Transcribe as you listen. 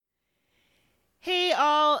Hey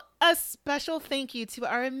all, a special thank you to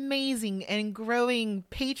our amazing and growing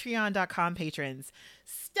Patreon.com patrons,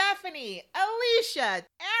 Stephanie, Alicia,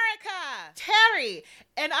 Erica, Terry,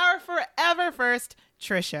 and our forever first,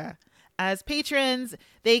 Trisha. As patrons,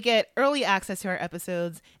 they get early access to our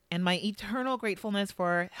episodes and my eternal gratefulness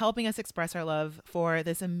for helping us express our love for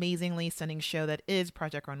this amazingly stunning show that is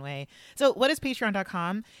Project Runway. So what is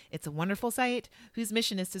Patreon.com? It's a wonderful site whose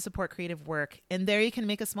mission is to support creative work, and there you can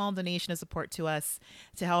make a small donation of support to us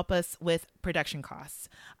to help us with production costs.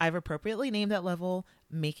 I've appropriately named that level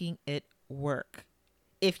Making It Work.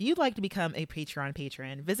 If you'd like to become a Patreon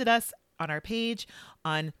patron, visit us on our page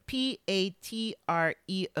on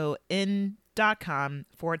patreon.com/The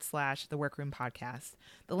Workroom Podcast.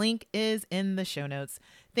 The link is in the show notes.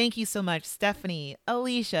 Thank you so much, Stephanie,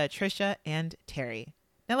 Alicia, Trisha, and Terry.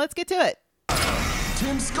 Now let's get to it.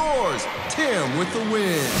 Tim scores. Tim with the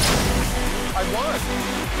win. I won.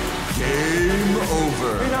 Game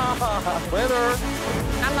over. Winner.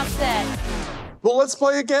 I'm upset. Well, let's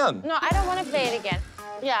play again. No, I don't want to play it again.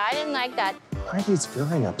 Yeah, I didn't like that. Heidi's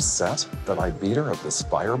very upset that I beat her at this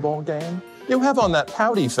fireball game. You have on that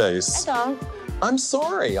pouty face. I don't. I'm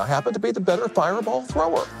sorry. I happen to be the better fireball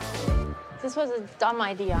thrower. This was a dumb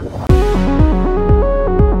idea.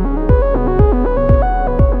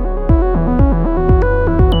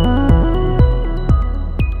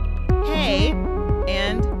 Hey,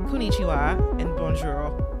 and konnichiwa, and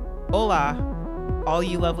bonjour. Hola, all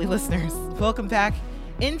you lovely listeners. Welcome back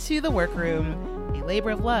into The Workroom, a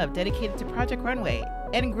labor of love dedicated to Project Runway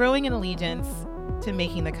and growing in allegiance to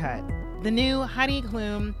Making the Cut. The new Heidi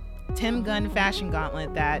Klum, Tim Gunn fashion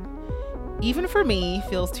gauntlet that, even for me,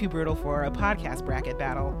 feels too brutal for a podcast bracket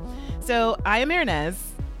battle. So I am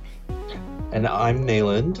Ernez. And I'm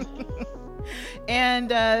Nayland. And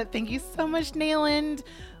thank you so much, Nayland.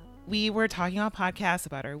 We were talking on podcasts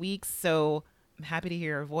about our weeks, so I'm happy to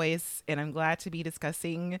hear your voice, and I'm glad to be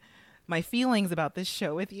discussing my feelings about this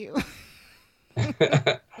show with you.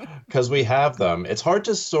 Because we have them. It's hard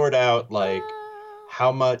to sort out, like,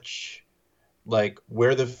 how much, like,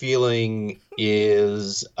 where the feeling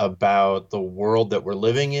is about the world that we're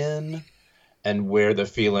living in and where the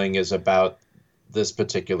feeling is about this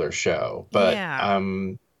particular show. But, Yeah.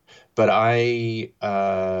 but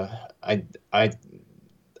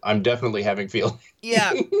I'm definitely having feelings.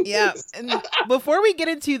 Yeah. And before we get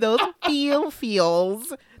into those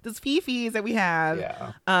feels, those fee-fees that we have,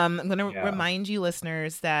 Yeah. I'm going to remind you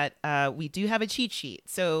listeners that we do have a cheat sheet.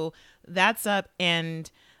 So that's up, and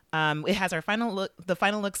it has our the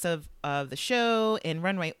final looks of the show in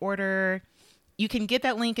runway order. You can get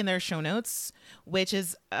that link in their show notes, which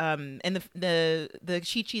is and the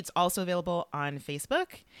cheat sheet's also available on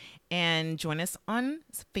Facebook. And join us on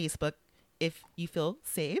Facebook if you feel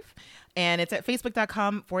safe. And it's at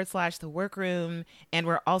facebook.com/The Workroom. And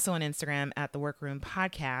we're also on Instagram at The Workroom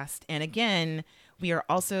Podcast. And again, we are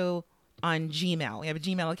also on Gmail. We have a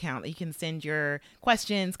Gmail account that you can send your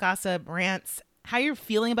questions, gossip, rants, how you're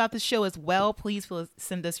feeling about the show as well. Please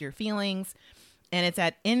send us your feelings. And it's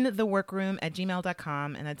at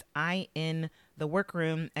intheworkroom@gmail.com. And that's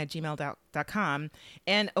intheworkroom@gmail.com.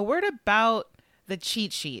 And a word about the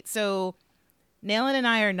cheat sheet. So Nayland and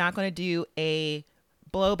I are not going to do a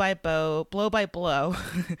blow by blow,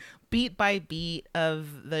 beat by beat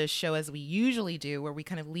of the show as we usually do, where we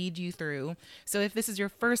kind of lead you through. So if this is your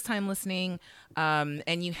first time listening,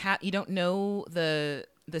 and you don't know the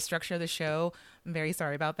structure of the show, I'm very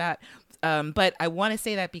sorry about that. But I want to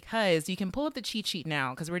say that because you can pull up the cheat sheet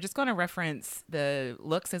now, because we're just going to reference the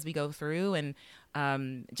looks as we go through, and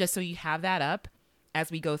just so you have that up as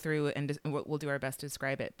we go through, and we'll do our best to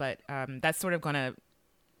describe it. But that's sort of going to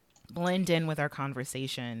blend in with our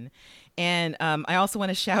conversation. And I also want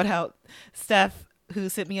to shout out Steph, who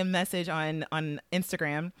sent me a message on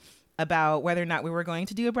Instagram about whether or not we were going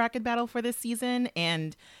to do a bracket battle for this season.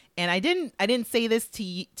 And I didn't say this to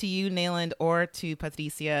you, Nayland, or to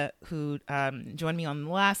Patricia, who joined me on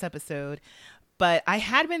the last episode. But I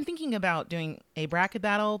had been thinking about doing a bracket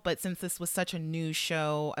battle, but since this was such a new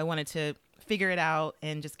show, I wanted to figure it out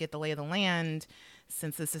and just get the lay of the land,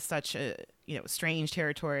 since this is such a strange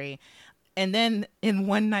territory. And then in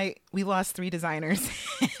one night we lost 3 designers.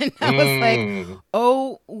 And I was like,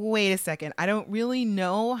 oh, wait a second, I don't really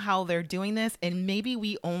know how they're doing this, and maybe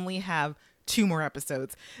we only have 2 more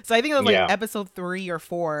episodes. So I think it was like episode 3 or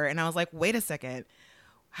 4, and I was like, wait a second,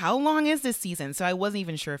 how long is this season? So I wasn't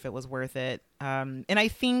even sure if it was worth it. And I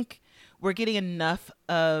think we're getting enough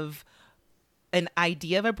of an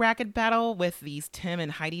idea of a bracket battle with these Tim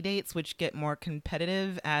and Heidi dates, which get more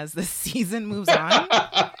competitive as the season moves on.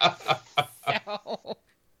 So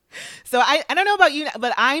So I don't know about you,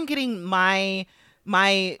 but I'm getting my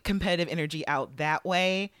competitive energy out that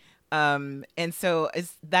way. And so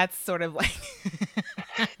that's sort of like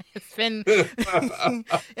it's been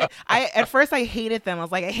at first I hated them. I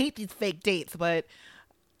was like, I hate these fake dates, but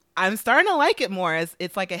I'm starting to like it more as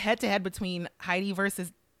it's like a head to head between Heidi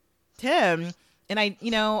versus Tim. And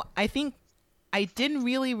I think I didn't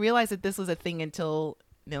really realize that this was a thing until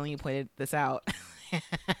Melanie pointed this out.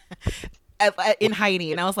 In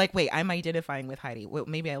Heidi, and I was like, wait, I'm identifying with Heidi. Well,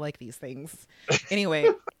 maybe I like these things. Anyway,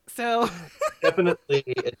 so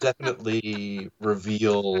it definitely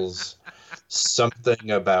reveals something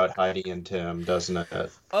about Heidi and Tim, doesn't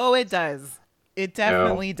it? Oh, it does. It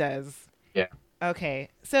definitely does. Yeah. Okay.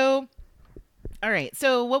 So, all right.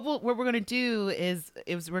 So what we're going to do is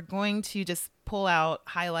we're going to just pull out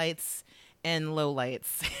highlights and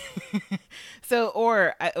lowlights. So,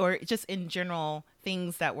 or just in general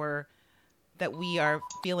things that we are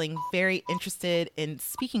feeling very interested in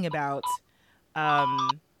speaking about.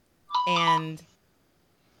 And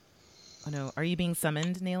oh no, are you being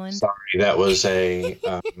summoned, Nayland? Sorry, that was a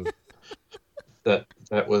that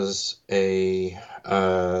was a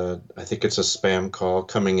I think it's a spam call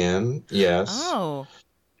coming in. Yes. Oh.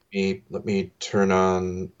 Let me turn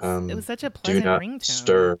on it was such a pleasant do not ringtone.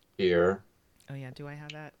 Stir here. Oh yeah, do I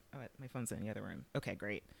have that? Oh, my phone's in the other room. Okay,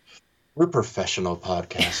 great. We're professional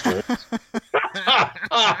podcasters.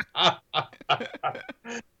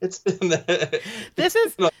 It's been this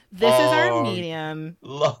is our medium.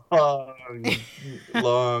 Long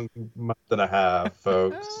month and a half,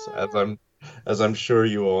 folks. As I'm sure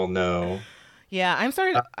you all know. Yeah, I'm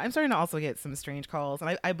starting to also get some strange calls,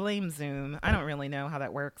 and I blame Zoom. I don't really know how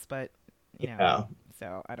that works, but yeah.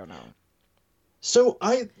 So I don't know. So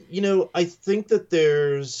I think that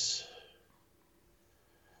there's.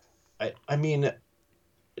 I mean,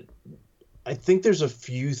 I think there's a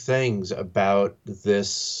few things about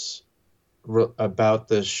this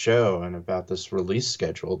show and about this release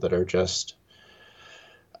schedule that are just,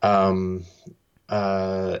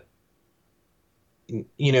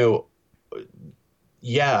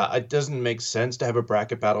 yeah, it doesn't make sense to have a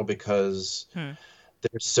bracket battle because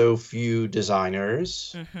there's so few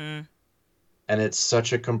designers, and it's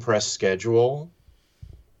such a compressed schedule.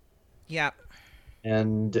 Yeah,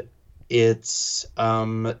 and it's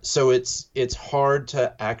so it's hard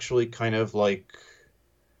to actually kind of like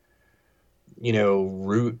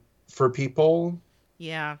root for people.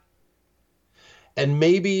 Yeah. And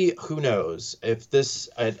maybe, who knows, if this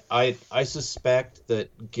I suspect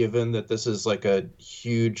that given that this is like a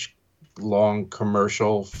huge long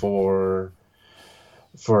commercial for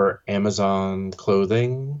Amazon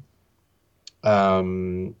clothing,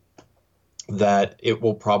 that it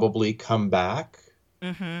will probably come back.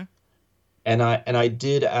 And I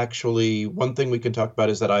did actually, one thing we can talk about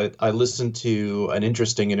is that I listened to an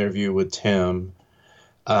interesting interview with Tim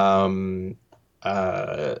a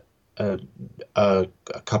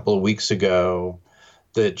couple of weeks ago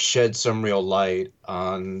that shed some real light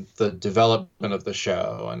on the development of the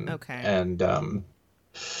show and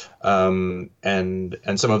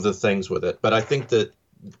some of the things with it. But I think that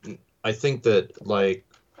like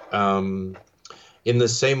in the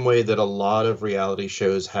same way that a lot of reality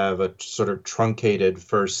shows have a sort of truncated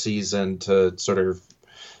first season to sort of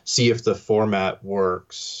see if the format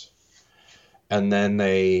works, and then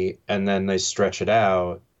they stretch it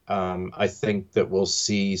out. I think that we'll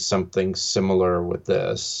see something similar with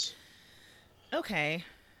this. Okay.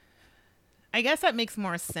 I guess that makes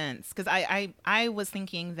more sense, because I was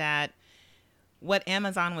thinking that what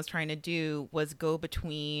Amazon was trying to do was go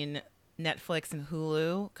between Netflix and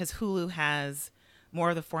Hulu, because Hulu has more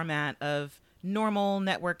of the format of normal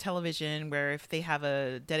network television, where if they have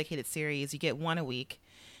a dedicated series, you get one a week.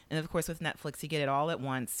 And of course, with Netflix, you get it all at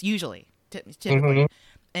once, usually, typically.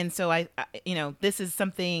 And so I this is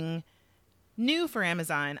something new for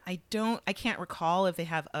Amazon. I can't recall if they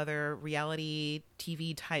have other reality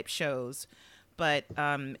TV type shows, but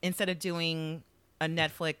instead of doing a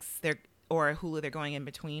Netflix or a Hulu, they're going in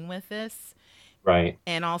between with this. Right.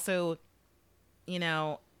 And also,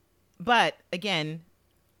 but again,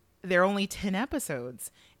 there are only 10 episodes.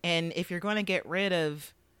 And if you're going to get rid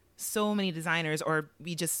of so many designers, or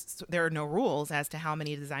there are no rules as to how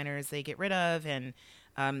many designers they get rid of. And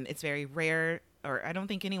it's very rare, or I don't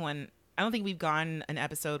think we've gone an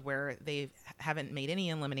episode where they haven't made any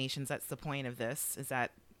eliminations. That's the point of this, is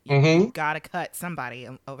that you've got to cut somebody.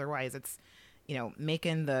 Otherwise it's,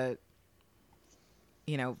 making the,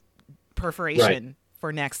 perforation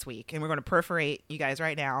for next week. And we're going to perforate you guys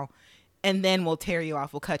right now, and then we'll tear you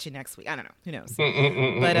off. We'll cut you next week. I don't know. Who knows?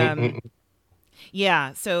 But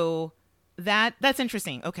yeah, so that's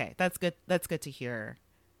interesting. Okay, that's good. That's good to hear.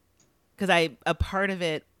 Because a part of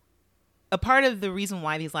the reason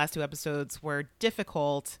why these last two episodes were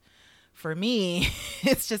difficult for me,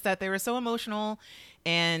 it's just that they were so emotional,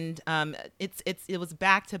 and it was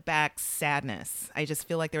back to back sadness. I just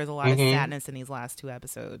feel like there was a lot of sadness in these last two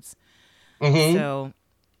episodes. So,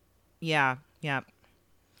 yeah.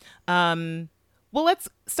 Well, let's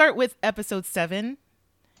start with episode 7,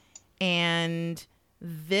 and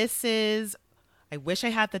this is. I wish I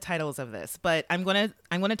had the titles of this, but I'm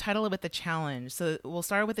gonna title it with the challenge. So we'll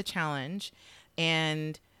start with the challenge,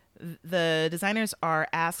 and the designers are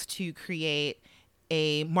asked to create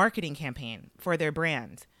a marketing campaign for their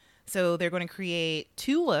brand. So they're going to create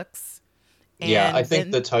 2 looks. Yeah, I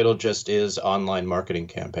think the title just is online marketing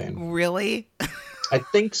campaign. Really? I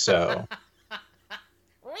think so.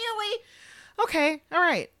 Really? Okay. All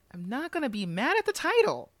right. I'm not going to be mad at the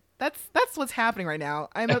title. That's what's happening right now.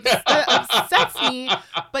 Upsets me,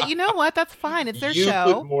 but you know what? That's fine. It's their show.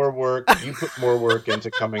 You put more work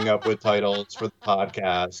into coming up with titles for the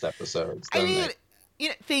podcast episodes.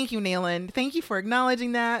 Thank you, Nayland. Thank you for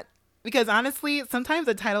acknowledging that. Because honestly, sometimes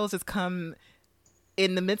the titles just come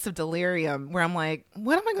in the midst of delirium, where I'm like,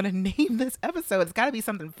 what am I going to name this episode? It's got to be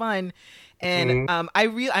something fun. And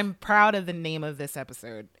I'm proud of the name of this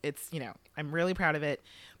episode. It's I'm really proud of it.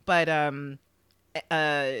 But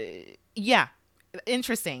yeah,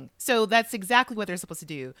 interesting. So that's exactly what they're supposed to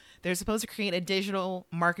do. They're supposed to create a digital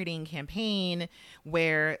marketing campaign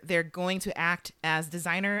where they're going to act as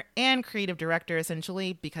designer and creative director,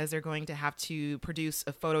 essentially, because they're going to have to produce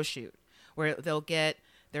a photo shoot where they'll get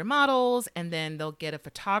their models, and then they'll get a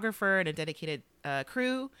photographer and a dedicated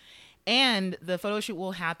crew. And the photo shoot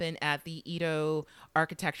will happen at the Edo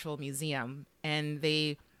Architectural Museum. And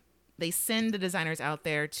they send the designers out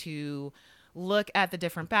there to look at the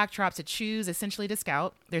different backdrops, to choose, essentially to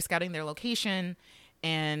scout. They're scouting their location,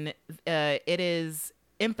 and it is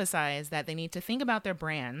emphasized that they need to think about their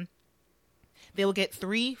brand. They will get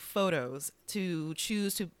 3 photos to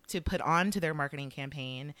choose to put onto their marketing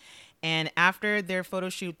campaign. And after their photo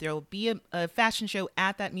shoot, there will be a fashion show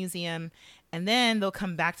at that museum. And then they'll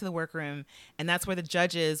come back to the workroom. And that's where the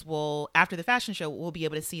judges will, after the fashion show, will be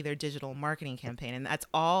able to see their digital marketing campaign. And that's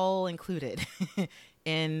all included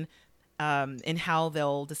in how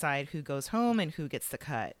they'll decide who goes home and who gets the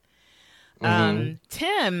cut.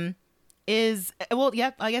 Tim is,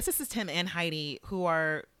 I guess this is Tim and Heidi who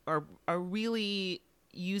are really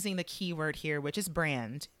using the key word here, which is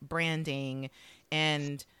branding,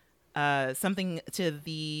 and something to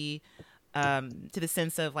the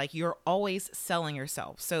sense of like, you're always selling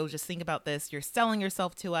yourself. So just think about this. You're selling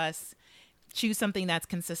yourself to us. Choose something that's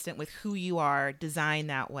consistent with who you are, design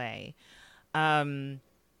that way. And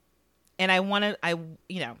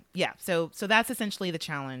so that's essentially the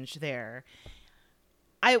challenge there.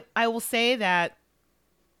 I will say that,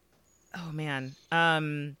 oh man,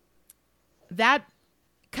 that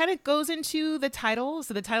kind of goes into the title.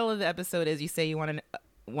 So the title of the episode is, you say you want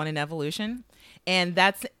an evolution, and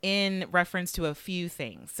that's in reference to a few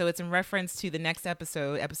things. So it's in reference to the next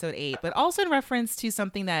episode, episode 8, but also in reference to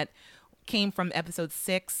something that came from episode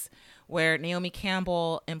 6, where Naomi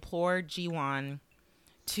Campbell implored Jiwon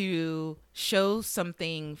to show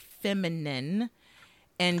something feminine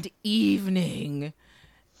and evening.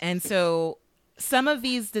 And so some of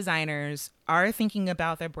these designers are thinking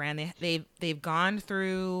about their brand. They've gone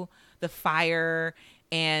through the fire,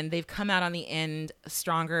 and they've come out on the end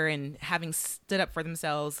stronger and having stood up for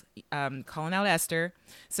themselves, calling out Esther.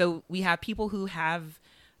 So we have people who have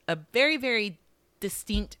a very, very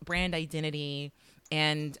distinct brand identity.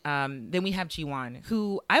 And then we have Jiwon,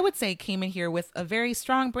 who I would say came in here with a very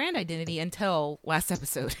strong brand identity until last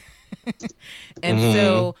episode. And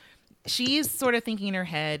so she's sort of thinking in her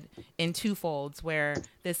head in 2 folds, where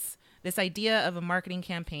this idea of a marketing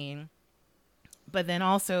campaign, but then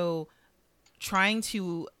also trying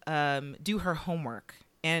to do her homework.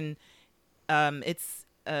 And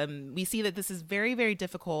we see that this is very, very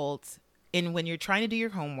difficult when you're trying to do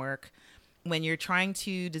your homework, when you're trying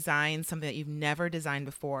to design something that you've never designed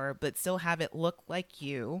before, but still have it look like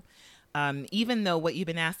you, even though what you've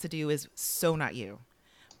been asked to do is so not you.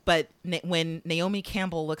 But when Naomi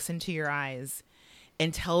Campbell looks into your eyes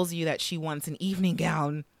and tells you that she wants an evening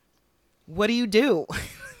gown, what do? You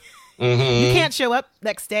can't show up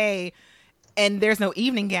next day and there's no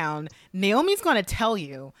evening gown. Naomi's going to tell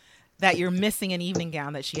you that you're missing an evening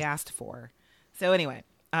gown that she asked for. So anyway,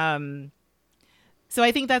 so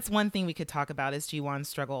I think that's one thing we could talk about, is Jiwon's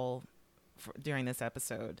struggle during this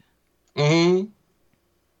episode.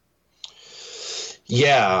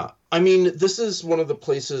 Yeah. I mean, this is one of the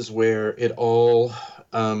places where it all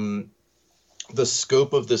the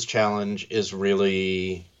scope of this challenge is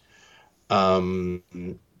really um,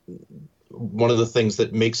 one of the things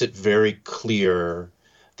that makes it very clear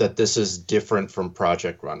that this is different from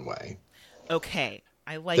Project Runway. Okay,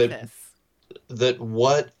 I like That this.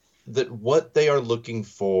 What they are looking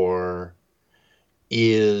for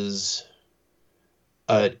is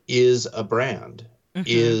a brand, Mm-hmm.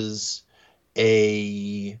 is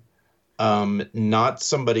a not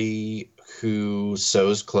somebody who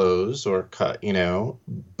sews clothes or cut,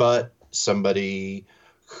 but somebody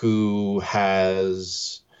who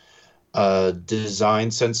has a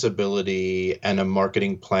design sensibility and a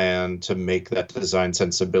marketing plan to make that design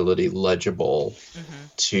sensibility legible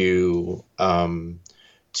Mm-hmm.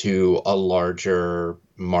 to a larger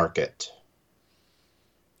market.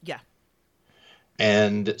 Yeah.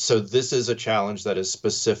 And so this is a challenge that is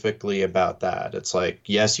specifically about that. It's like,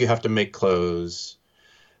 yes, you have to make clothes,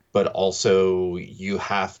 but also you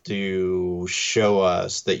have to show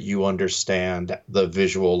us that you understand the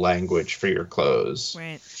visual language for your clothes.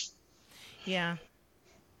 Right. Yeah.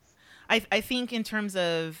 I think in terms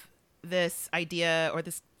of this idea or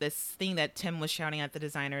this thing that Tim was shouting at the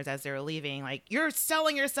designers as they were leaving, like, you're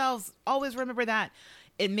selling yourselves, always remember that.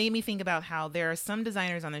 It made me think about how there are some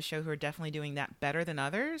designers on the show who are definitely doing that better than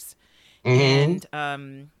others. Mm-hmm.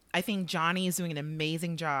 And I think Johnny is doing an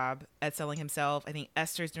amazing job at selling himself. I think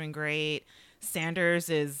Esther's doing great. Sanders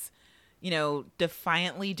is,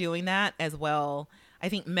 defiantly doing that as well. I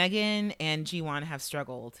think Megan and G1 have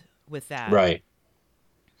struggled with that.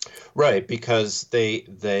 Right, because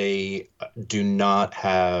they do not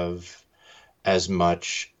have as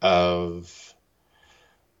much of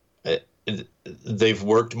they've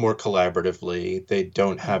worked more collaboratively. They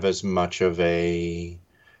don't have as much of a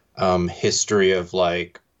history of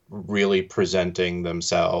like really presenting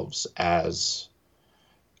themselves as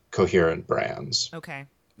coherent brands. Okay.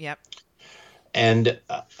 Yep. And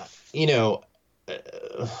yeah.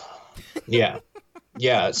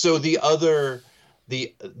 Yeah. So the other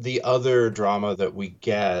drama that we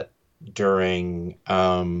get during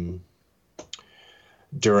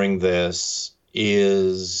this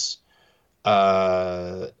is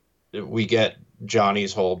we get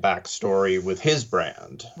Johnny's whole backstory with his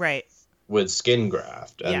brand, Right. with Skin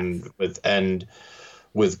Graft, and with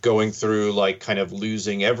going through like kind of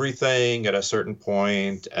losing everything at a certain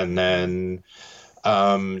point, and then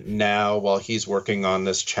now while he's working on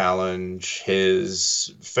this challenge,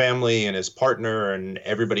 his family and his partner and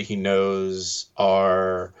everybody he knows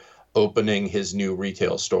are opening his new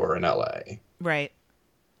retail store in LA. Right.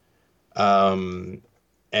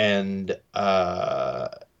 And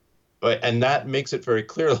that makes it very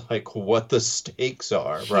clear like what the stakes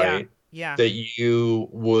are, right? Yeah. That you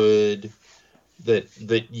would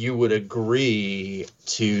agree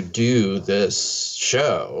to do this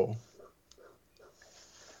show,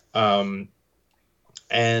 and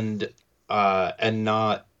not, and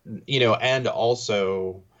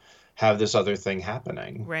also have this other thing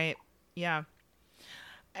happening. Right. Yeah.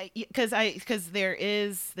 Because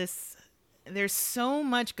there's so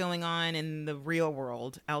much going on in the real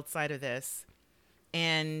world outside of this,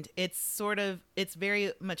 and it's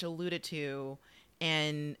very much alluded to,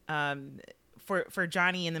 and for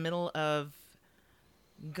Johnny in the middle of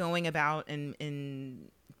going about and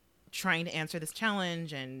trying to answer this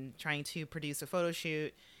challenge and trying to produce a photo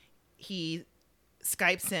shoot, he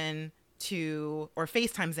Skypes in or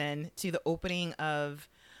FaceTimes in to the opening of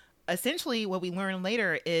essentially what we learn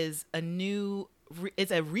later is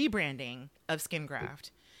it's a rebranding of Skin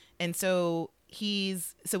Graft. And so we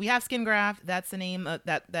have Skin Graft. That's the name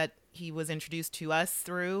that he was introduced to us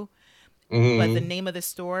through. Mm-hmm. But the name of the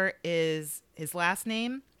store is his last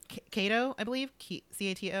name, Cato, I believe,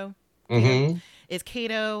 Cato. Mm-hmm. Is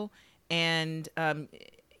Cato, and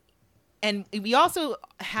we also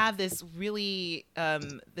have this really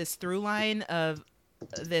this through line of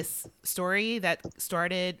this story that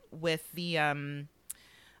started with the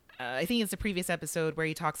I think it's the previous episode where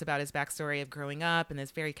he talks about his backstory of growing up in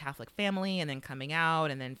this very Catholic family and then coming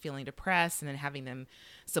out and then feeling depressed and then having them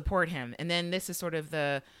support him. And then this is sort of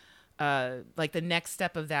the like the next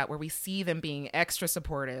step of that, where we see them being extra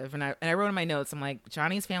supportive. And I wrote in my notes, I'm like,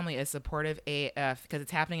 Johnny's family is supportive AF because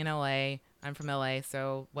it's happening in LA. I'm from LA,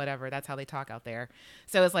 so whatever. That's how they talk out there.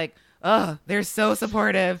 So it's like, oh, they're so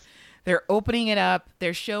supportive. They're opening it up.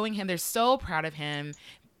 They're showing him. They're so proud of him.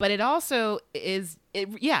 But it also is,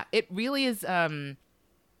 it really is an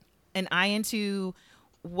eye into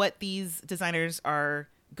what these designers are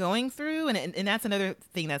going through. And that's another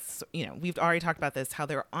thing that's, we've already talked about this, how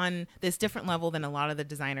they're on this different level than a lot of the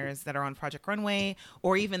designers that are on Project Runway,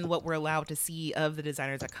 or even what we're allowed to see of the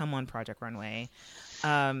designers that come on Project Runway.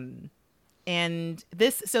 And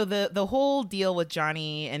this, so the whole deal with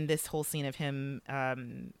Johnny and this whole scene of him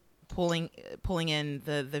pulling in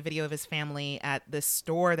the video of his family at this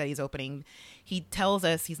store that he's opening, he tells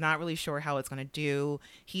us he's not really sure how it's going to do.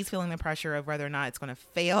 He's feeling the pressure of whether or not it's going to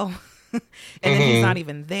fail. And then he's not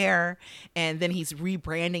even there. And then he's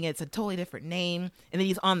rebranding it. It's a totally different name. And then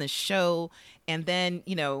he's on the show. And then,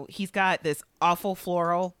 you know, he's got this awful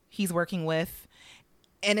floral he's working with.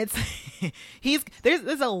 And it's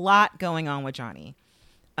there's a lot going on with Johnny.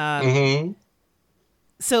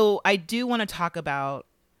 So I do want to talk about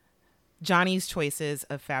Johnny's choices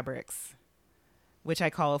of fabrics, which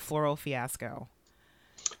I call a floral fiasco.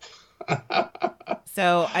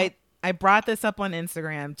 So I brought this up on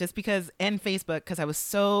Instagram just because, and Facebook, because I was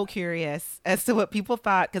so curious as to what people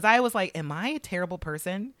thought. Because I was like, am I a terrible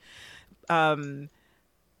person? But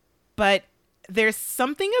there's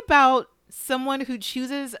something about someone who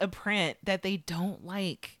chooses a print that they don't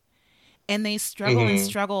like, and they struggle and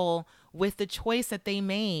struggle with the choice that they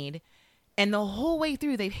made, and the whole way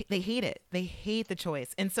through they hate it. They hate the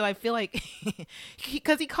choice. And so I feel like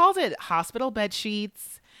because he calls it hospital bed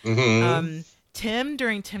sheets. Tim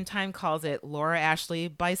during Tim Time calls it Laura Ashley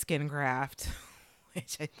by Skin Graft,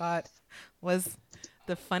 which I thought was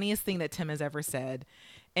the funniest thing that Tim has ever said.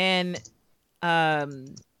 And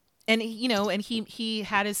you know, and he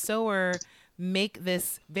had his sewer make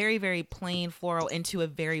this very, very plain floral into a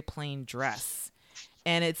very plain dress.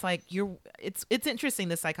 And it's like it's interesting,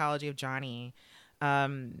 the psychology of Johnny,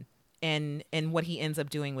 and what he ends up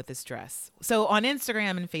doing with this dress. So on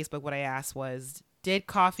Instagram and Facebook, what I asked was, did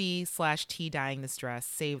coffee/tea dyeing this dress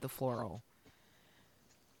save the floral?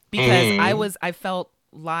 Because I felt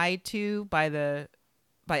lied to by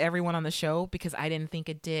everyone on the show, because I didn't think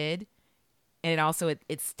it did. And it also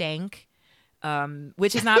it stank,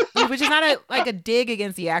 which is not a dig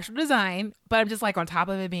against the actual design, but I'm just like, on top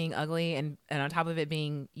of it being ugly and on top of it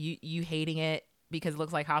being you hating it because it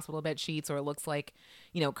looks like hospital bed sheets, or it looks like,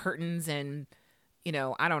 you know, curtains and, you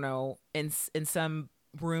know, I don't know, in some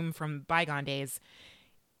room from bygone days.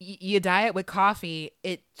 You dye it with coffee,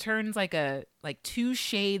 it turns like 2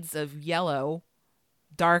 shades of yellow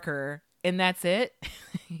darker, and that's it.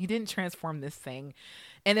 He didn't transform this thing.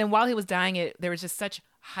 And then while he was dyeing it, there was just such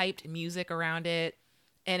hyped music around it.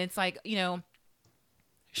 And it's like, you know,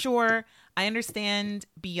 sure, I understand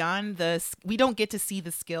beyond we don't get to see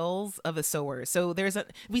the skills of a sewer. So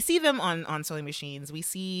we see them on sewing machines. We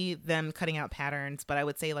see them cutting out patterns, but I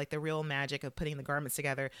would say like the real magic of putting the garments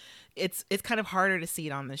together, it's kind of harder to see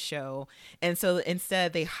it on the show. And so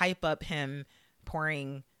instead they hype up him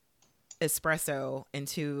pouring espresso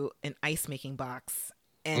into an ice making box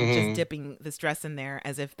and just dipping this dress in there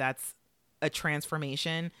as if that's a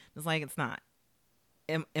transformation. It's like, it's not.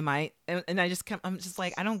 Am I? And I'm just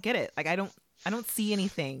like, I don't get it. Like, I don't see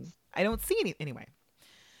anything. I don't see any. Anyway.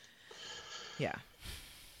 Yeah.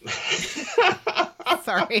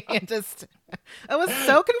 Sorry. I was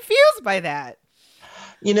so confused by that.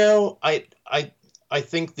 You know, I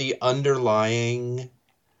think the underlying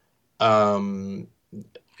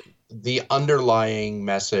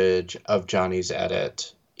message of Johnny's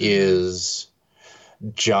edit is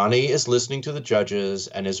Johnny is listening to the judges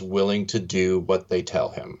and is willing to do what they tell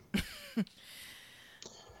him.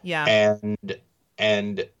 Yeah.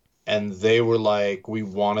 And they were like, we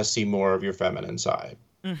want to see more of your feminine side.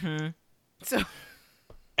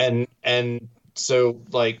 So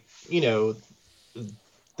like, you know,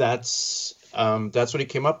 that's what he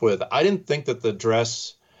came up with. I didn't think that the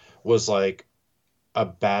dress was like a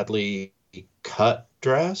badly cut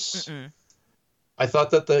dress. I thought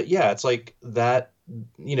that it's like that,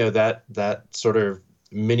 you know, that sort of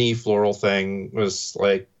mini floral thing was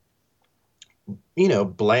like, you know,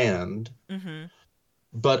 bland,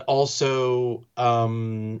 but also,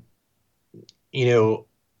 you know,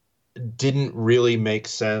 didn't really make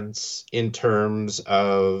sense in terms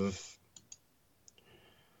of,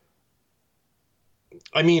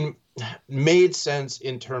 I mean, made sense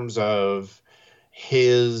in terms of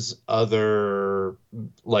his other,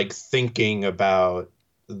 like, thinking about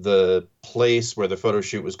the place where the photo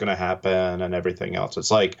shoot was going to happen and everything else.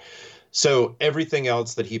 It's like, so everything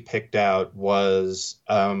else that he picked out was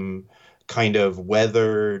kind of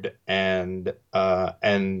weathered and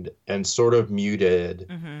sort of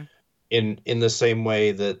muted in the same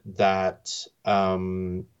way that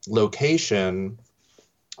location,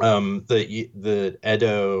 the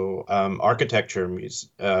Edo Architecture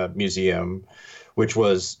Museum, which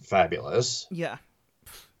was fabulous. Yeah.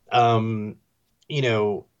 You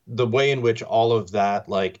know, the way in which all of that,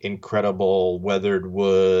 like, incredible weathered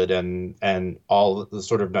wood and all the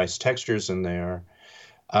sort of nice textures in there,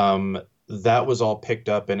 that was all picked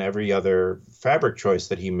up in every other fabric choice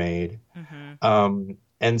that he made.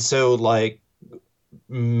 And so like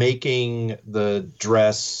making the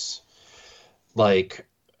dress like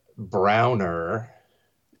browner,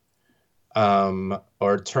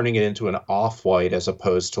 or turning it into an off-white as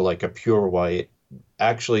opposed to like a pure white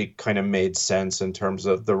actually kind of made sense in terms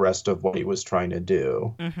of the rest of what he was trying to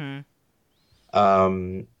do.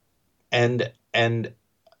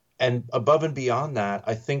 And above and beyond that,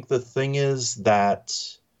 I think the thing is that,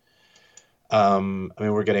 I mean,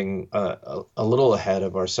 we're getting a little ahead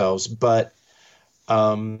of ourselves, but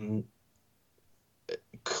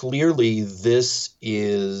clearly this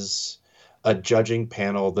is a judging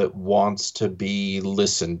panel that wants to be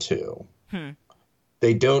listened to.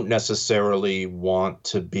 They don't necessarily want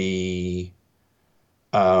to be,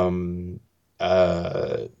 I mean,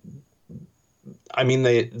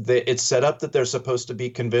 it's set up that they're supposed to be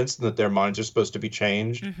convinced and that their minds are supposed to be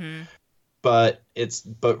changed. But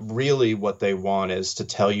really what they want is to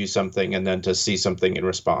tell you something and then to see something in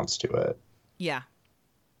response to it. Yeah.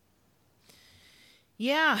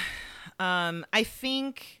 Yeah. I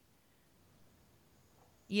think,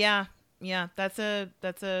 yeah, that's a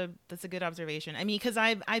good observation. I mean, because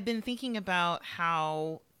I've been thinking about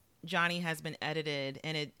how Johnny has been edited,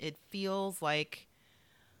 and it feels like,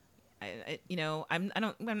 I'm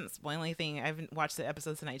not spoiling anything. I haven't watched the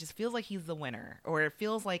episodes tonight. It just feels like he's the winner, or it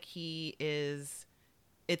feels like he is.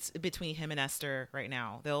 It's between him and Esther right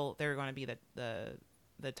now. They're going to be the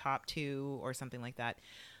top two or something like that,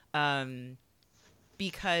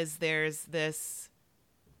 because there's this.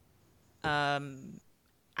 I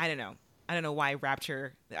don't know why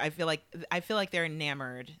Rapture. I feel like they're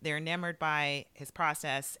enamored. They're enamored by his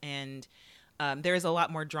process, and there's a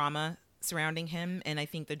lot more drama surrounding him, and I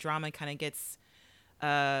think the drama kind of gets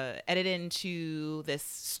edited into this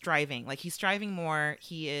striving. Like, he's striving more,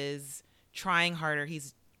 he is trying harder,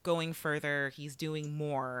 he's going further, he's doing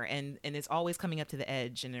more, and it's always coming up to the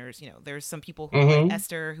edge. And there's some people who like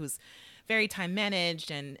Esther, who's very time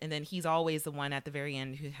managed, and then he's always the one at the very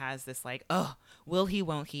end who has this like, oh, will he,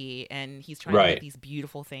 won't he, and he's trying to make these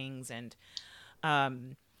beautiful things. And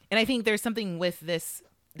I think there's something with this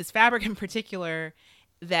fabric in particular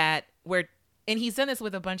that and he's done this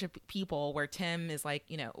with a bunch of people where Tim is like,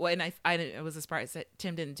 and I was surprised that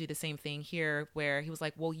Tim didn't do the same thing here, where he was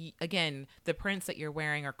like, well, again, the prints that you're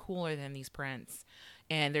wearing are cooler than these prints,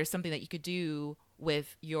 and there's something that you could do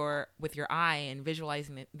with your eye and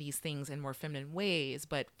visualizing these things in more feminine ways.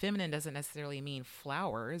 But feminine doesn't necessarily mean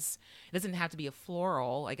flowers. It doesn't have to be a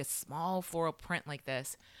floral, like a small floral print like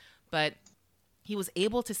this, but he was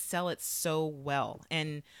able to sell it so well.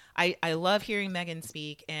 And I love hearing Megan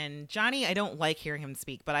speak, and Johnny, I don't like hearing him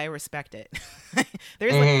speak, but I respect it.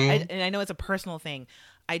 There's and I know it's a personal thing.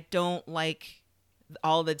 I don't like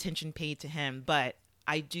all the attention paid to him, but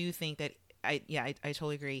I do think that I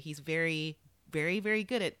totally agree. He's very, very, very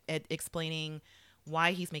good at explaining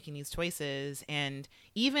why he's making these choices. And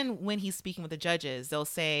even when he's speaking with the judges, they'll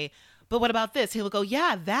say, but what about this? He'll go,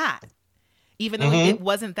 yeah, that. Even though it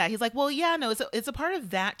wasn't that. He's like, well, yeah, no, it's a part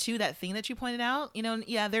of that too, that thing that you pointed out.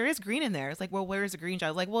 Yeah, there is green in there. It's like, well, where's the green? I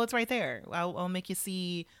was like, well, it's right there. I'll make you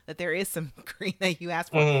see that there is some green that you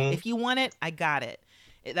asked for. If you want it, I got it.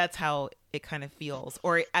 That's how it kind of feels.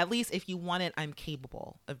 Or at least if you want it, I'm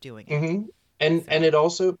capable of doing it. And that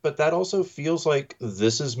also feels like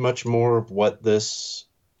this is much more of what this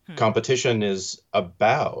competition is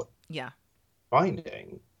about. Yeah.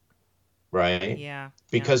 Finding. Right? Yeah.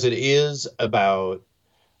 Because it is about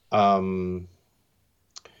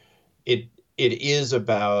it is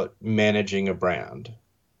about managing a brand.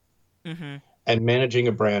 And managing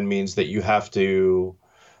a brand means that you have to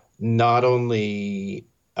not only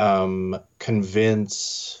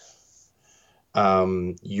convince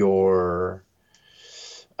you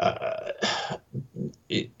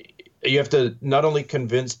have to not only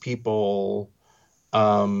convince people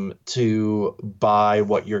to buy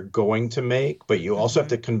what you're going to make, but you also have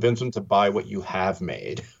to convince them to buy what you have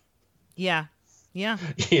made. Yeah. Yeah.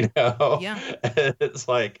 Yeah. It's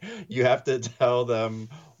like you have to tell them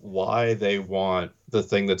why they want the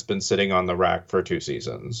thing that's been sitting on the rack for 2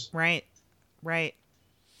 seasons. Right.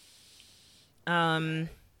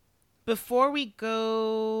 Before we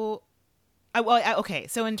go, okay.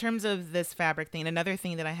 So in terms of this fabric thing, another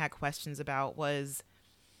thing that I had questions about was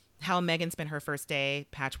how Megan spent her first day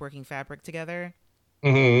patchworking fabric together.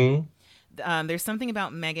 There's something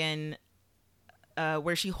about Megan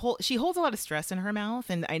where she holds a lot of stress in her mouth,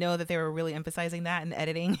 and I know that they were really emphasizing that in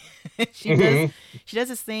editing. She does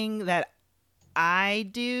this thing that I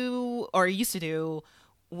do or used to do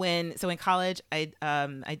in college.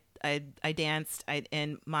 I I danced.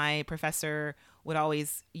 And my professor would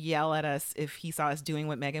always yell at us if he saw us doing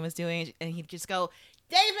what Megan was doing, and he'd just go,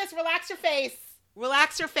 "Davis, relax your face.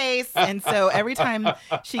 Relax your face." And so every time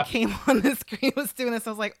she came on the screen was doing this, I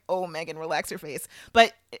was like, "Oh, Megan, relax your face."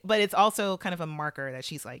 But it's also kind of a marker that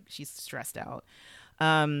she's stressed out.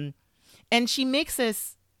 And she makes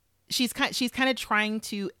this. She's kind of trying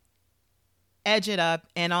to edge it up,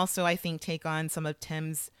 and also I think take on some of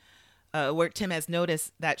Tim's, where Tim has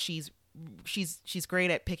noticed that she's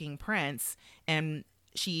great at picking prints, and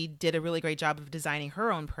she did a really great job of designing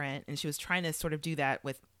her own print, and she was trying to sort of do that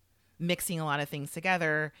with mixing a lot of things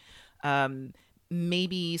together,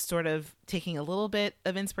 maybe sort of taking a little bit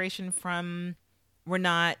of inspiration from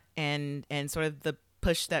Renat and sort of the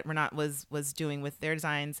push that Renat was doing with their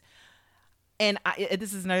designs. And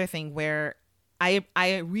this is another thing where I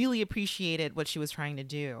really appreciated what she was trying to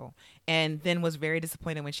do, and then was very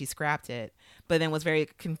disappointed when she scrapped it, but then was very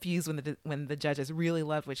confused when the judges really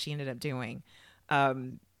loved what she ended up doing.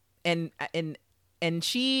 And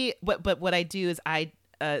she, but what I do is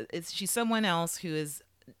she's someone else who is,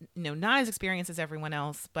 not as experienced as everyone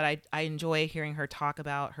else, but I enjoy hearing her talk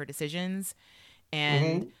about her decisions.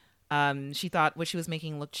 And she thought what she was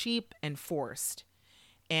making looked cheap and forced.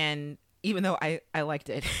 And even though I liked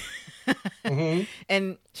it.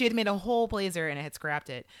 And she had made a whole blazer and it had scrapped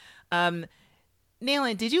it.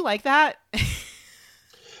 Nayland, did you like that?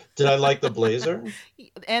 Did I like the blazer?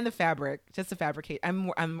 And the fabric, just the fabricate.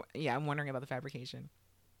 I'm wondering about the fabrication.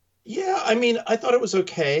 Yeah, I mean, I thought it was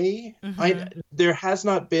okay. There has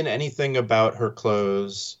not been anything about her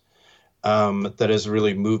clothes that has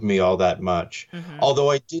really moved me all that much.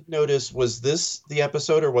 Although I did notice, was this the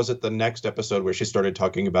episode or was it the next episode where she started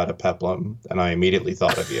talking about a peplum? And I immediately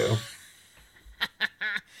thought of you.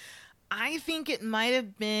 I think it might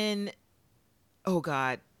have been, oh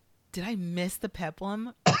God, did I miss the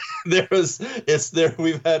peplum?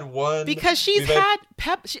 We've had one. Because she's had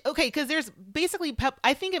because there's basically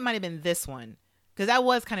I think it might have been this one, because that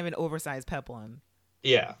was kind of an oversized peplum.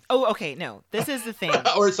 Yeah. Oh, okay. No, this is the thing.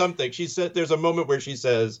 Or something. She said there's a moment where she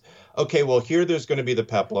says, okay, well, here there's going to be the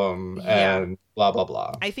peplum and blah, blah,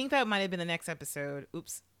 blah. I think that might have been the next episode.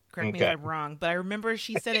 Oops. Correct me if I'm wrong. But I remember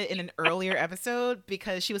she said it in an earlier episode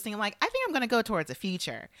because she was thinking like, I think I'm going to go towards the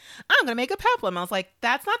future. I'm going to make a peplum. I was like,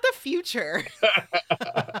 that's not the future.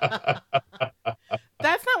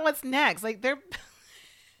 That's not what's next. Like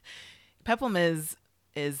peplum is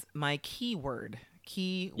my keyword.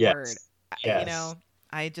 Yes.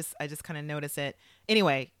 I just kind of notice it.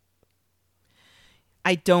 Anyway,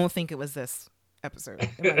 I don't think it was this episode. It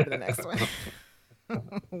might have been the next one.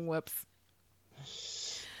 Whoops.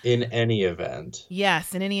 In any event.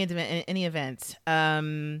 Yes, in any event.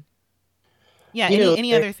 Any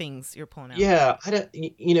other things you're pulling out? Yeah, I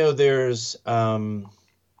don't. There's.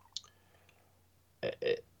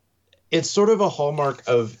 It's sort of a hallmark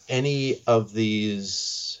of any of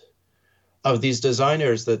these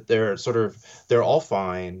designers that they're all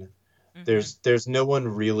fine. There's no one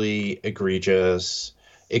really egregious.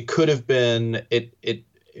 It could have been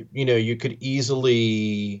you could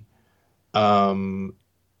easily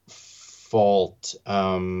fault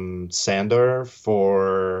Sander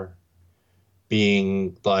for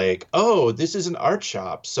being like, oh, this is an art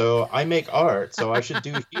shop, so I make art, so I should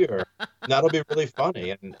do here. And that'll be really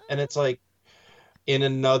funny. And it's like in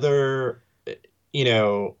another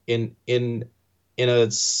in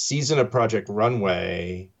a season of Project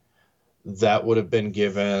Runway, that would have been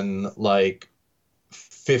given like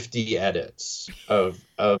 50 edits of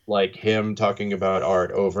like him talking about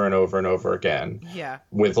art over and over and over again. Yeah.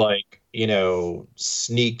 With like,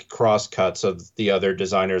 sneak crosscuts of the other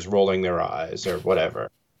designers rolling their eyes or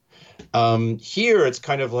whatever. Here it's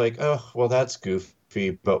kind of like, oh, well, that's goofy,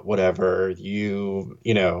 but whatever. You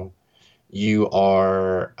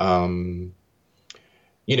are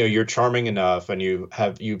you're charming enough, and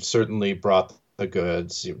you've certainly brought the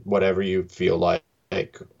goods, whatever you feel like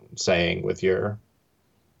saying with your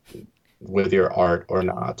art or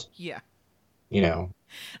not. Yeah.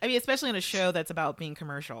 I mean, especially in a show that's about being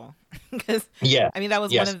commercial. Because I mean, that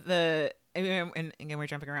was one of the, and again, we're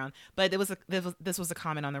jumping around, but this was a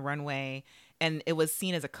comment on the runway, and it was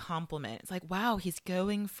seen as a compliment. It's like, wow, he's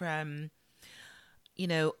going from,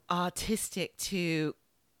 autistic to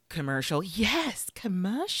commercial. Yes,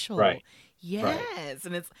 commercial. Right. Yes.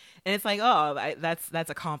 Right. And it's like, oh, that's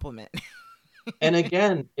a compliment. And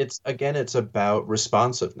again, it's about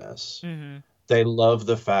responsiveness. Mm-hmm. They love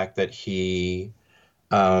the fact that he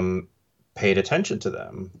paid attention to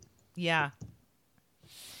them. Yeah.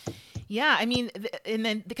 Yeah, I mean, and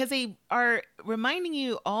then because they are reminding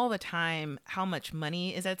you all the time how much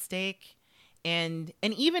money is at stake, and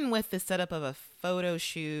even with the setup of a photo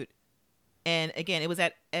shoot, and again, it was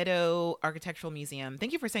at Edo Architectural Museum.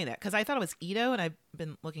 Thank you for saying that, because I thought it was Edo, and I've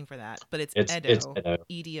been looking for that, but it's Edo, It's Edo.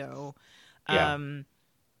 EDO. Yeah. And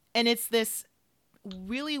it's this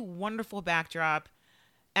really wonderful backdrop.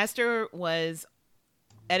 Esther was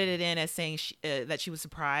edited in as saying that she was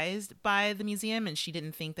surprised by the museum, and she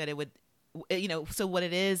didn't think that it would, so what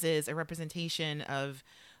it is a representation of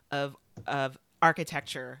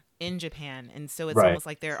architecture in Japan. And so it's Right. almost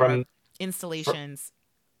like there are installations.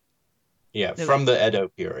 From the Edo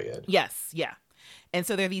period. Yes, yeah. And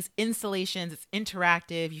so there are these installations, it's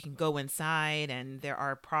interactive, you can go inside, and there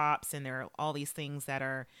are props, and there are all these things that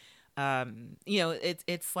are,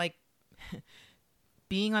 it's like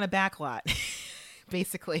being on a back lot,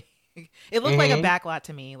 basically. It looked like a back lot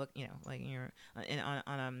to me, like you're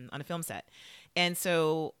on a film set. And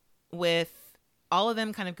so with all of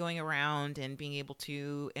them kind of going around and being able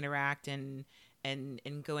to interact and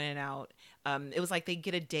go in and out, it was like they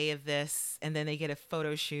get a day of this, and then they get a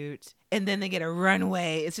photo shoot, and then they get a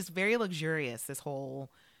runway. It's just very luxurious, this whole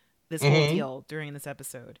deal during this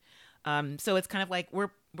episode. So it's kind of like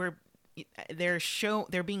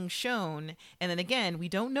they're being shown, and then again, we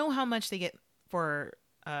don't know how much they get for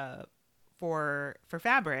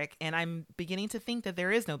fabric, and I'm beginning to think that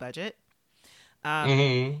there is no budget.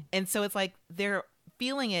 And so it's like they're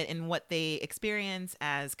feeling it in what they experience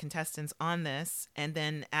as contestants on this, and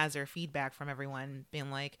then as their feedback from everyone being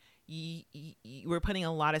like, we're putting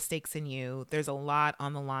a lot of stakes in you. There's a lot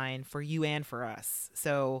on the line for you and for us.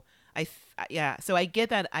 So so I get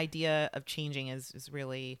that idea of changing is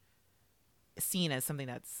really seen as something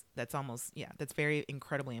that's almost, that's very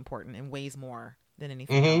incredibly important and weighs more than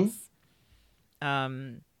anything else.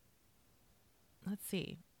 Let's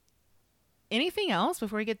see. Anything else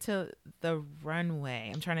before we get to the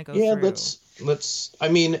runway? I'm trying to go through. Let's I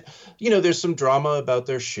mean, there's some drama about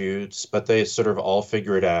their shoots, but they sort of all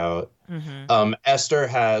figure it out. Esther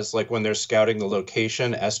has, like, when they're scouting the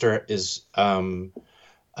location, Esther is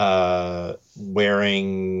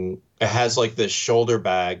wearing, it has like this shoulder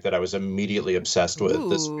bag that I was immediately obsessed with. Ooh.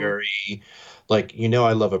 This very, like,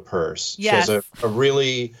 I love a purse. Yes. She has a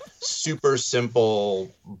really super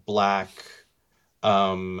simple black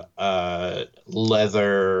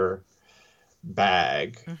leather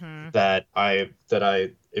bag that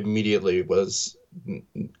I immediately was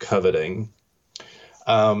coveting.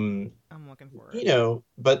 I'm looking for it.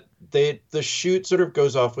 But the shoot sort of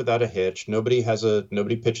goes off without a hitch. Nobody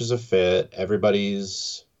pitches a fit.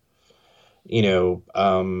 Everybody's,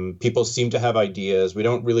 people seem to have ideas. We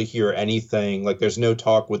don't really hear anything. Like, there's no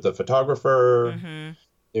talk with the photographer.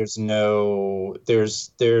 There's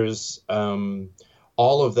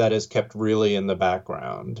all of that is kept really in the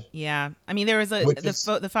background. Yeah. I mean, there was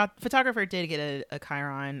the photographer did get a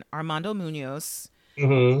Chiron, Armando Munoz,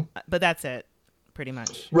 but that's it, pretty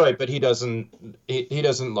much. Right. But he doesn't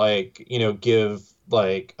like, give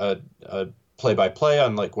like a play-by-play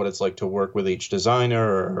on like what it's like to work with each designer,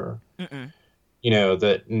 or,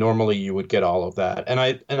 that normally you would get all of that. And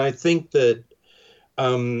I think that,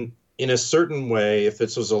 in a certain way, if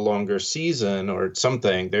this was a longer season or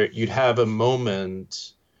something, you'd have a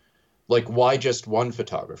moment like, why just one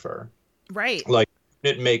photographer? Right. Like,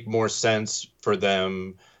 it make more sense for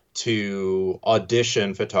them to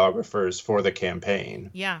audition photographers for the campaign.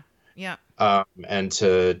 Yeah. Yeah. And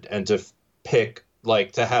to pick,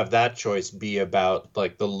 like, to have that choice be about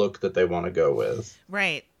like the look that they want to go with.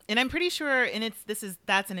 Right. And I'm pretty sure, and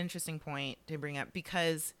that's an interesting point to bring up,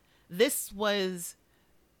 because this was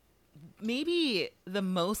maybe the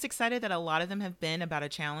most excited that a lot of them have been about a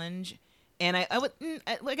challenge. And I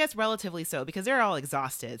guess relatively so, because they're all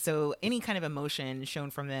exhausted. So any kind of emotion shown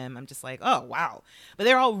from them, I'm just like, oh, wow. But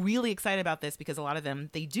they're all really excited about this because a lot of them,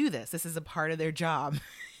 they do this. This is a part of their job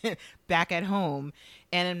back at home.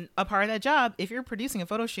 And a part of that job, if you're producing a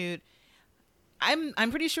photo shoot, I'm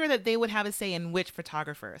pretty sure that they would have a say in which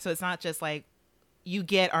photographer. So it's not just like you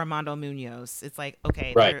get Armando Munoz. It's like,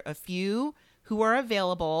 okay, right. There are a few who are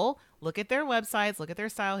available. Look at their websites, look at their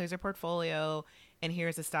style. Here's their portfolio, and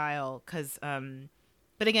here's a style. Because,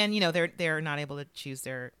 but again, they're not able to choose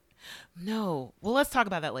their. No, well, let's talk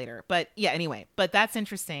about that later. But yeah, anyway, but that's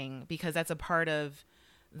interesting because that's a part of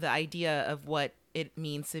the idea of what it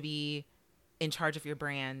means to be in charge of your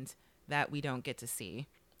brand that we don't get to see.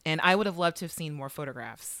 And I would have loved to have seen more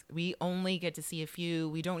photographs. We only get to see a few.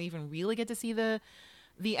 We don't even really get to see the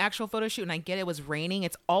actual photo shoot. And I get it was raining.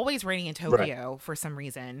 It's always raining in Tokyo for some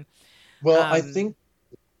reason. Well, I think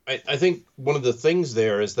one of the things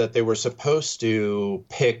there is that they were supposed to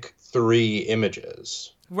pick 3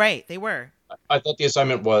 images. Right, they were. I thought the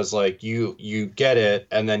assignment was like you get it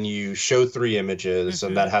and then you show three images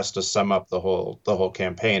and Hmm. that has to sum up the whole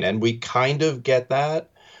campaign. And we kind of get that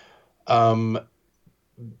um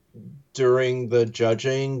during the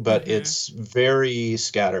judging, but Hmm. it's very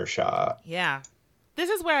scattershot. Yeah. This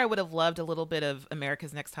is where I would have loved a little bit of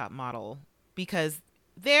America's Next Top Model, because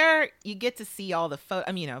there you get to see all the photo.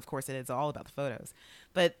 I mean, of course, it is all about the photos,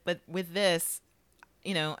 but with this,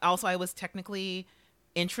 also I was technically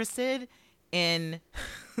interested in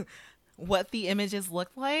what the images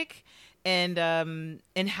looked like, and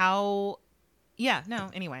how. Yeah. No.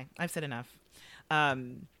 Anyway, I've said enough.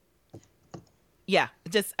 Um, yeah,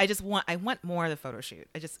 I want more of the photo shoot.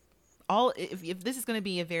 I just all if this is going to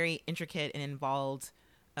be a very intricate and involved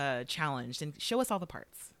challenge, then show us all the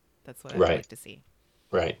parts. That's what I would Right, like to see.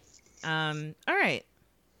 right. All right.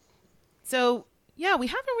 So yeah, we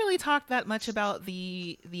haven't really talked that much about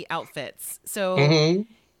the outfits. Hmm.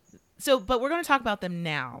 But we're going to talk about them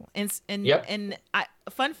now. Yep. A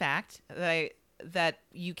fun fact that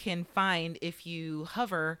you can find if you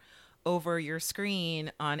hover over your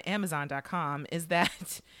screen on Amazon.com is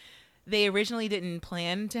that they originally didn't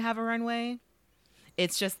plan to have a runway.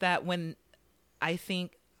 It's just that when I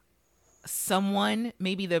think I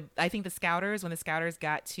think the scouters, when the scouters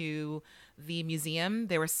got to the museum,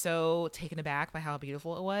 they were so taken aback by how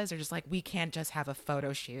beautiful it was. They're just like, we can't just have a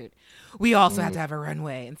photo shoot. We also have to have a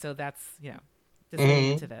runway. And so that's, just leading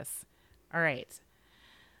Hmm. into this. All right.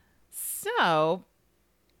 So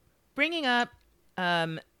bringing up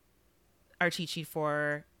um, our cheat sheet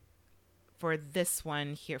for this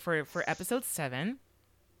one here for episode 7.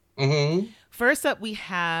 Hmm. First up, we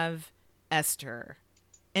have Esther.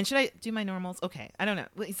 And should I do my normals? Okay, I don't know.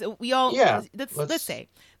 So we all Yeah. let's say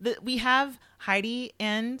that we have Heidi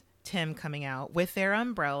and Tim coming out with their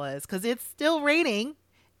umbrellas because it's still raining.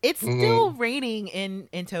 It's still Hmm. raining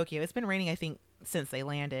in Tokyo. It's been raining, I think, since they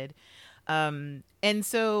landed. And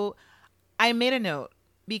so I made a note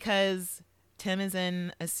because Tim is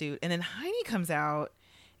in a suit, and then Heidi comes out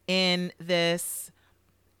in this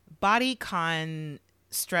bodycon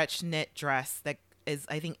stretch knit dress that is,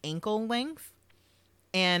 I think, ankle length.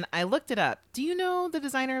 And I looked it up. Do you know the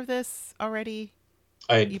designer of this already?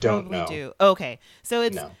 I You don't probably know. do. Okay. So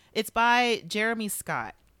No. it's by Jeremy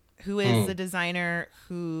Scott, who is Hmm. the designer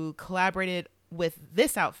who collaborated with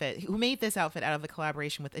this outfit, who made this outfit out of a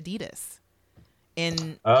collaboration with Adidas.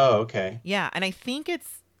 In Oh, okay. Yeah, and I think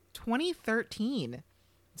it's 2013.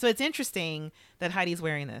 So it's interesting that Heidi's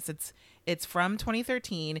wearing this. It's from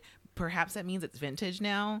 2013. Perhaps that means it's vintage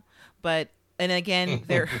now, but and again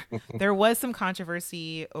there was some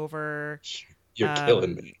controversy over You're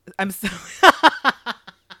killing me. I'm so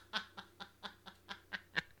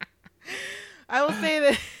I will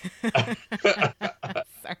say that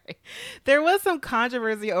sorry. There was some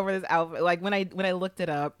controversy over this outfit like when I looked it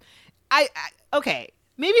up. Okay,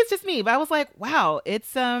 maybe it's just me, but I was like, wow,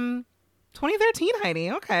 it's 2013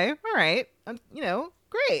 Heidi. Okay. All right.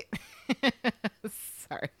 Great.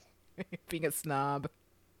 Sorry. Being a snob.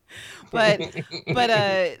 But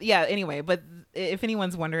yeah, anyway, but if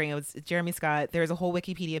anyone's wondering, it was Jeremy Scott. There's a whole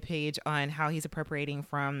Wikipedia page on how he's appropriating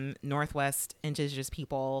from Northwest indigenous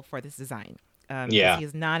people for this design. 'Cause Yeah. he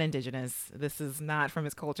is not indigenous. This is not from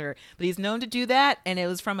his culture, but he's known to do that, and it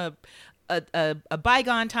was from a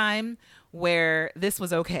bygone time where this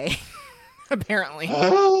was okay. Apparently.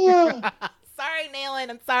 Ah. Sorry, Nayland.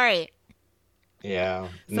 I'm sorry. Yeah.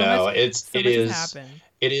 So No, much, it's so it much has is happened.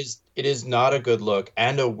 it is not a good look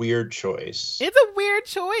and a weird choice. It's a weird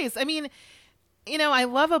choice. I mean, I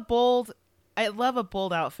love a bold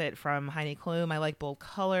outfit from Heidi Klum. I like bold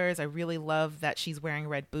colors. I really love that she's wearing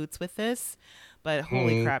red boots with this. But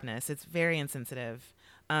holy Mhm. crapness, it's very insensitive.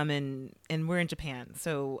 And we're in Japan,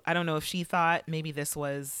 so I don't know if she thought maybe this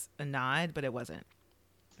was a nod, but it wasn't.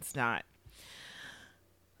 It's not.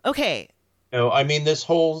 Okay. No, I mean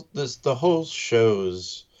the whole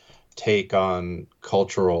show's take on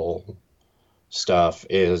cultural stuff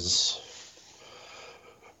is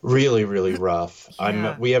really, really rough.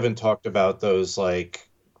 Yeah. We haven't talked about those like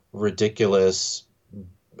ridiculous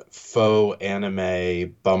faux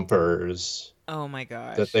anime bumpers Oh my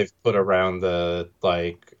that gosh. they've put around the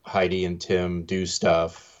like Heidi and Tim do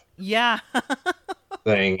stuff Yeah.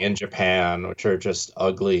 thing in Japan, which are just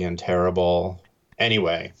ugly and terrible.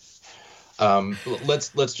 Anyway,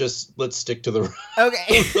 let's stick to the,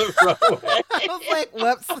 Okay. the runway. I was like,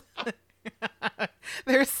 whoops.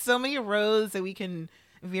 There's so many roads that we can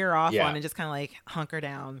veer off Yeah. on and just kind of like hunker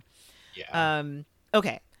down. Yeah.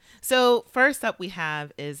 Okay. So first up we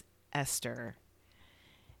have is Esther.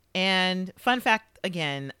 And fun fact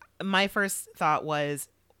again, my first thought was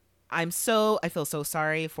I feel so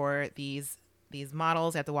sorry for these these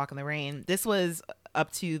models have to walk in the rain. This was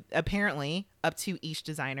apparently up to each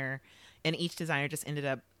designer, and each designer just ended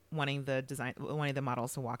up wanting the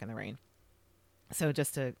models to walk in the rain. So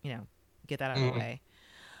just to, get that out of the way.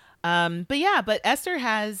 But Esther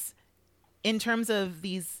has, in terms of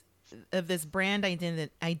this brand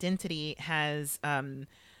identity, has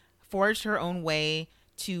forged her own way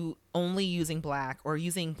to only using black, or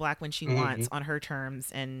using black when she wants on her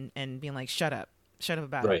terms, and being like, shut up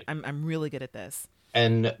about it. I'm really good at this.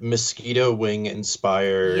 And mosquito wing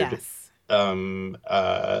inspired. Yes. I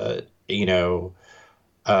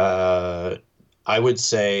would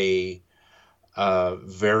say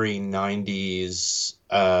very 90s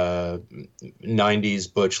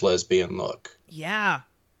butch lesbian look. Yeah.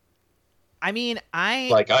 I mean,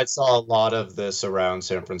 I saw a lot of this around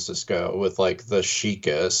San Francisco with like the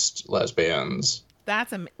chicest lesbians.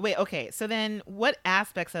 Wait, okay. So then what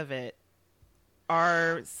aspects of it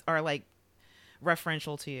are like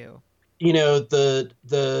referential to you?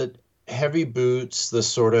 The heavy boots, the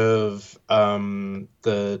sort of the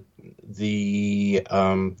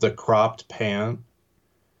cropped pant.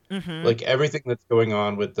 Mm-hmm. Like everything that's going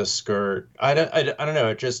on with the skirt. I don't know.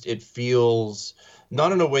 It feels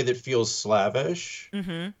not in a way that feels slavish,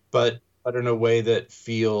 but in a way that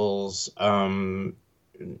feels,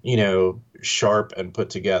 sharp and put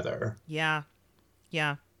together. Yeah.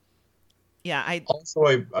 I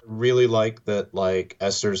really like that. Like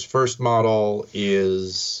Esther's first model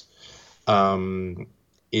is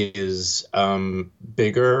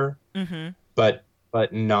bigger, but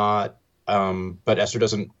not. But Esther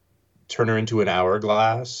doesn't turn her into an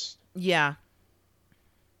hourglass. Yeah.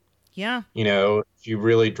 She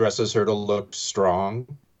really dresses her to look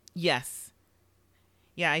strong. Yes.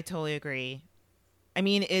 Yeah, I totally agree. I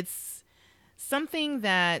mean, it's something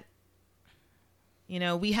that,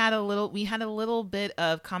 we had a little bit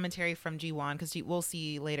of commentary from Jiwon, because we'll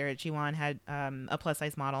see later Jiwon had a plus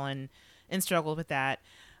size model and struggled with that.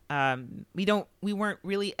 We weren't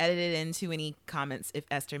really edited into any comments if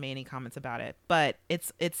Esther made any comments about it, but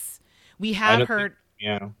we have heard.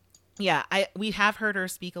 We have heard her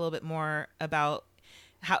speak a little bit more about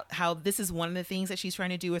how this is one of the things that she's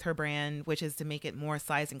trying to do with her brand, which is to make it more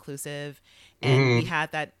size inclusive. And we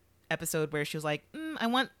had that episode where she was like, I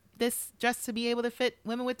want this dress to be able to fit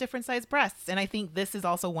women with different size breasts. And I think this is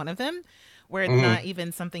also one of them, where it's not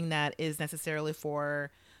even something that is necessarily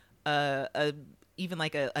for even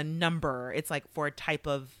like a number. It's like for a type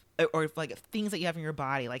of, or like things that you have in your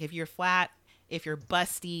body. Like if you're flat, if you're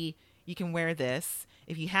busty, you can wear this.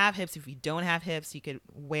 If you have hips, if you don't have hips, you could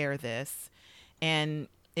wear this. And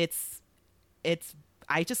my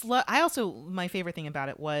favorite thing about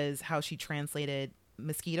it was how she translated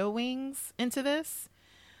mosquito wings into this,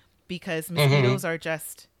 because mosquitoes are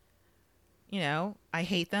just, I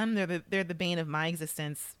hate them. They're the bane of my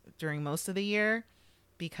existence during most of the year,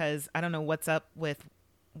 because I don't know what's up with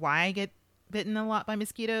why I get bitten a lot by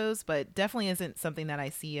mosquitoes, but definitely isn't something that I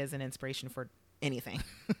see as an inspiration for anything.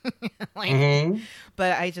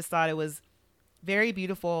 But I just thought it was very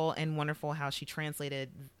beautiful and wonderful how she translated,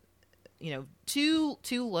 two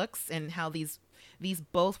looks, and how these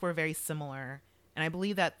both were very similar. And I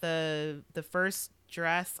believe that the first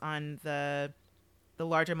dress on the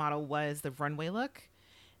larger model was the runway look.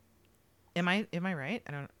 Am I right?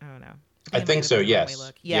 I don't know. I think so. Yes.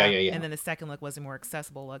 Look. Yeah. And then the second look was a more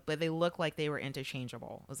accessible look, but they looked like they were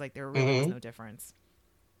interchangeable. It was like there really was no difference.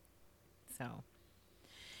 So,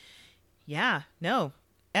 yeah, no,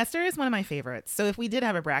 Esther is one of my favorites. So if we did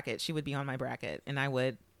have a bracket, she would be on my bracket, and I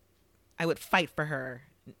would fight for her.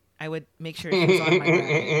 I would make sure she was on my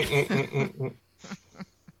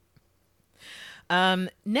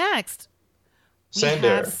bracket. Next, we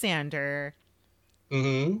have Sander.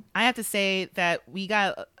 I have to say that we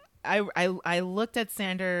got. I looked at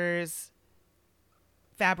Sander's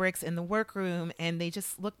fabrics in the workroom, and they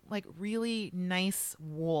just look like really nice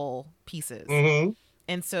wool pieces.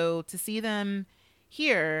 And so to see them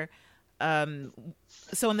here,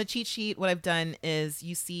 so on the cheat sheet, what I've done is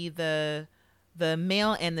you see the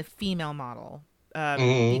male and the female model,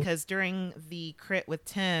 because during the crit with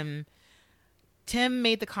Tim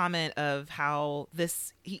made the comment of how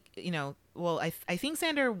this, I think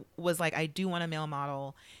Sander was like, I do want a male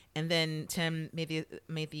model. And then Tim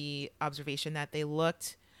made the observation that they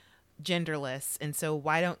looked genderless. And so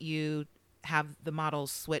why don't you have the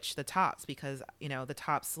models switch the tops? Because, the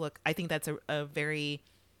tops look, I think that's a very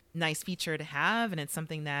nice feature to have. And it's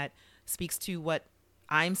something that speaks to what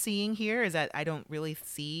I'm seeing here, is that I don't really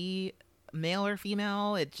see male or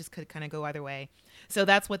female. It just could kind of go either way. So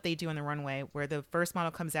that's what they do on the runway, where the first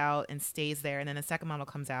model comes out and stays there, and then the second model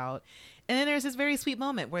comes out. And then there's this very sweet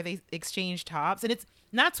moment where they exchange tops. And it's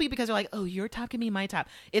not sweet because they're like, oh, your top can be my top.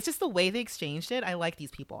 It's just the way they exchanged it. I like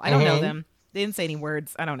these people. I don't know them. They didn't say any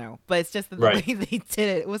words. I don't know. But it's just the way they did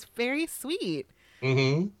it. It was very sweet.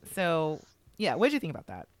 Mm-hmm. So, yeah. What did you think about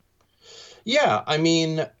that? Yeah. I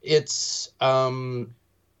mean, it's,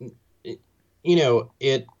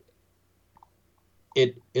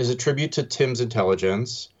 it is a tribute to Tim's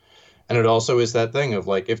intelligence. And it also is that thing of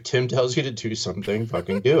like, if Tim tells you to do something,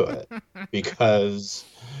 fucking do it. Because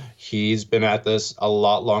he's been at this a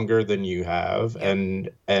lot longer than you have and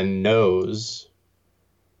knows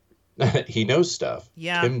he knows stuff.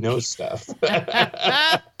 Yeah. Tim knows stuff.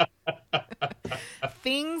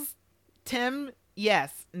 Things Tim,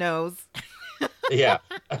 yes, knows. Yeah.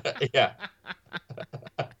 Yeah.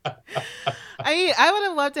 I would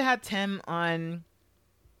have loved to have Tim on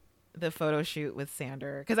the photo shoot with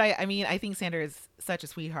Sander, because I think Sander is such a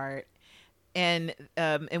sweetheart, and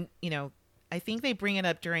I think they bring it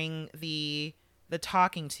up during the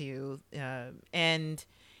talking to, and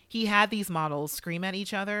he had these models scream at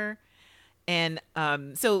each other, and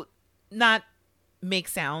so not make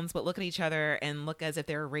sounds, but look at each other and look as if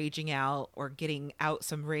they're raging out or getting out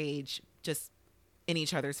some rage just in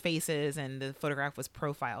each other's faces, and the photograph was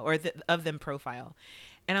profile or of them profile,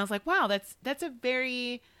 and I was like, wow, that's a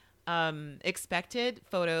very expected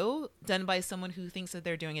photo done by someone who thinks that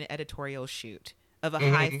they're doing an editorial shoot of a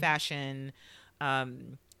high fashion, a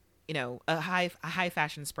high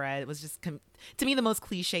fashion spread. It was just to me the most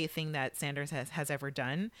cliche thing that Sanders has ever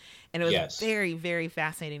done, and it was very, very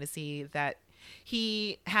fascinating to see that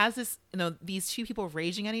he has this, these two people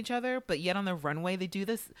raging at each other, but yet on the runway they do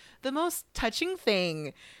the most touching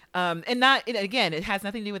thing, and again, it has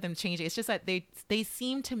nothing to do with them changing. It's just that they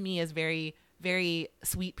seem to me as very, very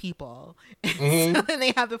sweet people. Mm-hmm. So then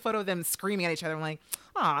they have the photo of them screaming at each other. I'm like,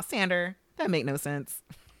 aw, Sander, that make no sense.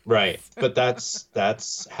 Right. But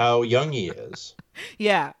that's how young he is.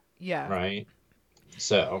 Yeah. Yeah. Right.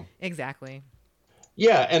 So. Exactly.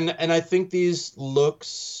 Yeah. And I think these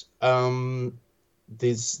looks,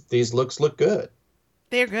 these looks look good.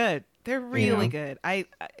 They're good. They're really good.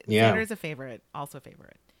 Sander's a favorite. Also a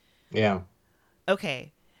favorite. Yeah.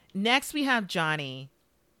 Okay. Next we have Johnny.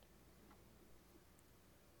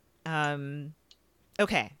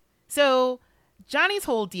 Okay. So Johnny's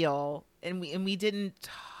whole deal, and we didn't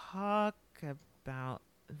talk about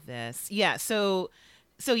this. Yeah. So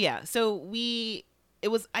I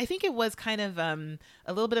think it was kind of a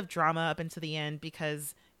little bit of drama up into the end,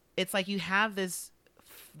 because it's like you have this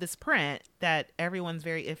print that everyone's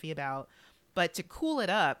very iffy about, but to cool it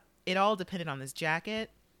up, it all depended on this jacket.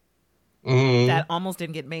 Mm-hmm. That almost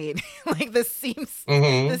didn't get made. Like the seams,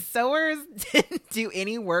 the sewers didn't do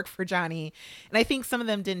any work for Johnny, and I think some of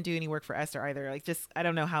them didn't do any work for Esther either. Like, just I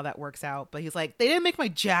don't know how that works out, but he's like, they didn't make my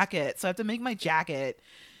jacket, so I have to make my jacket.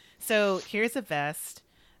 So here's a vest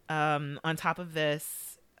on top of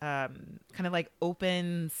this kind of like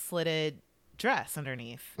open slitted dress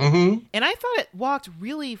underneath, and I thought it walked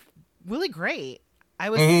really, really great.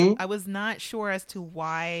 I was not sure as to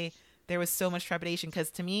why there was so much trepidation,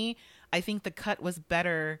 because to me, I think the cut was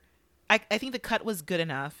better. I think the cut was good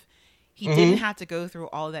enough. He didn't have to go through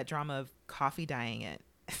all of that drama of coffee dyeing it.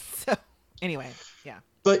 So anyway, yeah.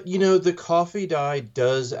 But the coffee dye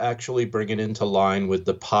does actually bring it into line with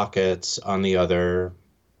the pockets on the other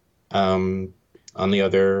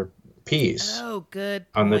piece. Oh,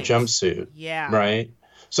 good point. On the jumpsuit. Yeah. Right.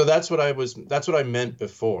 So that's what I meant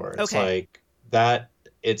before. It's like that.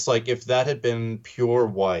 It's like if that had been pure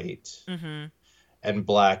white and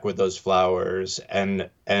black with those flowers, and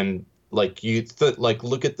like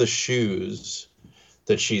look at the shoes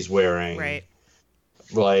that she's wearing. Right.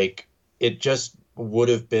 Like it just would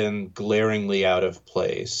have been glaringly out of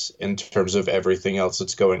place in terms of everything else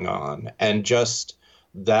that's going on, and just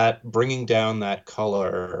that bringing down that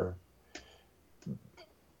color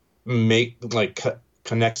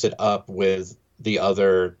connects it up with the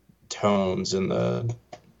other tones in the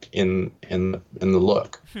look, in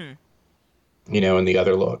the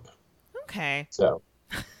other look. Okay. So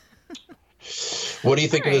what do you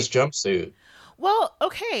think of this jumpsuit? Well,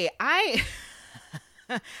 okay. I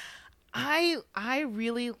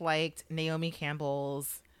really liked Naomi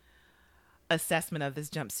Campbell's assessment of this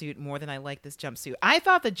jumpsuit more than I liked this jumpsuit. I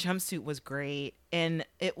thought the jumpsuit was great, and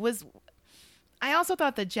I also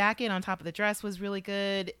thought the jacket on top of the dress was really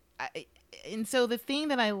good. And so the thing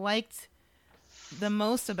that I liked the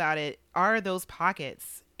most about it are those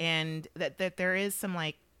pockets, and that there is some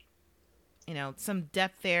some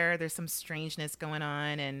depth there. There's some strangeness going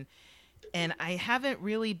on, and And I haven't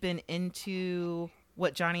really been into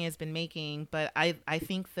what Johnny has been making, but I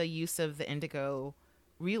think the use of the indigo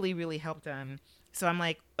really, really helped him. So I'm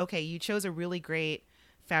like, okay, you chose a really great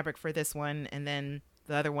fabric for this one, and then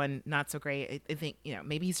the other one not so great. I think,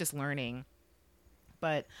 maybe he's just learning.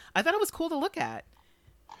 But I thought it was cool to look at.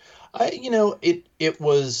 It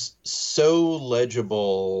was so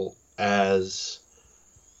legible as,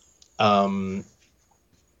 I mean,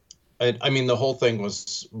 the whole thing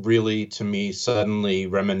was really, to me, suddenly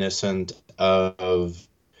reminiscent of,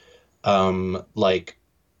 like,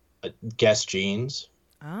 Guess Jeans.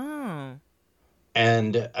 Oh.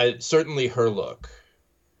 And certainly her look.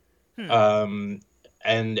 And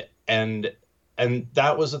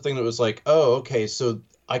that was the thing that was like, oh, okay, so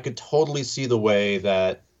I could totally see the way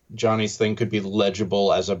that Johnny's thing could be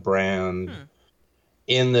legible as a brand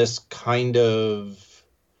in this kind of,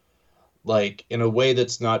 like, in a way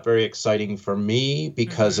that's not very exciting for me,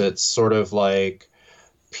 because it's sort of like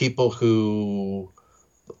people who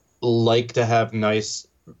like to have a nice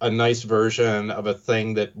version of a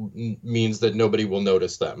thing that means that nobody will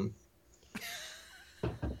notice them.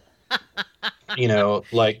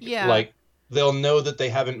 Like they'll know that they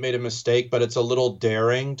haven't made a mistake, but it's a little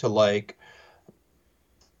daring to, like,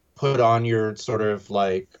 put on your sort of,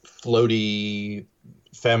 like, floaty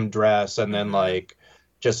femme dress and then, like,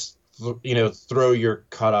 just, throw your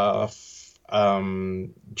cut off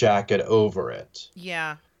jacket over it.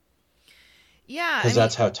 Yeah. Yeah. Because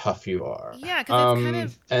that's how tough you are. Yeah, because it's kind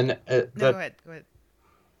of... And go ahead.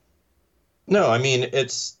 No, I mean,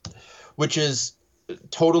 which is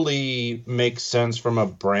totally makes sense from a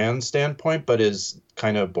brand standpoint, but is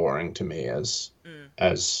kind of boring to me as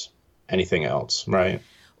anything else, right?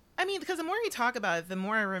 I mean, because the more you talk about it, the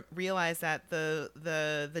more I realize that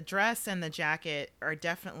the dress and the jacket are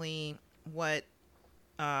definitely what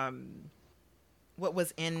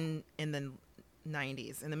was in the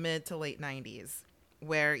 90s, in the mid to late 90s,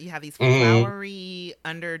 where you have these flowery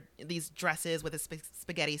under these dresses with the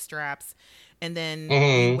spaghetti straps, and then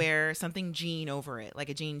you wear something jean over it, like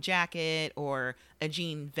a jean jacket or a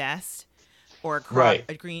jean vest or a crop,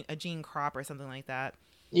 a jean crop or something like that.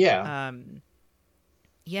 Yeah.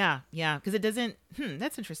 Yeah, because it doesn't.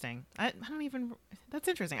 That's interesting. That's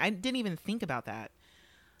interesting. I didn't even think about that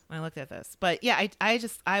when I looked at this. But yeah,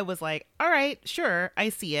 I was like, all right, sure, I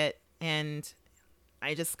see it, and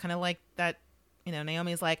I just kind of like that.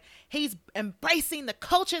 Naomi's like, he's embracing the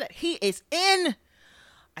culture that he is in.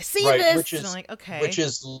 I see this, and I'm like, okay, which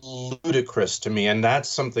is ludicrous to me, and that's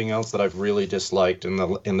something else that I've really disliked in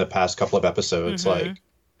the past couple of episodes. Like,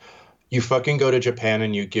 you fucking go to Japan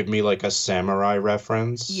and you give me, like, a samurai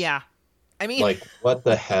reference. Yeah. I mean, like, what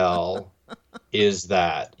the hell is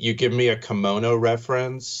that? You give me a kimono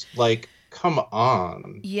reference? Like, come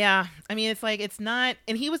on. Yeah. I mean, it's like, it's not,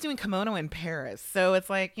 and he was doing kimono in Paris. So it's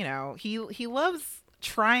like, he loves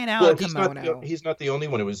trying out kimono. He's not the only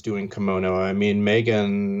one who was doing kimono. I mean,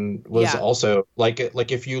 Megan was also, like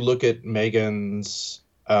if you look at Megan's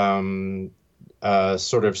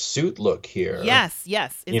sort of suit look here. Yes.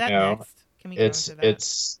 Is that next? Can we go into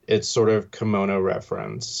that? It's sort of kimono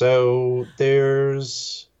reference. So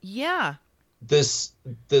there's this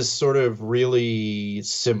sort of really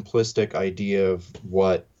simplistic idea of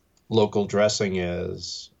what local dressing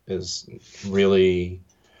is really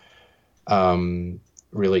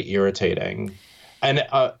really irritating. And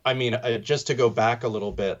I mean, just to go back a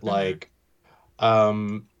little bit, like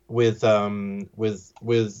with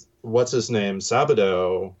what's his name,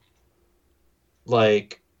 Sabado,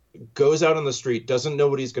 like, goes out on the street, doesn't know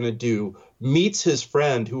what he's gonna do, meets his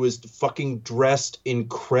friend who is fucking dressed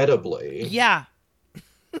incredibly. Yeah.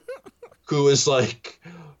 Who is, like,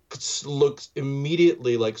 looks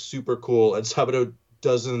immediately like super cool, and Sabado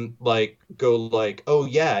doesn't, like, go like, oh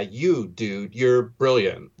yeah, you dude, you're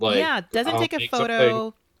brilliant. Like, yeah, doesn't take a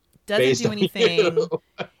photo, doesn't do anything.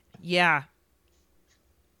 Yeah.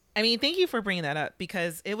 I mean, thank you for bringing that up,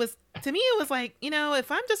 because to me, it was like,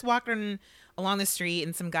 if I'm just walking along the street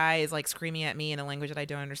and some guy is, like, screaming at me in a language that I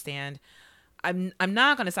don't understand, I'm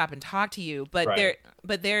not going to stop and talk to you. But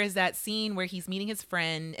there is that scene where he's meeting his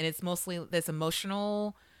friend, and it's mostly this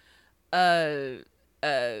emotional, like,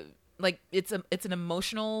 it's an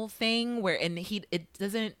emotional thing where, and it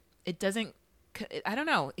doesn't, I don't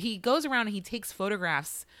know. He goes around and he takes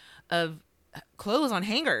photographs of clothes on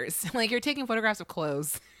hangers. Like, you're taking photographs of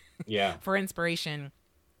clothes. Yeah. For inspiration.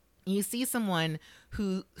 You see someone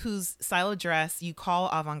whose style of dress you call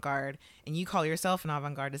avant-garde, and you call yourself an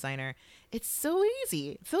avant-garde designer. It's so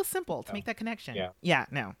easy. It's so simple to make that connection. Yeah. Yeah,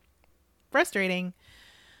 no. Frustrating.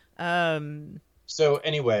 So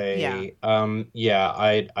anyway,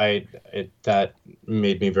 that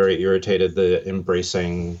made me very irritated. The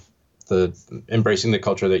embracing the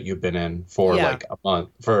culture that you've been in for Yeah. like a month,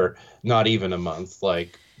 for not even a month,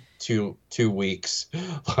 like two weeks,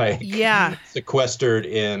 like Yeah. sequestered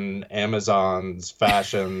in Amazon's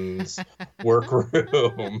fashions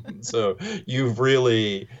workroom. So you're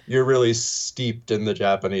really steeped in the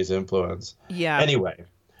Japanese influence. Yeah. Anyway,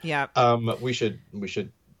 Yeah. we should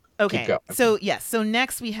keep Okay. going. So yes. So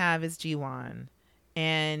next we have is Jiwon,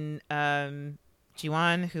 and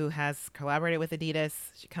Jiwon, who has collaborated with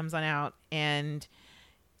Adidas. She comes on out, and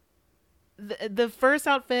the first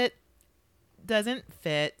outfit doesn't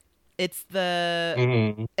fit. It's the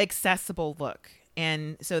Mhm. accessible look,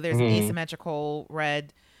 and so there's an Mhm. asymmetrical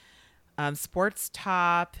red sports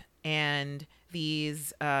top and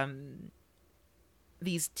these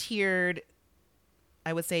tiered,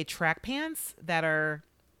 I would say, track pants that are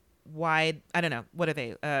wide. I don't know, what are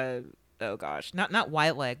they? Oh gosh, not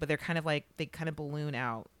wide leg, but they're kind of like, they kind of balloon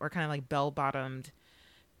out, or kind of like bell bottomed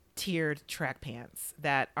tiered track pants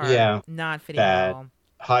that are Yeah, not fitting bad. well.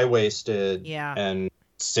 High-waisted Yeah. and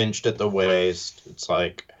cinched at the waist. It's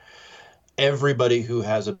like everybody who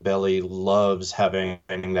has a belly loves having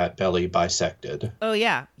that belly bisected. Oh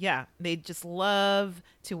yeah, yeah. They just love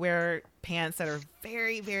to wear pants that are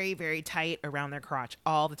very, very, very tight around their crotch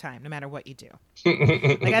all the time, no matter what you do.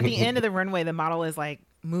 Like at the end of the runway, the model is like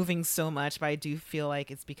moving so much, but I do feel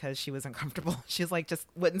like it's because she was uncomfortable. She's like just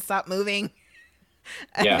wouldn't stop moving.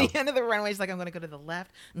 At Yeah. the end of the runway, she's like, I'm gonna go to the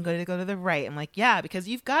left, I'm gonna go to the right. I'm like, yeah, because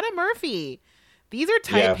you've got a Murphy. These are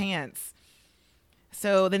tight Yeah. pants.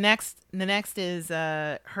 So the next is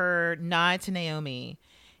her nod to Naomi,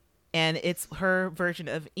 and it's her version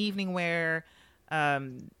of evening wear,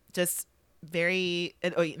 just very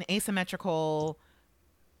an asymmetrical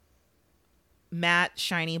matte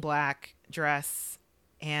shiny black dress,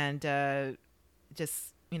 and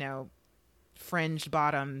just fringed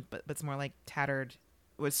bottom, but it's more like tattered,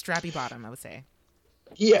 with strappy bottom, I would say.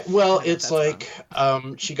 Yeah, well, I don't know if it's that's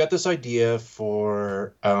like she got this idea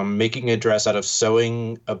for making a dress out of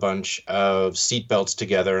sewing a bunch of seat belts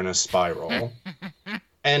together in a spiral.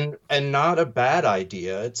 And not a bad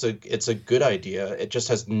idea. It's a good idea. It just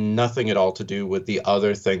has nothing at all to do with the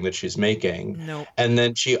other thing that she's making. Nope. And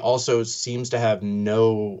then she also seems to have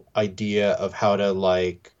no idea of how to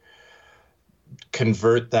like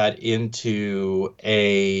convert that into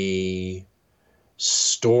a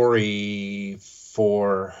story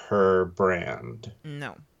for her brand.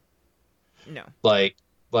 No. Like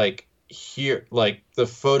here, like the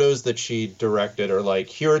photos that she directed are like,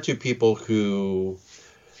 here are two people who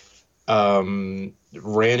ran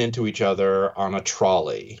into each other on a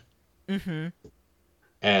trolley, Mm-hmm.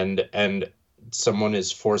 and someone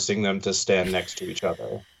is forcing them to stand next to each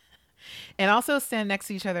other. And also stand next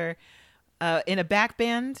to each other in a back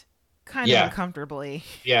bend, kind Yeah. of uncomfortably.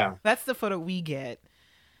 Yeah. That's the photo we get.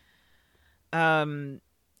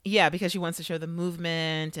 Yeah, because she wants to show the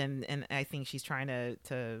movement, and I think she's trying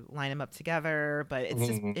to line them up together, but it's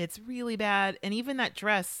just, Mhm. it's really bad. And even that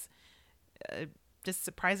dress just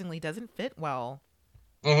surprisingly doesn't fit well.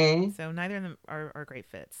 Hmm. So neither of them are great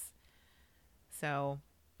fits. So,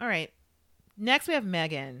 all right. Next we have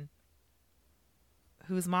Megan,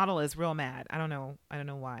 whose model is real mad. I don't know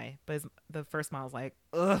why, but the first model's like,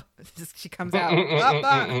 ugh, she comes out.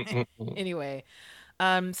 Anyway,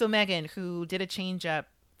 so Megan, who did a change up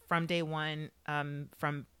from day one,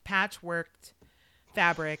 from patchworked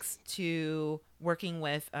fabrics to working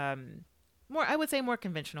with I would say more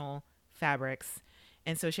conventional fabrics.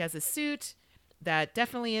 And so she has a suit that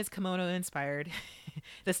definitely is kimono inspired.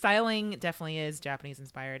 The styling definitely is Japanese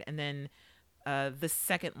inspired. And then the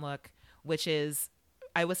second look, which is,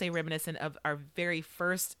 I would say, reminiscent of our very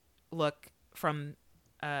first look from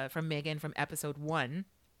Megan from episode 1,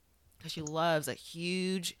 because she loves a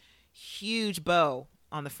huge bow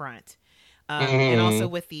on the front, and also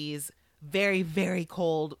with these very, very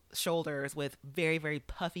cold shoulders with very, very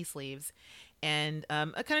puffy sleeves, and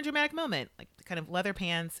a kind of dramatic moment, like kind of leather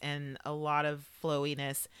pants and a lot of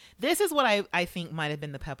flowiness. This is what I think might have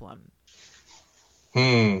been the peplum.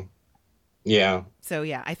 Yeah. So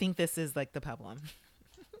yeah, I think this is like the peplum.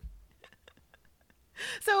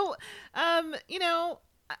 So, I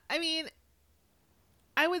mean,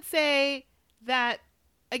 I would say that,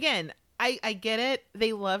 again, I get it.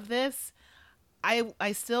 They love this.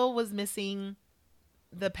 I still was missing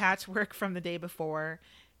the patchwork from the day before,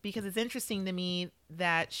 because it's interesting to me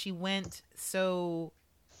that she went so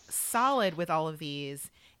solid with all of these,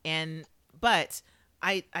 but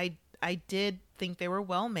I did think they were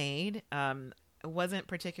well made. It wasn't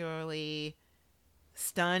particularly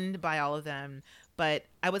stunned by all of them. But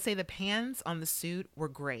I would say the pans on the suit were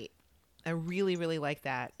great. I really, really like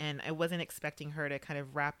that. And I wasn't expecting her to kind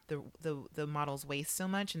of wrap the model's waist so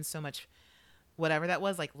much and so much whatever that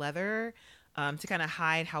was, like leather, to kind of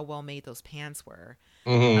hide how well made those pants were.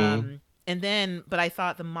 And then, but I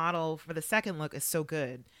thought the model for the second look is so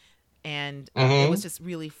good. And it was just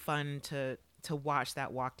really fun to watch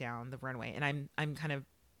that walk down the runway. And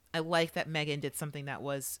I like that Megan did something that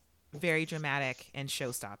was very dramatic and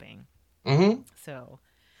show stopping. So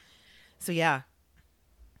yeah.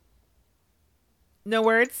 No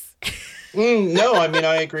words. No, I mean,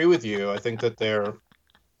 I agree with you. I think that they're,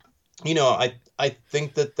 I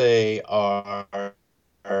think that they are,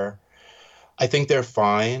 I think they're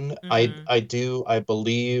fine. I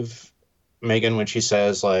believe Megan when she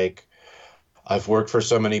says, like, I've worked for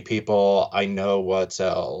so many people, I know what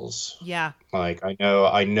sells. Yeah. Like,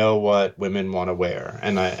 I know what women want to wear.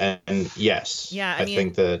 And yes. Yeah, I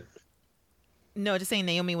think that. No, just saying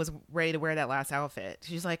Naomi was ready to wear that last outfit.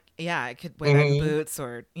 She's like, yeah, I could wear that in boots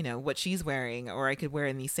or, what she's wearing, or I could wear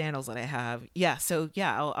in these sandals that I have. Yeah. So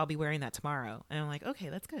yeah, I'll be wearing that tomorrow. And I'm like, okay,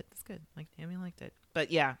 that's good. That's good. Like Naomi liked it.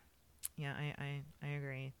 But yeah, I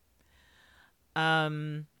agree.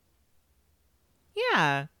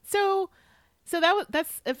 Yeah. So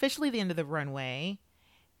that's officially the end of the runway.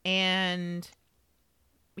 And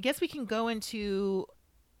I guess we can go into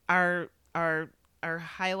our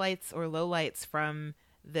highlights or lowlights from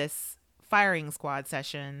this firing squad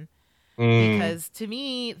session, because to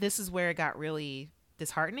me this is where it got really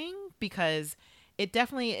disheartening, because it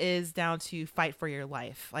definitely is down to fight for your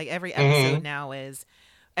life. Like every episode now is,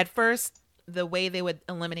 at first the way they would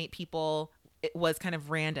eliminate people, it was kind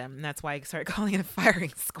of random, and that's why I started calling it a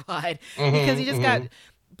firing squad, because you just got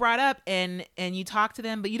brought up and you talk to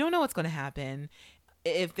them, but you don't know what's going to happen.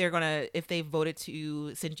 If they voted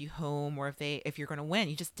to send you home, or if you're going to win,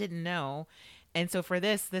 you just didn't know. And so for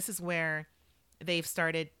this is where they've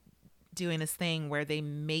started doing this thing where they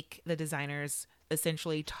make the designers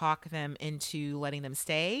essentially talk them into letting them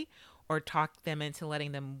stay, or talk them into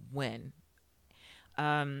letting them win.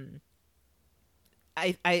 I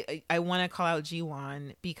want to call out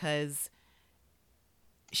Jiwon, because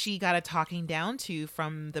she got a talking down to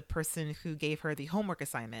from the person who gave her the homework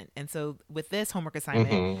assignment. And so with this homework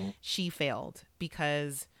assignment, she failed,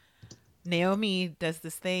 because Naomi does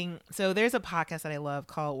this thing. So there's a podcast that I love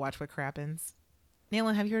called Watch What Crappens.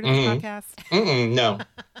 Nayland, have you heard of this podcast? No.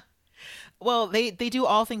 Well, they do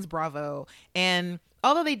all things Bravo, and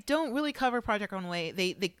although they don't really cover Project Runway,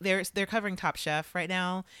 they're covering Top Chef right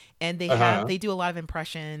now, and they do a lot of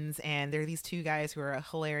impressions, and there are these two guys who are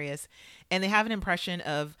hilarious, and they have an impression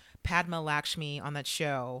of Padma Lakshmi on that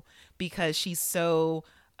show, because she's so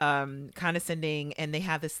condescending, and they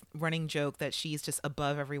have this running joke that she's just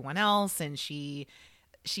above everyone else, and she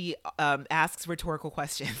asks rhetorical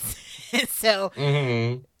questions. And so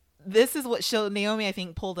this is what Naomi, I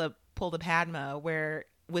think, pulled a Padma, where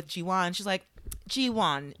with Jiwon, she's like,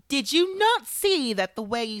 Jiwon, did you not see that the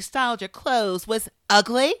way you styled your clothes was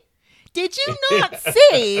ugly? Did you not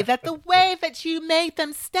see that the way that you made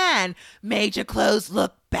them stand made your clothes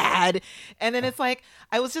look bad? And then it's like,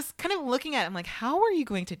 I was just kind of looking at it, I'm like, how are you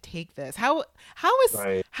going to take this? How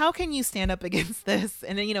can you stand up against this?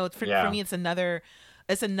 And then, for me, it's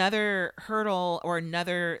another hurdle, or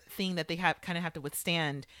another thing that they have to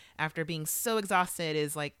withstand after being so exhausted,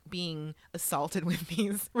 is like being assaulted with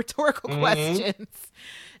these rhetorical questions.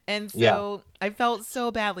 And so I felt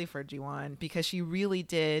so badly for Jiwon, because she really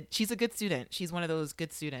did. She's a good student. She's one of those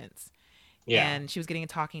good students. Yeah. And she was getting a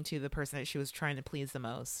talking to the person that she was trying to please the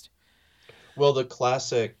most. Well, the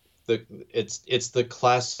classic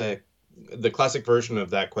version of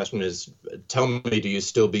that question is, tell me, do you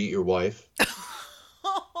still beat your wife?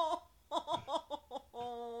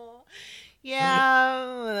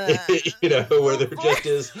 Yeah. Where there just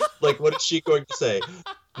is, like, what is she going to say?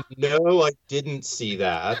 No, I didn't see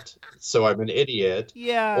that, so I'm an idiot.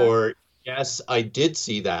 Yeah. Or, yes, I did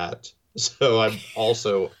see that, so I'm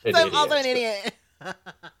also an idiot. I'm also an idiot.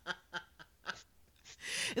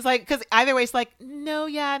 It's like, because either way, it's like, no,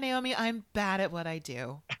 yeah, Naomi, I'm bad at what I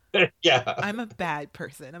do. Yeah. I'm a bad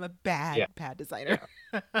person. I'm a bad designer.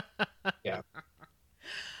 Yeah.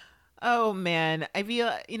 Oh, man. I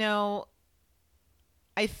feel,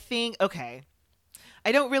 I think, okay,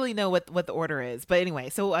 I don't really know what the order is, but anyway,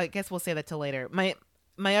 so I guess we'll say that till later.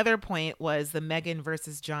 My other point was the Megan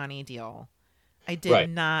versus Johnny deal. I did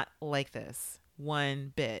not like this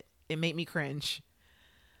one bit. It made me cringe.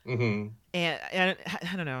 And I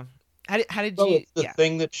don't know. How did you? It's the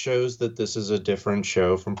thing that shows that this is a different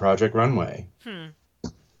show from Project Runway.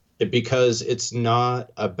 Because it's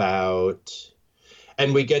not about.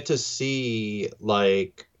 and we get to see,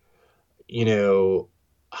 like, you know,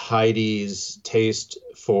 Heidi's taste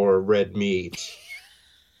for red meat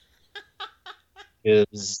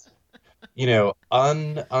is, you know,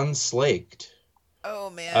 unslaked. Oh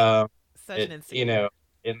man, Um, such an you insane. know,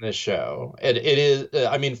 in the show, it is.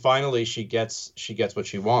 I mean, finally, she gets what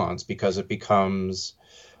she wants, because it becomes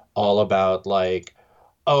all about, like,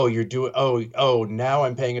 oh, you're doing, oh, now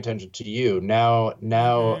I'm paying attention to you. Now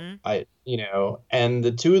Mm-hmm. and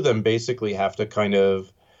the two of them basically have to kind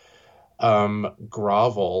of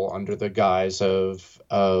grovel under the guise of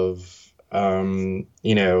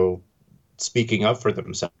speaking up for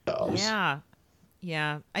themselves. Yeah.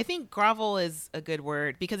 Yeah. I think grovel is a good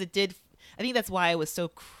word because it did. I think that's why I was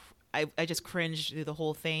so. I just cringed through the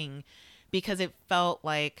whole thing because it felt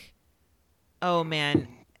like, oh man,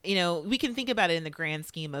 we can think about it in the grand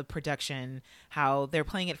scheme of production, how they're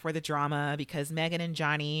playing it for the drama because Megan and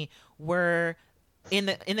Johnny were in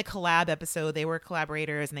the collab episode, they were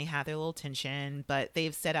collaborators and they had their little tension, but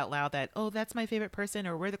they've said out loud that, oh, that's my favorite person,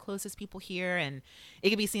 or we're the closest people here, and it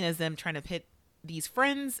could be seen as them trying to pit these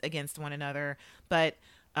friends against one another. But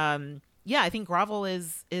yeah, I think grovel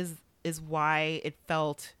is why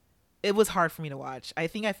it was hard for me to watch. I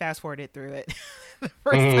think I fast forwarded through it the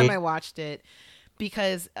first time Hmm. I watched it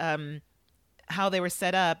because how they were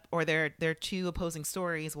set up, or their two opposing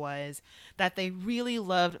stories, was that they really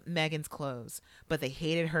loved Megan's clothes, but they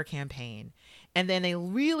hated her campaign. And then they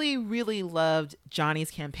really, really loved Johnny's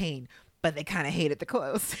campaign, but they kind of hated the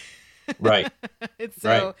clothes. Right, And right.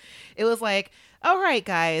 so it was like, all right,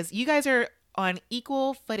 guys, you guys are on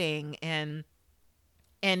equal footing,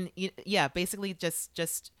 yeah, basically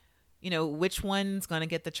just which one's gonna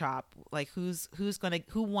get the chop, like who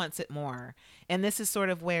wants it more. And this is sort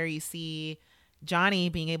of where you see Johnny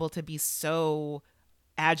being able to be so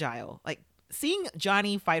agile. Like, seeing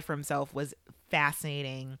Johnny fight for himself was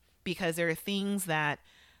fascinating because there are things that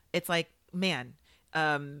it's like, man,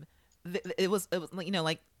 it was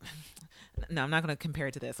like, no, I'm not going to compare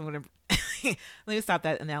it to this. I'm going to let me stop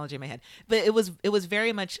that analogy in my head. But it was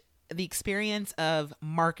very much the experience of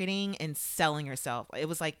marketing and selling yourself. It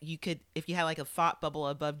was like, you could, if you had like a thought bubble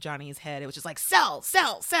above Johnny's head, it was just like, sell,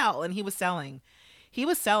 sell, sell, and he was selling. He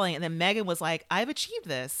was selling, and then Megan was like, I've achieved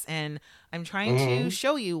this, and I'm trying to Hmm.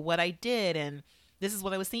 show you what I did, and this is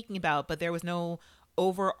what I was thinking about. But there was no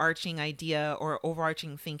overarching idea or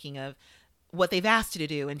overarching thinking of what they've asked you to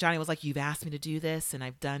do. And Johnny was like, you've asked me to do this, and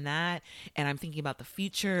I've done that, and I'm thinking about the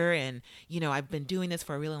future, and I've been doing this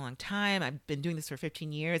for a really long time. I've been doing this for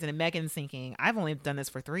 15 years. And then Megan's thinking, I've only done this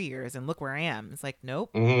for 3 years, and look where I am. It's like,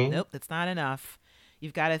 nope, Hmm. nope, that's not enough.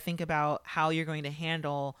 You've got to think about how you're going to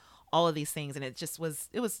handle all of these things. And it just was,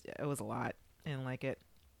 it was a lot. I didn't like it.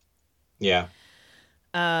 Yeah.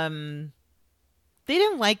 um they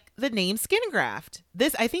didn't like the name Skin Graft.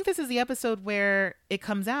 I think this is the episode where it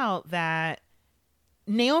comes out that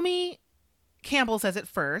Naomi Campbell says it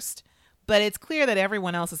first, but it's clear that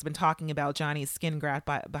everyone else has been talking about Johnny's skin graft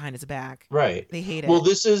behind his back. Right. They hate Well,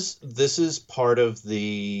 it. this is part of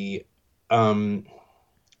the um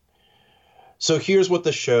so here's what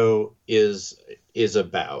the show is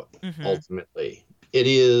about. Mm-hmm. Ultimately, it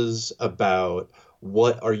is about,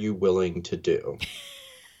 what are you willing to do?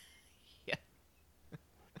 Yeah.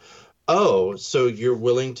 Oh, so you're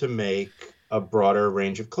willing to make a broader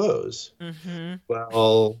range of clothes. Mm-hmm.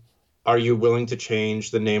 Well, are you willing to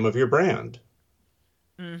change the name of your brand?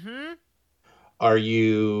 Mm-hmm. Are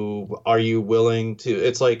you willing to,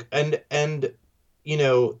 it's like, and you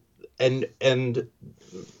know and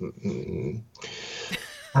mm,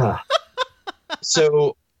 ah.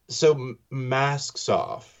 so masks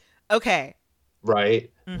off, Okay. right?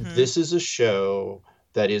 Mm-hmm. This is a show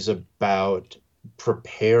that is about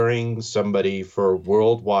preparing somebody for a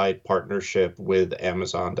worldwide partnership with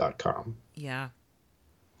Amazon.com. Yeah.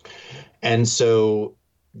 And so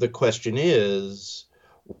the question is,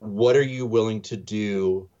 what are you willing to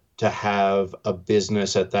do to have a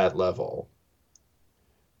business at that level?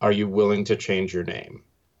 Are you willing to change your name?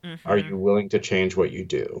 Are Mm-hmm. you willing to change what you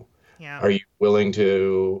do? Yeah. Are you willing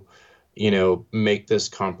to, make this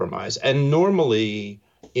compromise? And normally,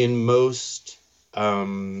 in most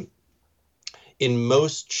um, in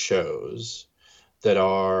most shows that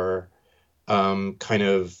are kind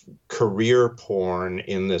of career porn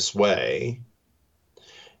in this way,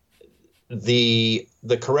 the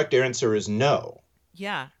correct answer is no,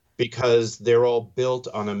 Yeah. because they're all built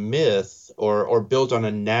on a myth, or built on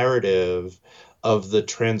a narrative of the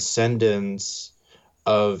transcendence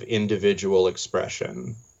of individual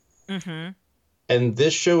expression. Mm-hmm. And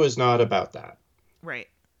this show is not about that. Right.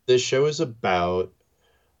 This show is about,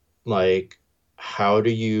 like, how do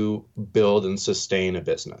you build and sustain a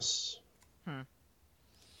business?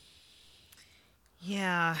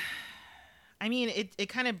 Yeah. I mean, it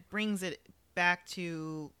kind of brings it back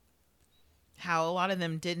to how a lot of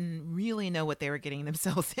them didn't really know what they were getting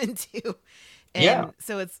themselves into. And Yeah.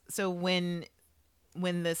 so when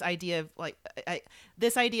this idea of like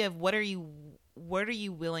this idea of what are you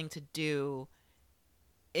willing to do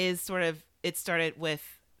is sort of, it started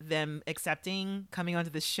with them accepting coming onto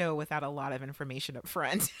the show without a lot of information up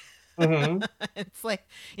front. Mm-hmm. It's like,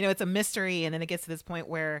 it's a mystery, and then it gets to this point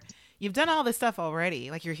where you've done all this stuff already,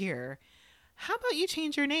 like you're here. How about you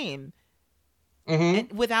change your name? Mm-hmm.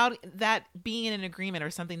 And without that being in an agreement or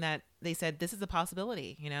something that they said, this is a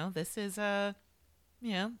possibility, this is a,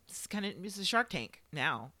 this is Shark Tank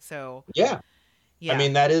now. So Yeah. yeah. I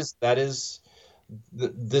mean, this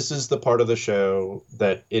is the part of the show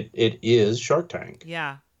that it is Shark Tank.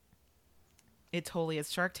 Yeah. It totally is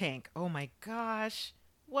Shark Tank. Oh my gosh.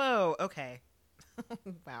 Whoa. Okay.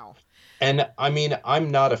 Wow. And I mean, I'm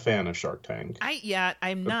not a fan of Shark Tank.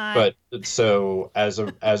 I'm not. But so as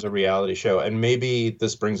a reality show, and maybe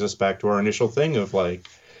this brings us back to our initial thing of like,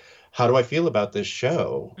 how do I feel about this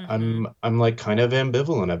show? Mm-hmm. I'm like kind of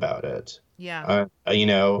ambivalent about it. Yeah.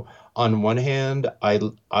 On one hand,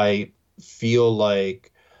 I feel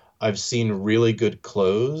like I've seen really good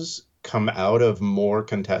clothes come out of more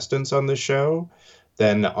contestants on this show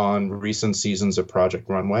than on recent seasons of Project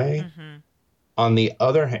Runway. Mm-hmm. On the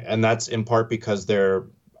other hand, and that's in part because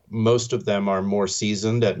most of them are more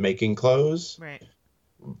seasoned at making clothes, Right.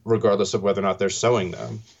 regardless of whether or not they're sewing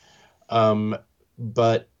them.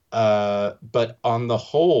 But on the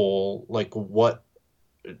whole, like what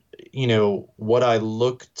I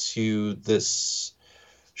look to this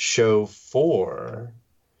show for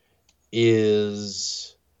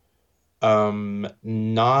is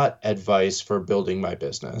not advice for building my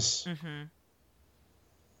business. Mm-hmm.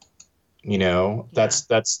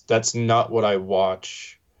 That's not what I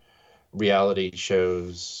watch reality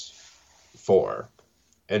shows for.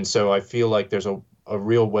 And so I feel like there's a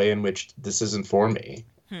real way in which this isn't for me.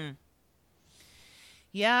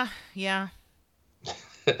 Yeah.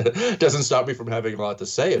 Doesn't stop me from having a lot to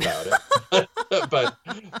say about it.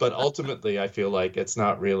 but ultimately I feel like it's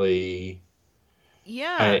not really.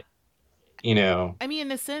 Yeah. I mean,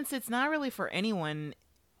 in a sense, it's not really for anyone.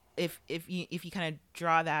 If you kind of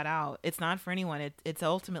draw that out, it's not for anyone. It's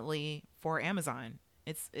ultimately for Amazon.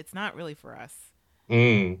 It's not really for us. I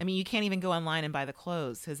mean, you can't even go online and buy the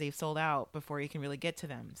clothes because they've sold out before you can really get to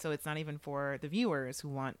them. So it's not even for the viewers who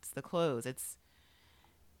wants the clothes. It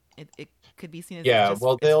could be seen as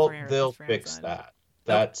they'll fix that.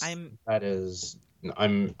 I'm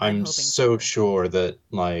so sure that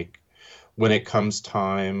like when it comes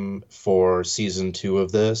time for season 2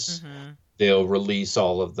 of this, mm-hmm. they'll release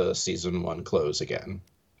all of the season 1 clothes again.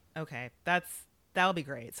 Okay, that'll be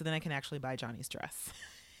great. So then I can actually buy Johnny's dress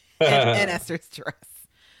and Esther's dress.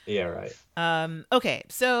 Yeah, right. Okay,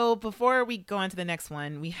 so before we go on to the next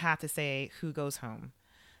one, we have to say who goes home.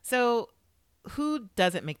 So who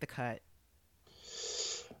doesn't make the cut?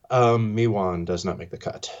 Miwon does not make the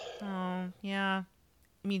cut. Oh, yeah.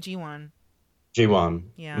 I mean, Jiwon. Jiwon.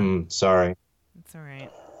 Yeah. Sorry. It's all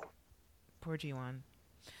right. Poor Jiwon.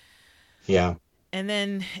 Yeah. And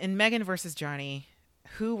then in Megan versus Johnny,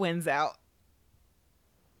 who wins out?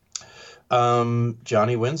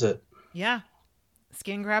 Johnny wins it. Yeah.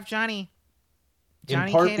 Skin grab Johnny.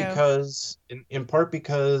 In part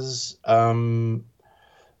because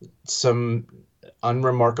some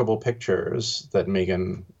unremarkable pictures that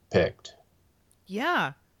Megan picked.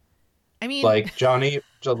 Yeah. I mean, like Johnny,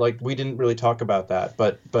 like we didn't really talk about that,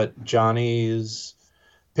 but Johnny's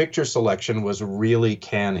picture selection was really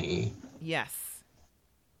canny. Yes.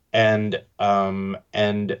 And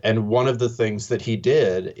one of the things that he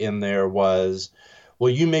did in there was,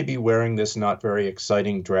 well, you may be wearing this not very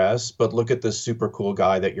exciting dress, but look at this super cool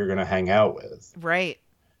guy that you're going to hang out with. Right.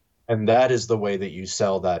 And that is the way that you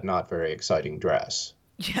sell that not very exciting dress.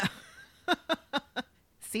 Yeah.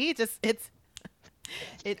 See,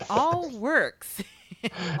 it all works.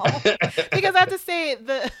 Because I have to say,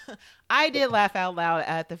 I did laugh out loud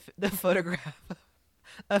at the photograph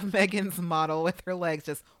of Megan's model with her legs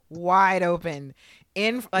just wide open.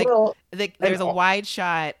 There's a wide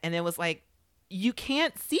shot, and it was like, you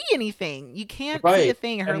can't see anything. You can't see a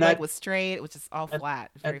thing. Her leg was straight. It was just all flat.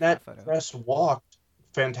 It was very flat photo. Dress walked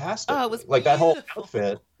fantastic. Oh, it was like beautiful. That whole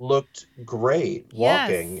outfit looked great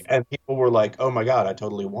walking. Yes. And people were like, oh my God, I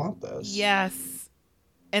totally want this. Yes.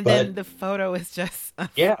 And then the photo is just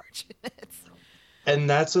unfortunate. And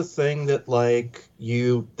that's a thing that like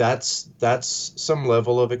that's some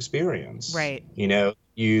level of experience. Right.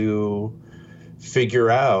 You figure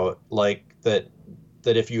out like that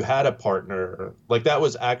if you had a partner, like that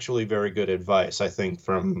was actually very good advice, I think,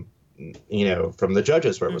 from the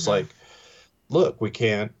judges, where it was like, look, we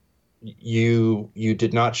can't, you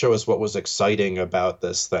did not show us what was exciting about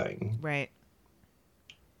this thing. Right.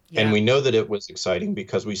 And Yeah. we know that it was exciting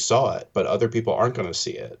because we saw it, but other people aren't going to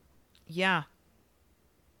see it. Yeah.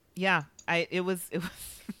 Yeah. It was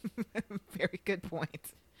very good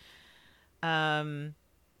point. So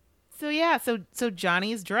yeah, so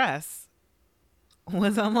Johnny's dress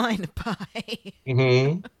was online to buy.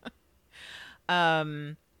 Mm-hmm.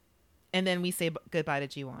 And then we say goodbye to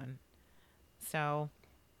G1. So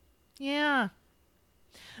yeah.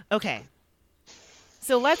 Okay.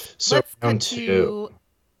 So let's cut round to two.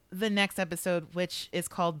 the next episode, which is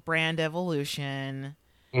called Brand Evolution.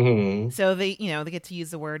 Mm-hmm. So they get to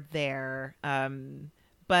use the word there.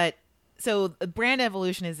 But so Brand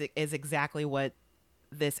Evolution is exactly what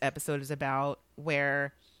this episode is about,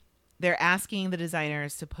 where they're asking the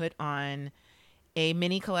designers to put on a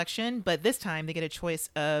mini collection, but this time they get a choice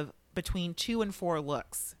of between 2 and 4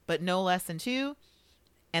 looks, but no less than 2,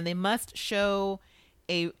 and they must show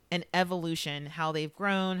an evolution, how they've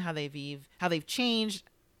grown, how they've changed,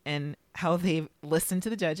 and how they've listened to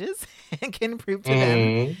the judges and can prove to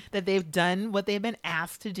them that they've done what they've been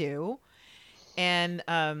asked to do. And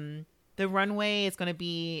the runway is going to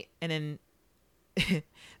be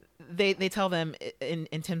they tell them in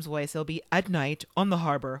Tim's voice, it'll be at night on the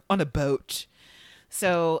harbor on a boat.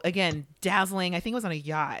 So again, dazzling. I think it was on a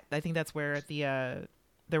yacht. I think that's where the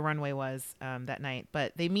runway was that night.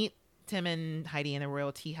 But they meet Tim and Heidi in the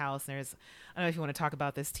royal tea house. And I don't know if you want to talk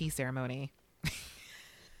about this tea ceremony.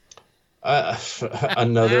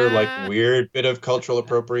 Another like weird bit of cultural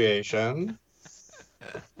appropriation.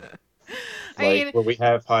 Where we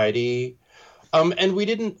have Heidi, and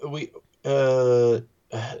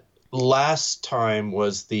last time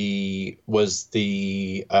was the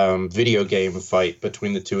video game fight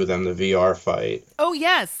between the two of them, the VR fight. Oh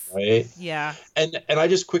yes, right. Yeah. And I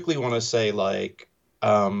just quickly want to say, like,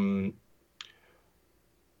 I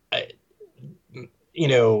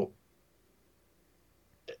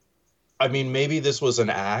mean, maybe this was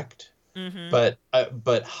an act, but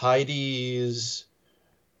Heidi's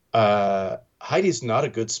not a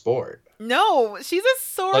good sport. No, she's a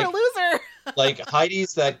sore loser. Like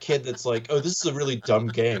Heidi's that kid that's like, oh, this is a really dumb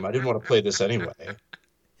game. I didn't want to play this anyway.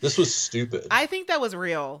 This was stupid. I think that was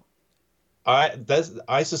real.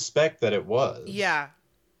 I suspect that it was. Yeah.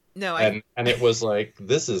 No, and it was like,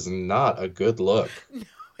 this is not a good look. No,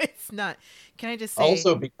 it's not. Can I just say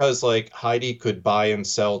also because like Heidi could buy and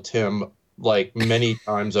sell Tim like many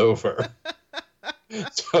times over.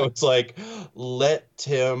 So it's like, let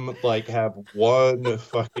Tim like have one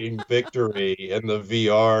fucking victory in the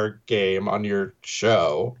VR game on your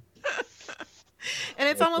show. And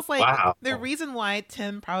it's almost like wow. The reason why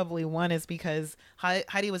Tim probably won is because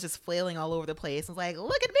Heidi was just flailing all over the place and was like,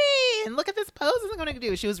 look at me and look at this pose I'm going to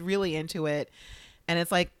do. She was really into it. And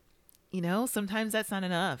it's like, sometimes that's not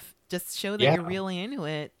enough. Just show that you're really into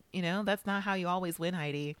it. That's not how you always win,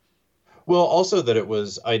 Heidi. Well, also that it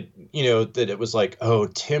was, like, oh,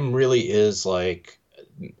 Tim really is like,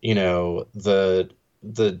 the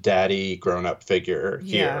daddy grown-up figure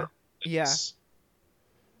here. Yeah.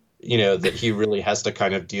 That he really has to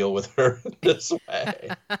kind of deal with her this way.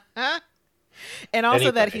 And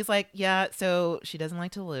also that he's like, yeah, so she doesn't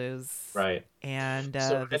like to lose. Right. And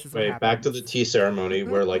so this is anyway, what back to the tea ceremony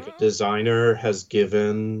where like a designer has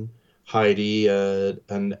given Heidi a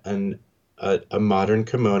modern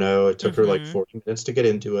kimono. It took her like 40 minutes to get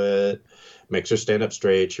into it. Makes her stand up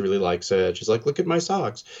straight. She really likes it. She's like, look at my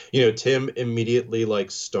socks. Tim immediately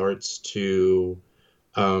like starts to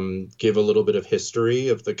give a little bit of history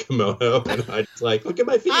of the kimono, and I just like, look at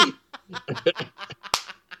my feet.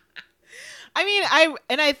 I mean,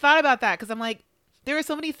 I thought about that because I'm like, there are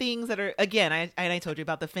so many things that are, again, I told you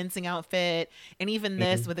about the fencing outfit and even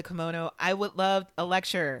this with the kimono. I would love a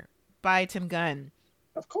lecture by Tim Gunn.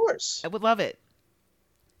 Of course. I would love it.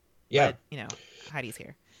 Yeah. But, Heidi's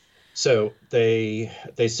here. So they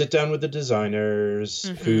sit down with the designers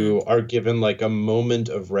who are given like a moment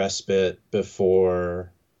of respite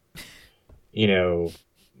before,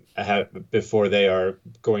 before they are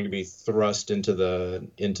going to be thrust into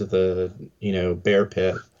the bear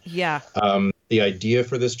pit. Yeah. The idea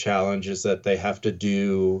for this challenge is that they have to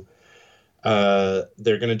do. They're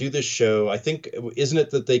going to do this show. I think, isn't it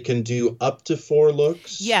that they can do up to 4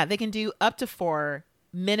 looks? Yeah, they can do up to 4,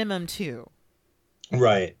 minimum 2.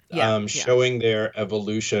 Right. Yeah, showing their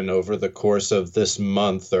evolution over the course of this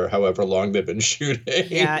month or however long they've been shooting.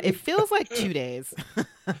 Yeah, it feels like 2 days.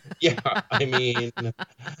 Yeah, I mean,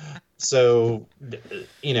 so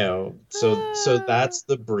so that's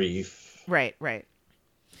the brief. Right, right.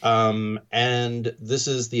 And this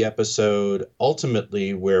is the episode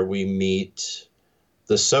ultimately where we meet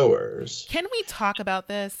the sowers. Can we talk about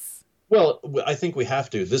this? Well, I think we have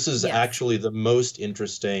to. This is Yes. actually the most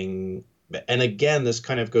interesting. And again, this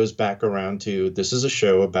kind of goes back around to this is a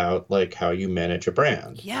show about like how you manage a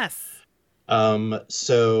brand. Yes.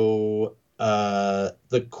 So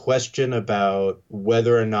the question about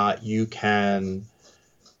whether or not you can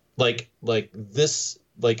like this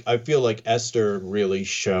like I feel like Esther really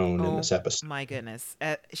shone in this episode. My goodness.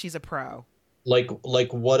 She's a pro. Like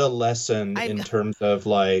what a lesson in terms of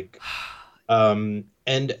like and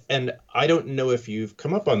I don't know if you've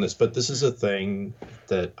come up on this, but this is a thing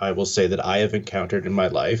that I will say that I have encountered in my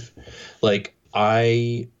life. Like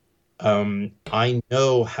I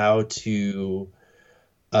know how to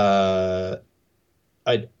I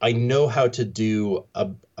know how to do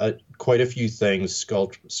quite a few things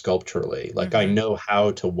sculpturally. Like I know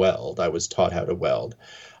how to weld. I was taught how to weld.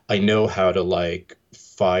 I know how to like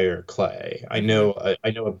fire clay. I know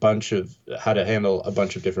a bunch of how to handle a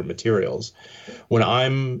bunch of different materials. When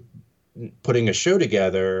I'm putting a show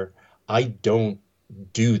together, I don't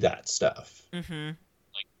do that stuff.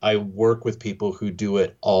 I work with people who do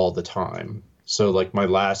it all the time. So like my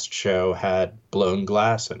last show had blown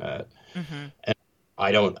glass in it. And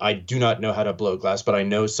I do not know how to blow glass, but I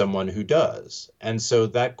know someone who does. And so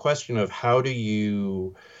that question of how do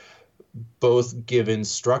you both give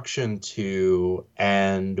instruction to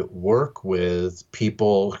and work with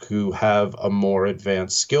people who have a more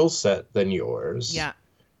advanced skill set than yours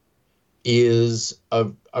is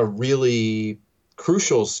a really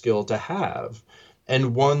crucial skill to have,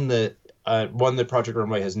 and one that Project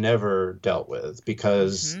Runway has never dealt with,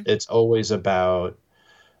 because it's always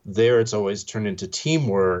turned into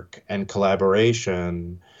teamwork and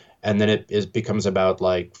collaboration, and then it becomes about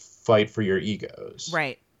like fight for your egos.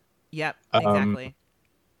 Right. Yep, exactly.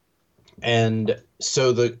 And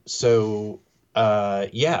so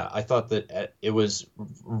I thought that it was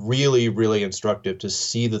really, really instructive to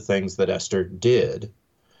see the things that Esther did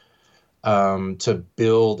to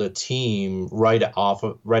build a team right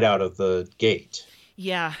out of the gate.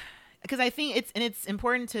 Yeah, because I think it's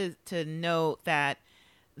important to note that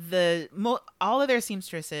all of their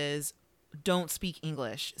seamstresses don't speak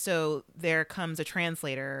English, so there comes a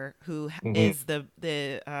translator who is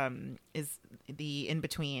the in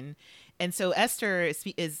between, and so Esther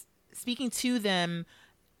is speaking to them,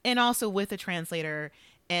 and also with a translator,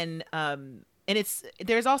 and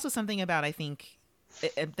there's also something about, I think,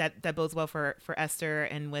 that bodes well for Esther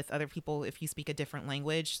and with other people if you speak a different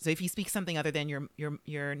language. So if you speak something other than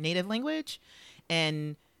your native language,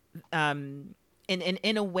 and in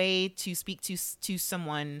a way to speak to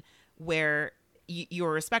someone where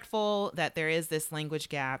you're respectful, that there is this language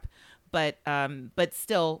gap, but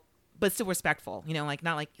still respectful, like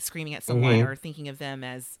not like screaming at someone or thinking of them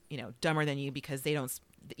as, dumber than you because they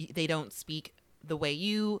don't speak the way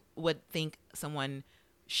you would think someone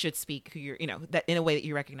should speak, who you're, that in a way that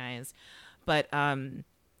you recognize. But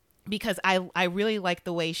because I really like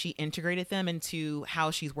the way she integrated them into how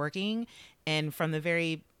she's working, and from the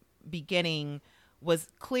very beginning was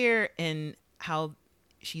clear in how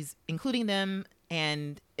she's including them,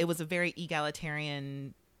 and it was a very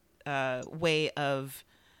egalitarian way of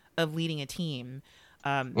leading a team,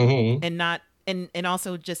 and not and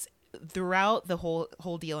also just throughout the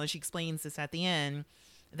whole deal. And she explains this at the end,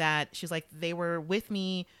 that she's like, they were with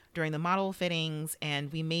me during the model fittings,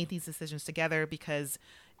 and we made these decisions together because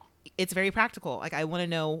it's very practical. Like, I want to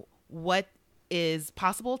know what is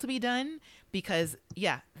possible to be done, because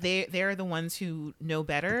they're the ones who know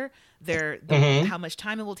better. They're how much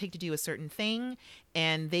time it will take to do a certain thing,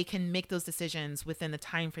 and they can make those decisions within the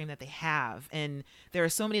time frame that they have. And there are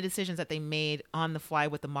so many decisions that they made on the fly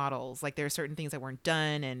with the models. Like, there are certain things that weren't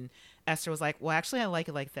done, and Esther was like, well, actually I like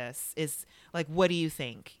it like this. Is like, what do you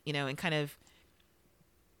think? And kind of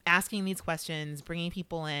asking these questions, bringing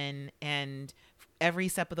people in, and every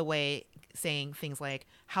step of the way saying things like,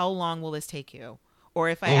 how long will this take you? Or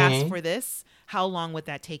if I ask for this, how long would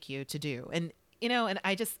that take you to do? And, and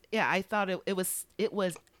I just, I thought it was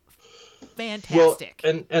fantastic.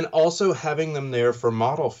 Well, and also having them there for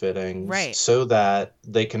model fittings, right, so that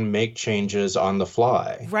they can make changes on the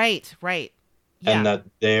fly. Right. Yeah. And that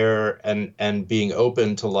they're, and being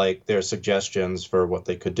open to like their suggestions for what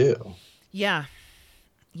they could do. Yeah.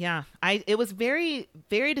 It was very,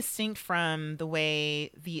 very distinct from the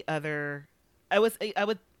way the other,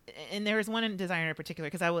 and there was one designer in particular,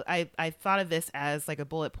 because I thought of this as like a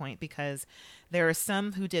bullet point, because there are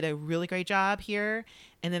some who did a really great job here,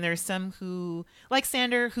 and then there's some who, like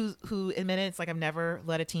Sander, who admitted it's like, I've never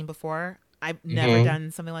led a team before. I've never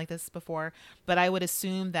done something like this before, but I would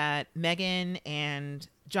assume that Megan and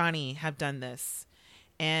Johnny have done this.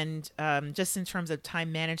 And just in terms of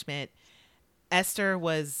time management, Esther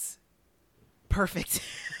was perfect.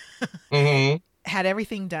 Had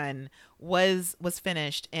everything done, was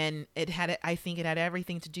finished, and I think it had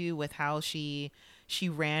everything to do with how she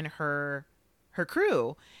ran her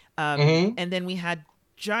crew. And then we had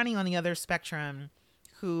Johnny on the other spectrum,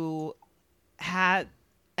 who had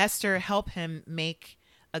Esther help him make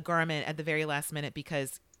a garment at the very last minute,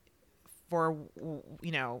 because for,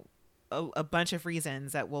 you know, a bunch of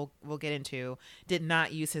reasons that we'll get into, did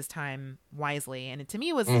not use his time wisely. And it, to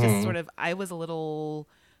me, was just sort of, I was a little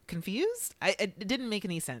confused. It didn't make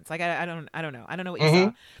any sense. Like, I don't know. I don't know what you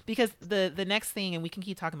saw, because the next thing, and we can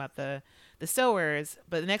keep talking about the sewers,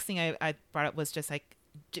 but the next thing I brought up was just like,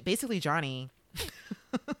 basically Johnny.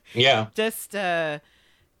 Yeah. Just doing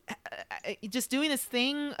this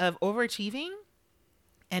thing of overachieving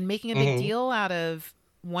and making a big deal out of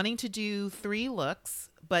wanting to do 3 looks,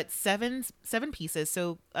 but seven pieces.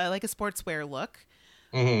 So like a sportswear look,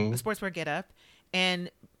 a sportswear get up,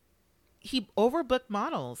 and he overbooked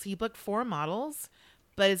models. He booked 4 models,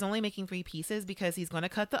 but is only making 3 pieces because he's going to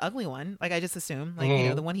cut the ugly one. Like, I just assume, like, you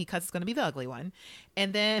know, the one he cuts is going to be the ugly one.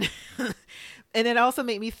 And then, and it also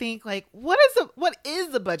made me think, like, what is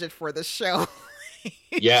the budget for this show?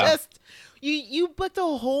 Yeah. You booked a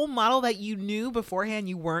whole model that you knew beforehand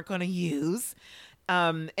you weren't going to use.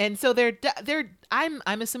 And so I'm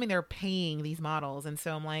assuming they're paying these models. And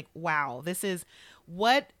so I'm like, wow, this is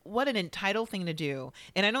what an entitled thing to do.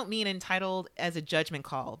 And I don't mean entitled as a judgment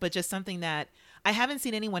call, but just something that I haven't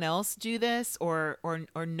seen anyone else do this or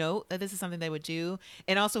note that this is something they would do.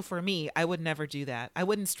 And also for me, I would never do that. I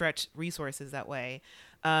wouldn't stretch resources that way.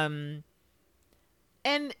 And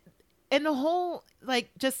the whole,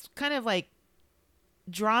 like, just kind of like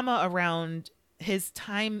drama around his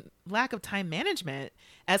lack of time management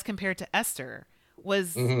as compared to Esther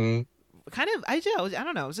was kind of, I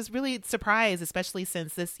don't know, I was just really surprised, especially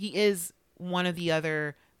since he is one of the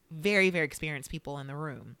other very, very experienced people in the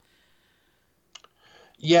room.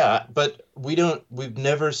 Yeah, but we've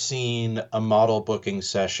never seen a model booking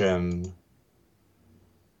session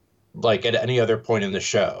like at any other point in the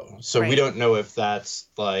show. So we don't know if that's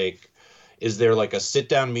like, is there like a sit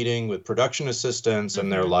down meeting with production assistants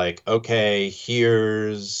and they're like, okay,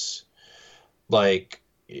 here's like,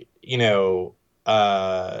 you know,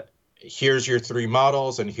 here's your 3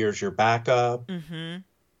 models and here's your backup,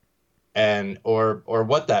 and or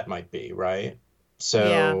what that might be, right?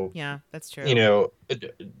 So yeah, that's true. You know,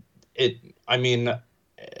 I mean,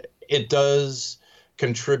 it does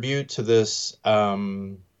contribute to this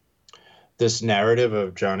this narrative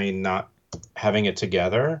of Johnny not having it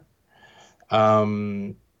together.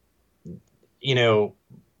 You know,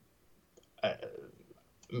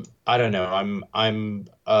 I don't know. I'm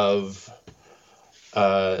of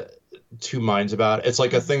 2 minds about it. It's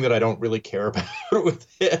like a thing that I don't really care about with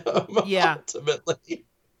him. Yeah. Ultimately.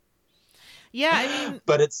 Yeah, I mean,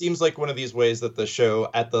 but it seems like one of these ways that the show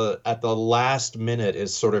at the last minute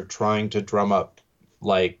is sort of trying to drum up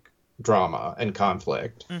like drama and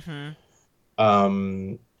conflict.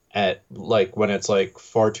 At like when it's like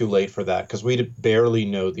far too late for that, because we barely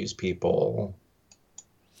know these people,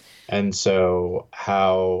 and so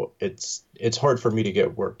how it's hard for me to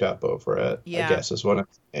get worked up over it. I guess is what I'm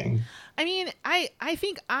saying. I mean, I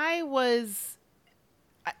think I was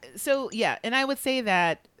so yeah, and I would say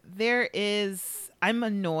that I'm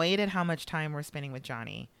annoyed at how much time we're spending with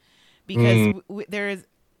Johnny, because there is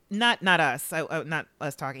not us, not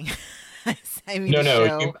us talking. I mean no,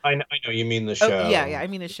 show. I know you mean the show. Oh, yeah, I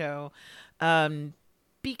mean the show,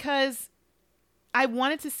 because I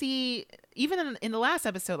wanted to see, even in the last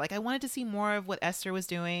episode, like I wanted to see more of what Esther was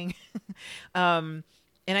doing, and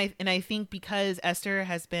I think because Esther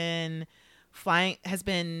has been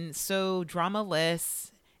so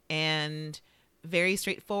dramaless and very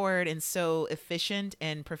straightforward and so efficient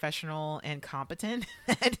and professional and competent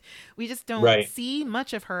that we just don't see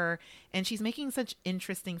much of her, and she's making such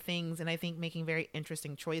interesting things, and I think making very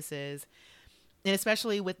interesting choices, and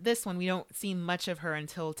especially with this one we don't see much of her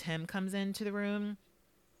until Tim comes into the room.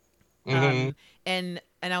 And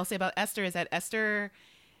I'll say about Esther is that Esther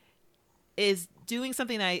is doing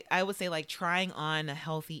something that I would say like trying on a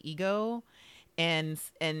healthy ego, and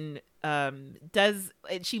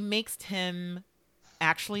she makes Tim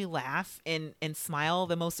actually laugh and smile,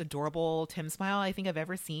 the most adorable Tim smile I think I've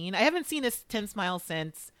ever seen. I haven't seen this Tim smile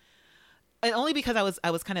since and only because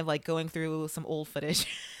I was kind of like going through some old footage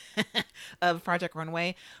of Project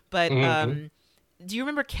Runway. But do you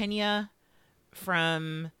remember Kenya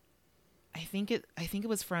from? I think it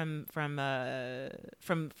was from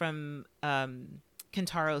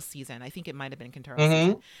Kintaro's season. I think it might have been Kintaro's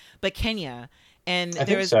season. But Kenya, and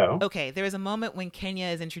there was there was a moment when Kenya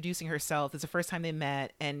is introducing herself. It's the first time they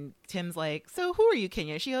met, and Tim's like, "So who are you,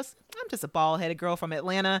 Kenya?" She goes, "I'm just a bald-headed girl from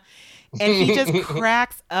Atlanta," and he just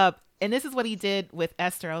cracks up. And this is what he did with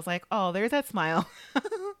Esther. I was like, "Oh, there's that smile,"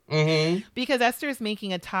 because Esther's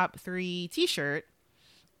making a top 3 T-shirt,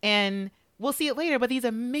 and we'll see it later. But these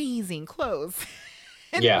amazing clothes.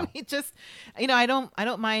 And it just, I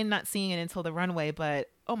don't mind not seeing it until the runway, but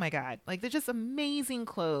oh my God, like they're just amazing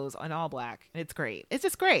clothes on all black. It's great. It's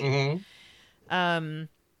just great.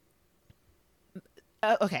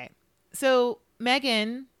 Okay. So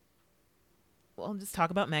Megan, we'll just talk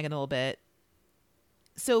about Megan a little bit.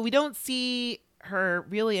 So we don't see her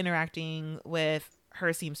really interacting with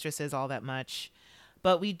her seamstresses all that much,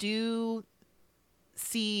 but we do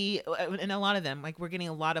see in a lot of them, like we're getting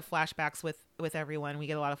a lot of flashbacks with everyone. We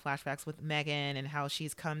get a lot of flashbacks with Megan and how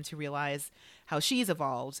she's come to realize how she's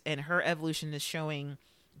evolved, and her evolution is showing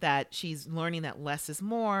that she's learning that less is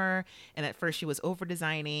more, and at first she was over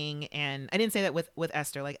designing. And I didn't say that with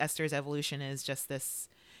Esther. Like Esther's evolution is just this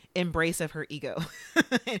embrace of her ego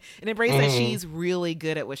an embrace that she's really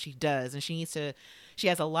good at what she does, and she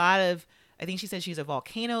has a lot of, I think she said she's a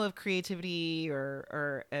volcano of creativity,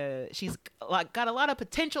 or she's got a lot of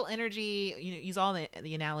potential energy. Use all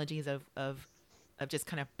the analogies of just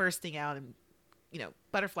kind of bursting out and,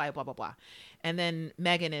 butterfly, blah, blah, blah. And then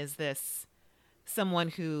Megan is this someone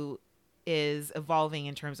who is evolving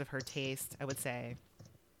in terms of her taste, I would say.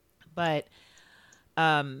 But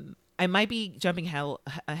I might be jumping ahead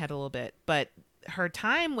a little bit, but her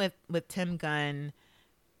time with Tim Gunn,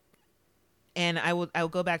 and I will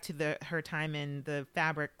go back to her time in the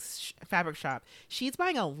fabric shop. She's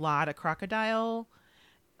buying a lot of crocodile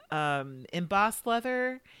embossed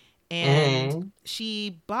leather, and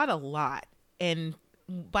she bought a lot. And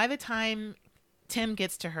by the time Tim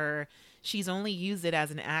gets to her, she's only used it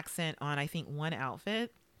as an accent on, I think, one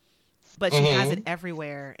outfit, but she has it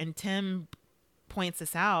everywhere. And Tim points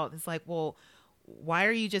this out. It's like, well, why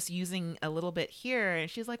are you just using a little bit here?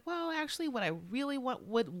 And she's like, well, actually what I really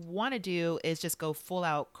would want to do is just go full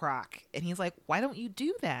out croc. And he's like, why don't you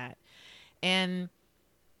do that? And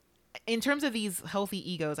in terms of these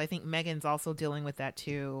healthy egos, I think Megan's also dealing with that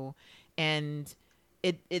too. And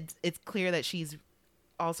it's clear that she's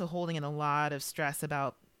also holding in a lot of stress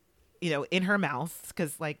about, in her mouth,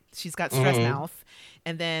 because like she's got stress mouth.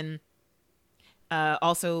 And then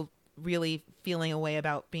also really feeling a way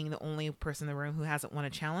about being the only person in the room who hasn't won a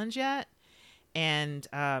challenge yet. And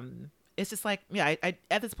it's just like, I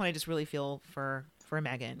at this point I just really feel for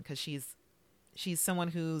Megan, because she's someone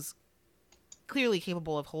who's clearly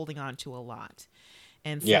capable of holding on to a lot.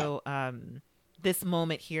 And so this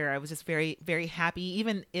moment here, I was just very, very happy.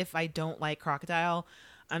 Even if I don't like crocodile,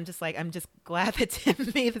 I'm just glad that Tim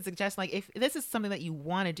made the suggestion. Like, if this is something that you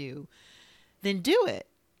want to do, then do it,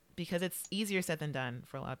 because it's easier said than done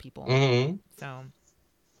for a lot of people. So,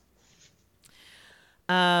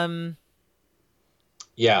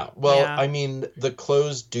 yeah. Well, I mean, the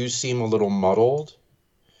clothes do seem a little muddled,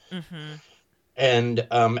 and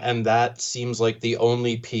that seems like the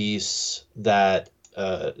only piece that's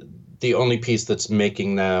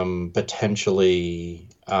making them potentially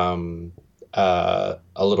a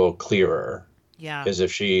little clearer. Yeah. Is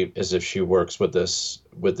if she works with this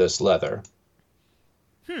leather.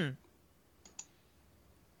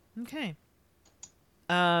 Okay.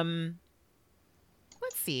 Let's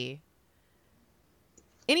see.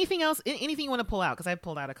 Anything else? Anything you want to pull out? Because I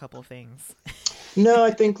pulled out a couple of things. No,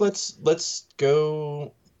 I think let's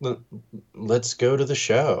go to the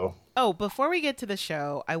show. Oh, before we get to the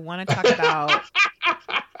show, I want to talk about.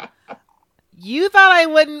 You thought I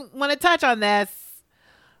wouldn't want to touch on this,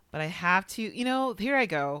 but I have to. Here I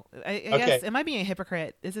go. I guess, am I being a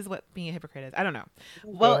hypocrite? This is what being a hypocrite is. I don't know.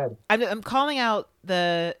 Well, I'm calling out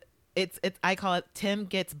I call it Tim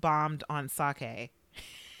gets bombed on sake.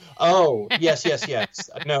 Oh, yes.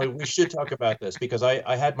 No, we should talk about this, because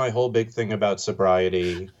I had my whole big thing about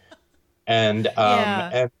sobriety, and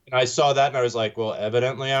and I saw that and I was like, well,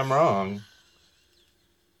 evidently I'm wrong.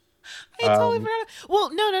 I totally forgot.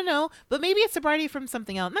 Well, no, but maybe it's sobriety from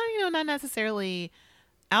something else. No, not necessarily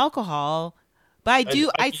alcohol, but I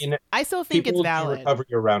do. I still think it's valid. People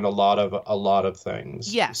recover around a lot of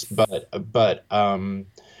things. Yes, but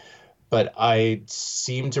I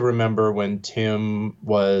seem to remember when Tim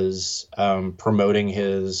was promoting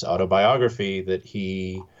his autobiography that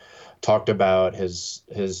he talked about his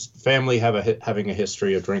family having a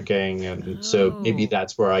history of drinking, and so maybe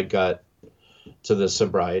that's where I got to the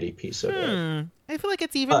sobriety piece of it. I feel like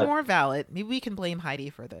it's even more valid. Maybe we can blame Heidi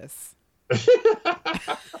for this.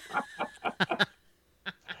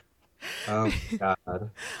 Oh God.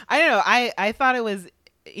 I don't know. I thought it was,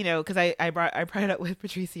 because I brought it up with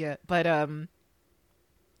Patricia, but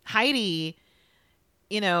Heidi,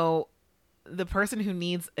 the person who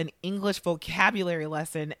needs an English vocabulary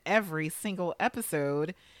lesson every single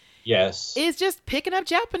episode, Yes, is just picking up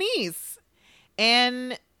Japanese.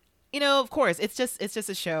 And of course it's just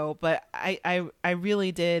a show, but I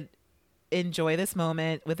really did enjoy this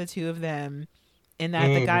moment with the two of them, in that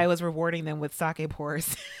the guy was rewarding them with sake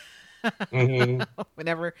pours.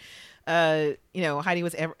 Whenever Heidi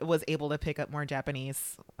was able to pick up more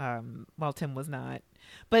Japanese, while Tim was not.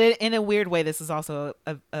 But in a weird way, this is also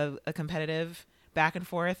a competitive back and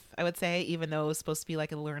forth, I would say, even though it was supposed to be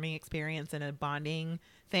like a learning experience and a bonding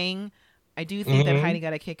thing. I do think that Heidi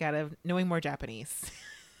got a kick out of knowing more Japanese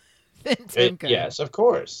than Tim could. Yes, of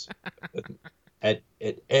course. at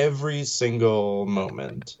every single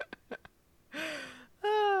moment.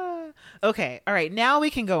 Okay, all right, now we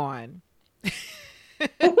can go on to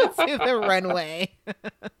the runway.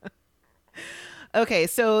 Okay,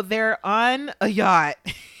 so they're on a yacht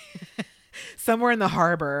somewhere in the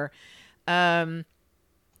harbor, and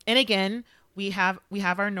again we have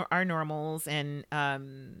our normals, and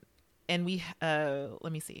we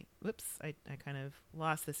let me see. Whoops, I kind of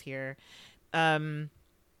lost this here.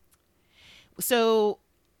 So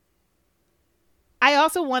I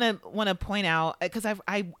also want to point out, because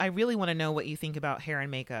I really want to know what you think about hair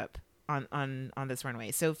and makeup on this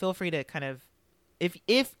runway. So feel free to kind of,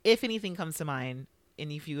 if anything comes to mind,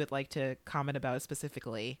 and if you would like to comment about it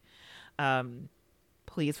specifically,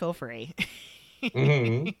 please feel free.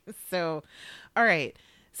 So, all right.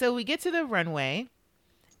 So we get to the runway,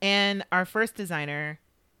 and our first designer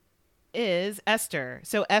is Esther.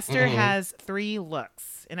 So Esther has 3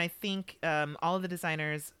 looks, and I think all of the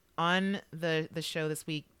designers on the show this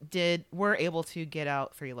week were able to get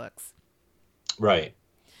out 3 looks. Right.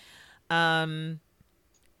 So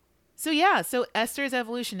Esther's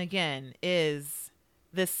evolution again is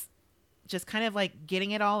this, just kind of like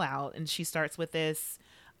getting it all out, and she starts with this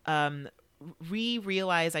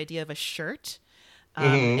realized idea of a shirt.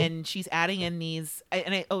 And she's adding in these,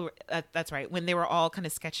 that's right, when they were all kind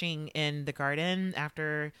of sketching in the garden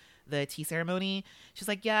after the tea ceremony, she's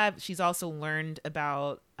like, yeah, she's also learned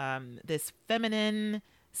about this feminine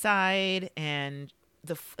side and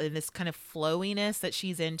this kind of flowiness that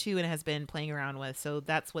she's into and has been playing around with. So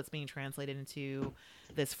that's what's being translated into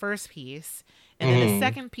this first piece. And then the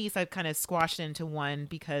second piece I've kind of squashed into one,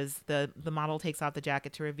 because the model takes off the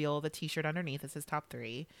jacket to reveal the t-shirt underneath. This is top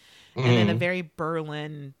 3. And then a very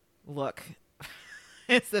Berlin look.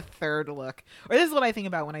 It's the third look. Or this is what I think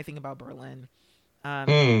about when I think about Berlin.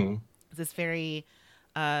 This very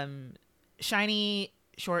shiny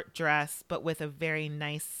short dress, but with a very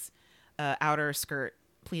nice outer skirt,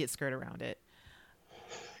 pleated skirt around it.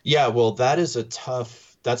 Yeah, well,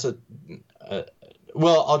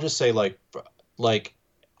 well, I'll just say like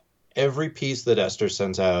every piece that Esther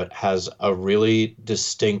sends out has a really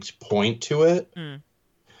distinct point to it,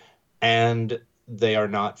 and they are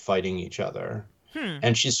not fighting each other.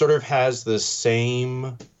 And she sort of has the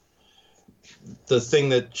thing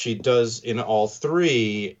that she does in all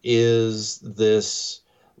 3 is this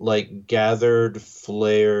like gathered,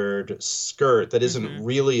 flared skirt that isn't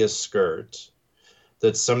really a skirt,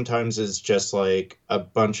 that sometimes is just like a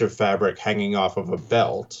bunch of fabric hanging off of a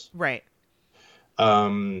belt. Right.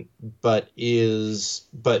 But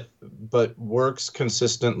works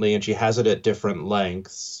consistently, and she has it at different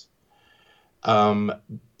lengths. But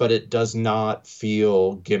it does not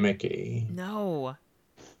feel gimmicky. No.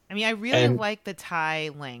 I mean, I really like the tie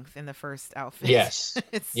length in the first outfit. Yes.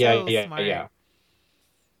 It's so smart.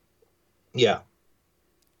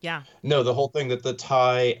 Yeah. No, the whole thing that the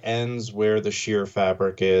tie ends where the sheer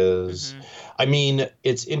fabric is. I mean,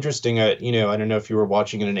 it's interesting. I don't know if you were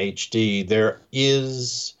watching it in HD. There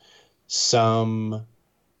is some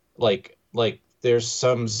like there's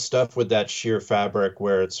some stuff with that sheer fabric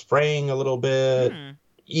where it's fraying a little bit.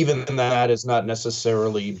 Even that is not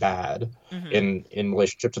necessarily bad in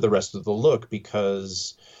relationship to the rest of the look,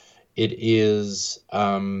 because it is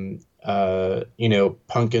punk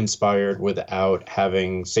inspired without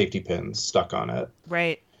having safety pins stuck on it.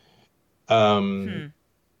 Right. So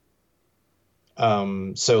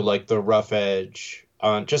like the rough edge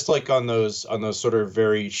on, just like on those sort of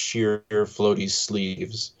very sheer floaty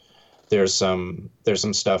sleeves, there's some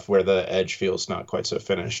stuff where the edge feels not quite so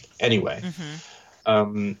finished. Anyway.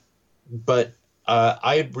 but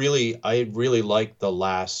I really like the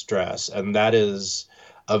last dress, and that is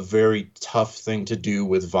a very tough thing to do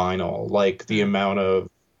with vinyl. Like the Hmm. amount of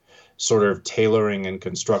sort of tailoring and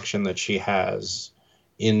construction that she has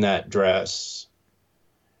in that dress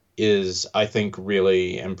is, I think,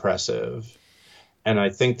 really impressive. And I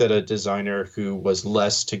think that a designer who was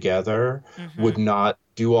less together would Hmm. not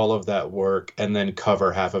do all of that work and then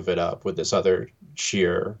cover half of it up with this other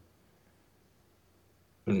sheer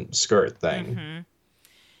skirt thing. Hmm.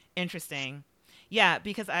 Interesting. Yeah,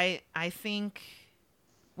 because I think,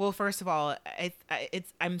 well, first of all,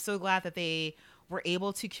 I'm so glad that they were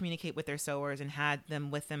able to communicate with their sewers and had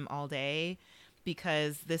them with them all day,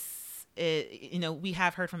 because we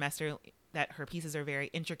have heard from Esther that her pieces are very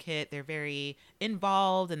intricate, they're very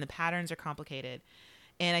involved, and the patterns are complicated.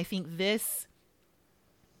 And I think this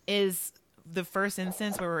is the first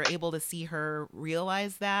instance where we're able to see her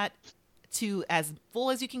realize that, to as full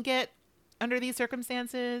as you can get under these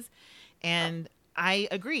circumstances. And I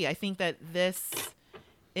agree. I think that this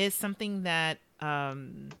is something that I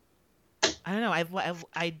don't know. I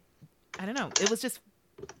don't know. It was just,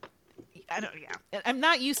 I don't, yeah. I'm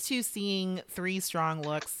not used to seeing three strong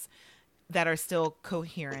looks that are still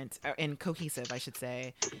coherent and cohesive, I should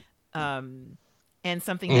say. Um, and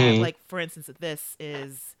something that, Hmm. like, for instance, this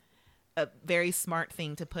is a very smart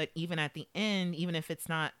thing to put even at the end, even if it's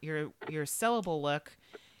not your sellable look.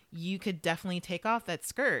 You could definitely take off that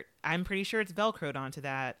skirt. I'm pretty sure it's velcroed onto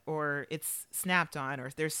that, or it's snapped on, or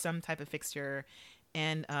there's some type of fixture,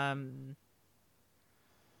 and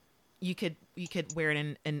you could wear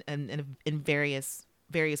it in various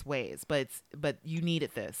ways. But you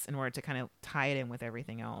needed this in order to kind of tie it in with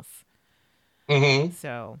everything else. Hmm.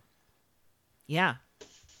 So yeah,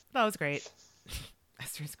 that was great.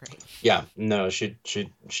 Esther's great. Yeah, no, she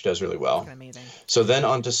does really It's well. kind of amazing. So then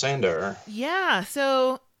on to Sander. Yeah.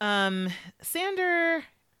 So Sander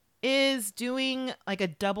is doing like a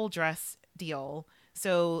double dress deal.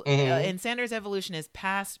 So Hmm. and Sander's evolution is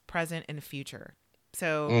past, present, and future.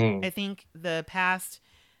 So Hmm. I think the past,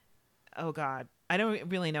 oh God, I don't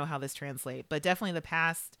really know how this translates, but definitely the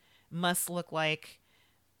past must look like,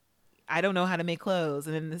 I don't know how to make clothes.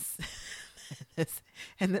 And then this, this,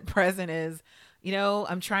 and the present is,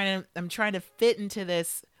 I'm trying to fit into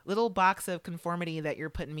this little box of conformity that you're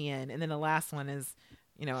putting me in. And then the last one is,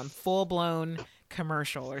 I'm full blown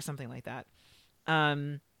commercial or something like that.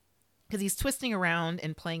 Um, because he's twisting around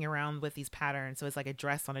and playing around with these patterns, so it's like a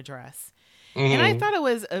dress on a dress. And I Hmm. thought it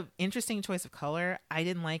was an interesting choice of color. I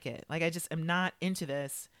didn't like it. Like, I just am not into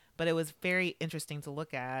this, but it was very interesting to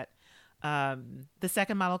look at. The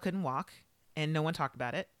second model couldn't walk, and no one talked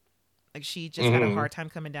about it. Like, she just had a Hmm. hard time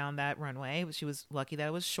coming down that runway. She was lucky that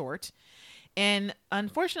it was short. And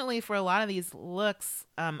unfortunately, for a lot of these looks,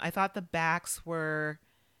 I thought the backs were.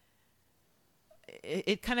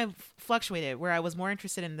 It kind of fluctuated, where I was more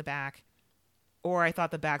interested in the back, or I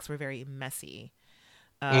thought the backs were very messy,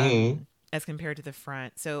 Hmm. as compared to the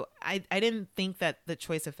front. So I didn't think that the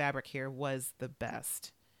choice of fabric here was the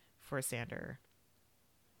best for Sander.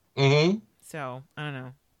 Hmm. So I don't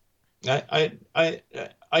know.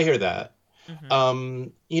 I hear that. Hmm.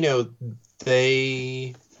 You know,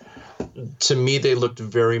 they to me they looked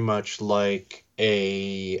very much like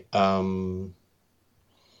you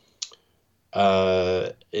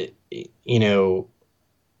know,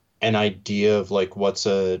 an idea of like what's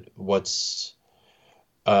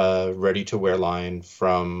ready to wear line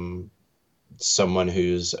from someone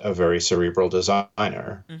who's a very cerebral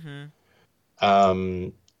designer. Hmm.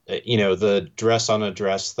 Um, the dress on a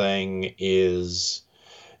dress thing is,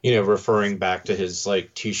 referring back to his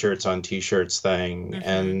like t-shirts on t-shirts thing. Hmm.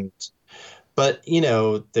 And but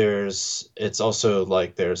it's also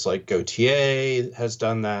like there's like Gautier has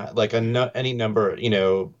done that, like Hmm. any number,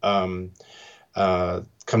 Comme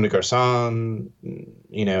des Garçons,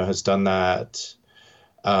 has done that.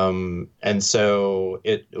 And so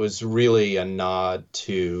it was really a nod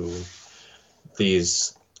to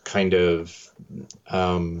these kind of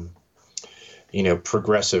um,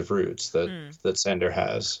 progressive roots that Mm. Sander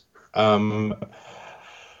has. Um,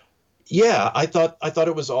 yeah, I thought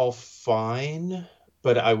it was all fine,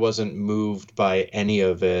 but I wasn't moved by any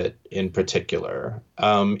of it in particular.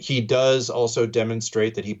 He does also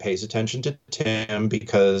demonstrate that he pays attention to Tim,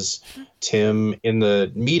 because Tim in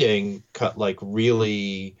the meeting like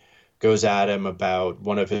really goes at him about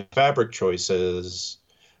one of his fabric choices,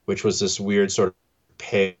 which was this weird sort of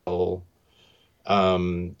pale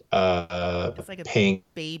It's like a pink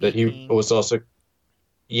baby that he pink. was also,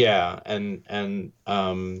 yeah, and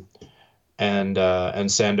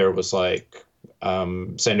Sander was like,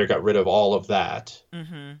 Sander got rid of all of that.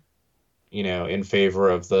 Hmm. in favor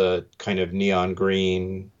of the kind of neon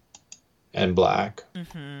green and black.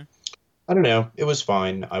 Mm-hmm. I don't know. It was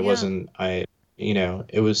fine. Yeah.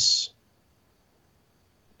 It was,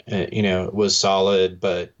 it was solid,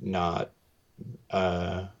 but not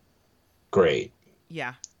great.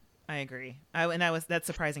 Yeah, I agree. That's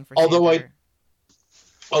surprising for Although Sander.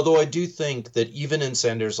 Although I do think that even in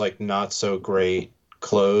Sander's like not so great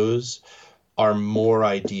clothes are more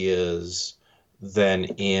ideas than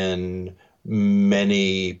in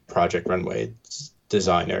many Project Runway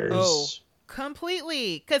designers. Oh,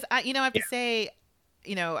 completely. Because I have to say,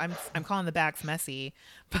 I'm calling the backs messy,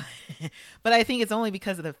 but I think it's only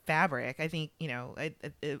because of the fabric. I think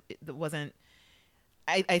it wasn't.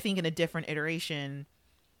 I think in a different iteration,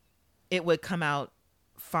 it would come out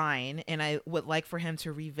fine, and I would like for him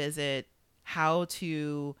to revisit how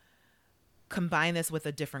to combine this with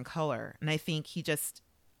a different color. And I think he just,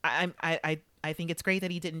 I think it's great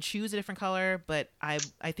that he didn't choose a different color, but I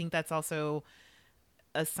think that's also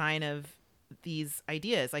a sign of these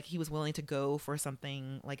ideas. Like he was willing to go for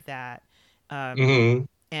something like that, Mm-hmm.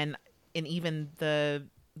 and even the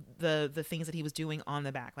things that he was doing on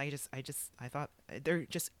the back. Like I thought they're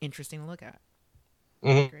just interesting to look at.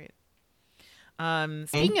 Mm-hmm. Great.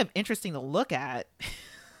 Speaking of interesting to look at,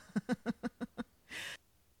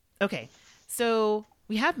 okay, so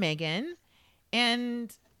we have Megan,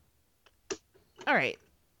 and all right,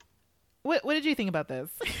 what did you think about this?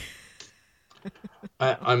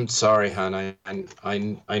 I'm sorry, hon.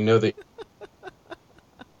 I know that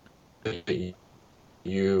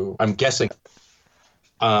you. I'm guessing. It's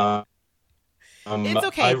okay.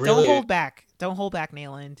 I really Don't hold back. Don't hold back,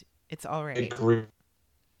 Nayland. It's all right. agree.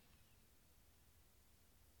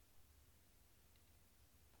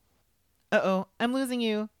 Uh-oh, I'm losing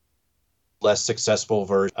you. Less successful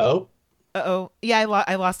version. Oh, Uh-oh. Yeah,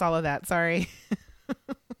 I lost all of that. Sorry.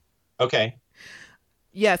 okay.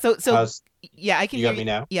 Yeah, so How's- yeah, I can you hear got me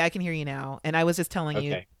now? Yeah, I can hear you now. And I was just telling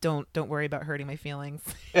you, Okay. don't worry about hurting my feelings.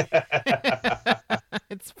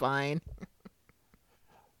 It's fine.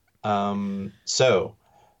 So,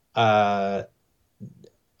 I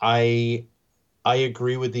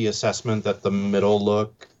agree with the assessment that the middle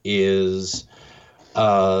look is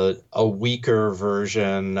a weaker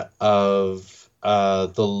version of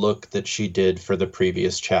the look that she did for the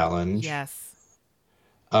previous challenge. Yes.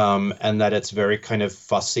 And that it's very kind of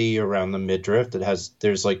fussy around the midriff.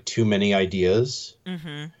 There's like too many ideas.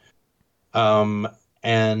 Mm-hmm.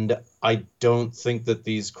 And I don't think that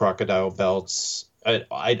these crocodile belts,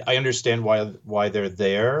 I understand why they're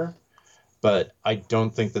there, but I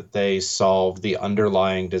don't think that they solve the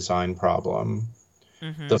underlying design problem.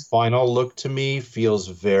 Mm-hmm. The final look to me feels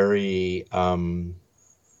very,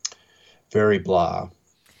 very blah.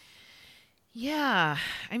 Yeah.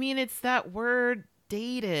 I mean, it's that word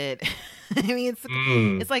dated. I mean,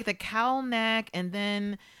 it's like the cowl neck and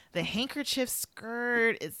then the handkerchief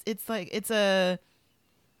skirt. It's like it's a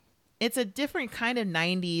different kind of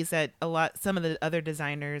 90s that some of the other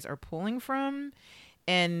designers are pulling from.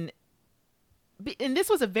 And this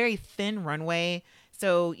was a very thin runway,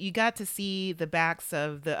 so you got to see the backs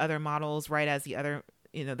of the other models right as the other,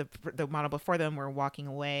 the model before them were walking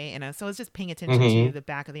away. And so I was just paying attention to the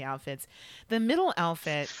back of the outfits. The middle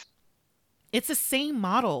outfit, it's the same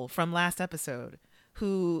model from last episode,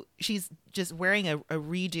 who she's just wearing a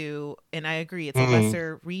redo. And I agree, it's a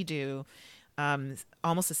lesser redo.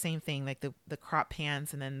 Almost the same thing, like the crop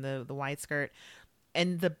pants and then the wide skirt.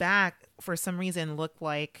 And the back, for some reason, looked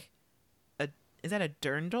like is that a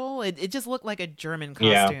dirndl? It just looked like a German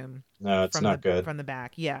costume. Yeah. No, it's not good. From the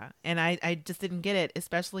back. Yeah. And I just didn't get it,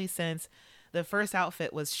 especially since the first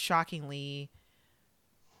outfit was shockingly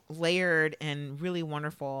layered and really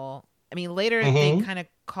wonderful. I mean, later they kind of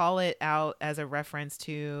call it out as a reference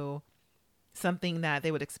to something that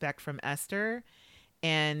they would expect from Esther.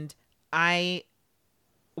 And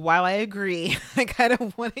while I agree, I kind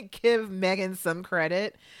of want to give Megan some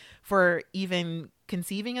credit for even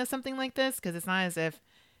conceiving of something like this, because it's not as if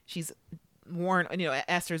she's worn,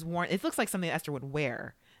 Esther's worn. It looks like something Esther would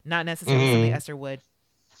wear, not necessarily something Esther would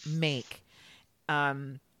make.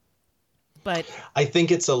 But I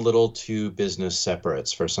think it's a little too business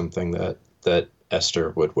separates for something that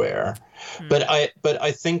Esther would wear. But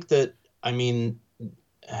I think that, I mean,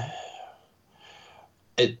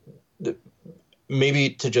 maybe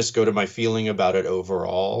to just go to my feeling about it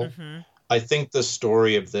overall, I think the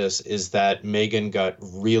story of this is that Megan got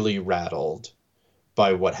really rattled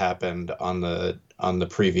by what happened on the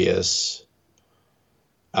previous,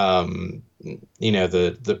 the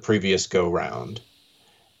previous go round,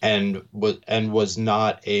 and was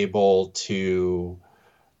not able to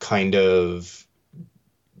kind of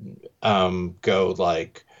go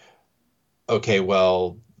like, okay,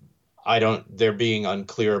 well, they're being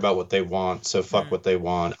unclear about what they want, so fuck Hmm. what they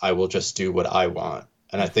want. I will just do what I want.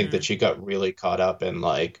 And I think Hmm. that she got really caught up in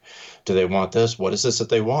like, do they want this? What is this that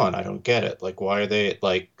they want? I don't get it. Like, why are they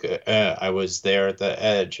like, I was there at the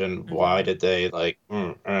edge, and why Hmm. did they like,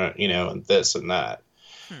 and this and that.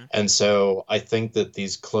 Hmm. And so I think that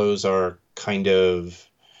these clothes are kind of,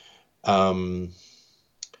 um,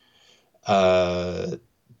 uh,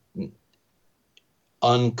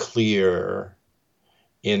 unclear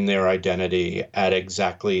in their identity at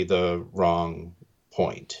exactly the wrong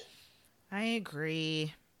point. I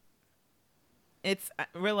agree. It's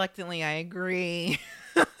reluctantly I agree.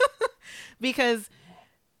 Because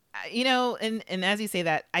and as you say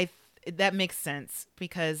that, that makes sense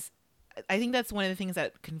because I think that's one of the things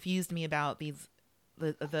that confused me about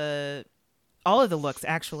the all of the looks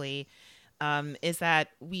actually, is that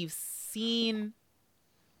we've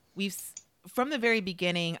from the very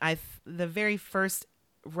beginning, the very first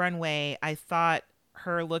runway, I thought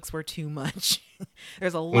her looks were too much.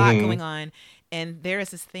 There's a lot Hmm. going on, and there is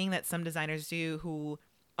this thing that some designers do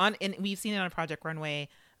and we've seen it on Project Runway,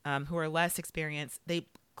 who are less experienced. They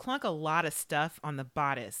clunk a lot of stuff on the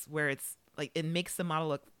bodice where it's like it makes the model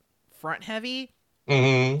look front heavy,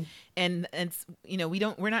 Hmm. and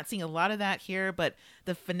we're not seeing a lot of that here, but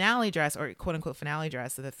the finale dress, or quote unquote finale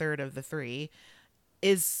dress, so the third of the three,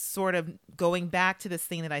 is sort of going back to this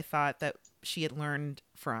thing that I thought that she had learned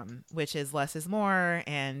from, which is less is more,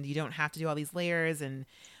 and you don't have to do all these layers. And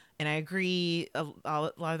I agree. A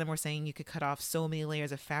lot of them were saying you could cut off so many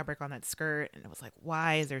layers of fabric on that skirt, and it was like,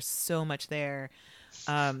 why is there so much there?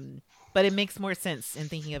 But it makes more sense in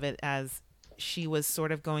thinking of it as she was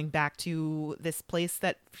sort of going back to this place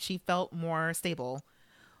that she felt more stable,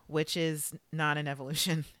 which is not an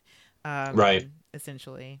evolution, Right.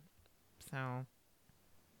 essentially. So,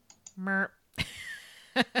 merp.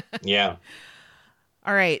 Yeah.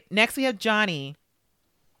 All right. Next, we have Johnny,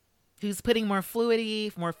 who's putting more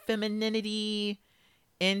fluidity, more femininity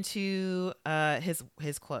into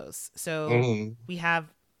his clothes. So Hmm. we have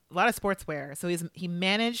a lot of sportswear. So he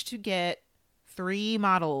managed to get 3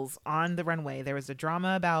 models on the runway. There was a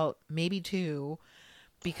drama about maybe 2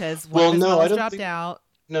 because one of Well, his no, I models don't dropped think. out.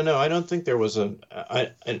 No, I don't think there was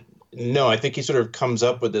no, I think he sort of comes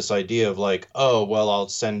up with this idea of like, oh, well, I'll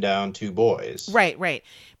send down 2 boys. Right, right.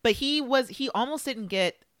 But he almost didn't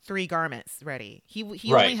get 3 garments ready. He only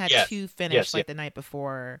Right. had Yes. 2 finished Yes. Yes. like the night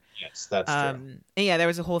before. Yes. That's true. And yeah, there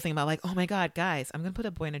was a whole thing about like, oh my god, guys, I'm gonna put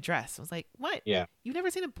a boy in a dress. I was like, what? Yeah. You've never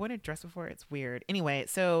seen a boy in a dress before? It's weird. Anyway,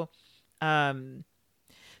 um,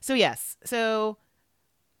 so yes, so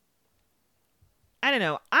I don't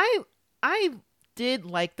know. I did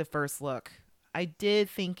like the first look. I did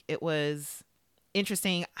think it was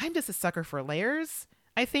interesting. I'm just a sucker for layers,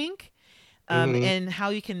 I think. Hmm. And how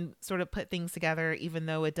you can sort of put things together even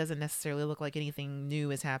though it doesn't necessarily look like anything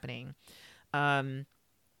new is happening. Um,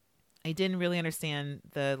 I didn't really understand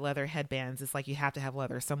the leather headbands. It's like you have to have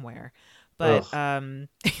leather somewhere. But Ugh.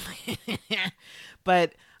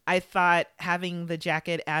 but I thought having the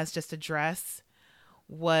jacket as just a dress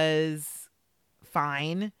was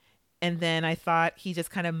fine. And then I thought he just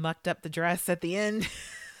kind of mucked up the dress at the end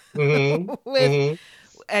Hmm. with Hmm.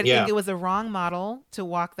 I think Yeah. it was the wrong model to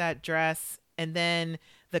walk that dress. And then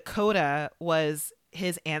the coda was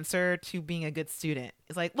his answer to being a good student.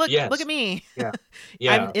 It's like, look Yes. at me. Yeah.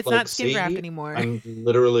 Yeah. It's Like, not skin graft see, anymore. I'm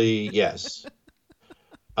literally, yes.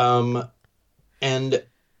 Um, and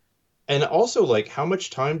also like how much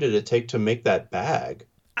time did it take to make that bag?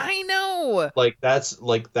 I know.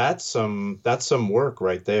 That's some work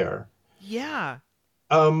right there. Yeah.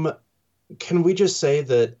 Um, can we just say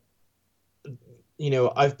that,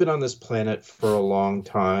 I've been on this planet for a long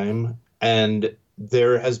time, and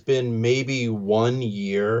there has been maybe 1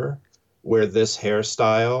 year where this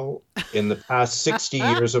hairstyle in the past 60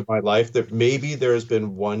 years of my life, that maybe there has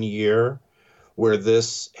been 1 year where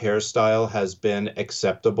this hairstyle has been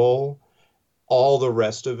acceptable. All the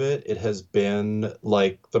rest of it, it has been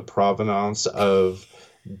like the provenance of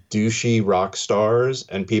douchey rock stars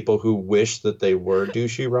and people who wish that they were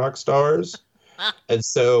douchey rock stars. And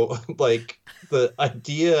so, like, the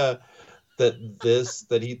idea that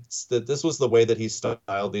this was the way that he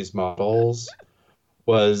styled these models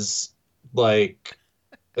was like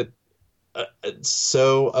it's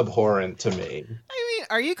so abhorrent to me. I mean,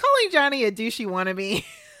 are you calling Johnny a douchey wannabe?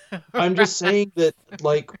 I'm just saying that,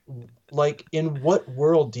 in what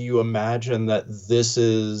world do you imagine that this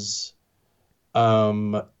is,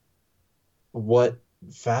 what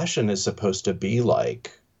fashion is supposed to be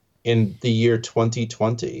like in the year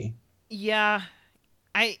 2020? Yeah.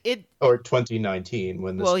 or 2019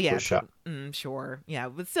 when this well, yeah, was shot. sure, yeah,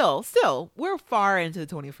 but still, we're far into the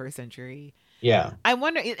 21st century. Yeah. I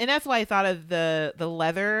wonder, and that's why I thought of the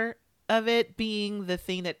leather of it being the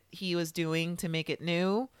thing that he was doing to make it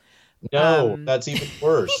new. No, that's even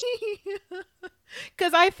worse.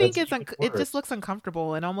 Because I think That's it even just worse. looks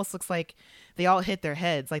uncomfortable and almost looks like they all hit their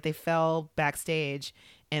heads, like they fell backstage,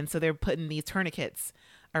 and so they're putting these tourniquets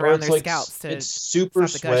Or around it's their like scalps to it's super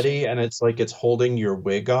stop the sweaty gushing. and it's like it's holding your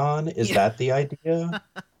wig on. Is Yeah. that the idea?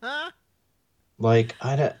 Like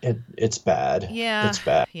I don't it's bad. Yeah, It's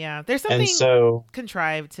bad. yeah. There's And something so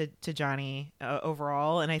contrived to Johnny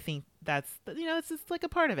overall, and I think that's it's just like a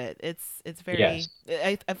part of it. It's very. yes.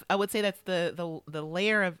 I would say that's the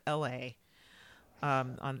layer of LA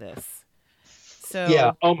on this. So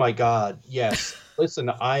Yeah. Oh my God. Yes. Listen,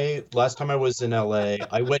 last time I was in LA,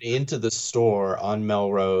 I went into the store on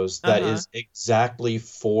Melrose that Uh-huh. is exactly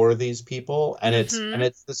for these people, and Mhm.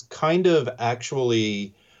 it's this kind of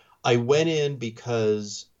actually I went in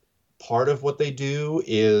because part of what they do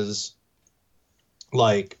is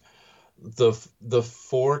like the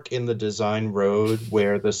fork in the design road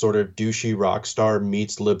where the sort of douchey rock star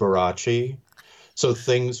meets Liberace. So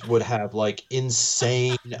things would have like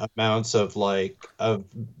insane amounts of like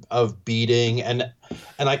of beating and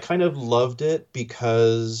I kind of loved it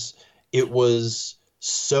because it was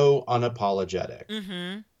so unapologetic.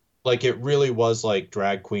 Mhm. Like it really was like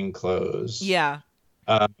drag queen clothes. Yeah.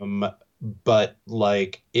 Um, but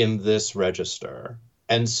like in this register.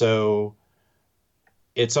 And so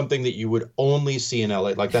it's something that you would only see in LA.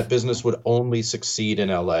 Like that business would only succeed in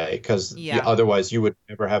LA because Yeah. otherwise you would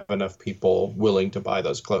never have enough people willing to buy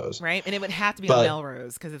those clothes. Right, and it would have to be on But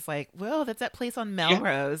Melrose because it's like, well, that's that place on yeah,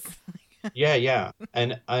 Melrose. yeah.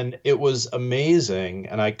 And it was amazing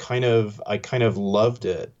and I kind of loved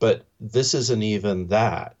it. But this isn't even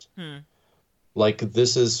that. Hmm. Like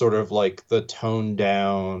this is sort of like the toned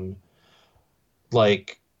down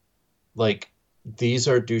like like these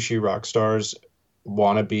are douchey rock stars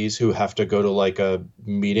wannabes who have to go to like a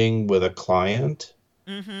meeting with a client.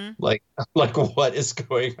 Mm-hmm. Like like what is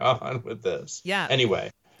going on with this? Yeah.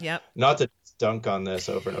 Anyway, Yep. not to dunk on this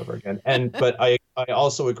over and over again. And but I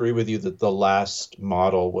also agree with you that the last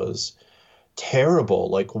model was terrible.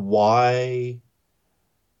 Like why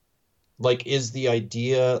like is the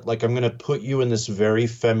idea like I'm going to put you in this very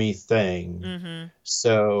femmy thing. Mm-hmm.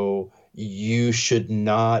 So you should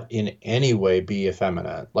not in any way be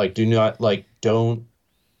effeminate. Like do not like don't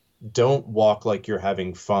walk like you're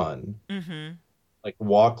having fun. Mm-hmm. Like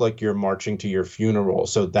walk like you're marching to your funeral.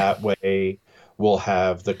 So that way we'll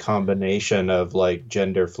have the combination of like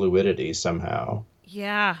gender fluidity somehow.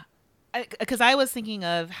 Yeah, because I was thinking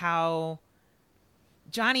of how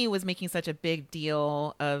Johnny was making such a big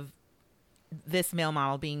deal of this male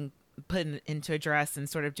model being put into a dress and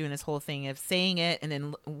sort of doing this whole thing of saying it and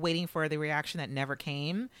then waiting for the reaction that never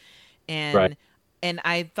came. Right. And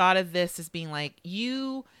I thought of this as being like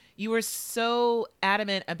you were so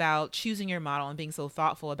adamant about choosing your model and being so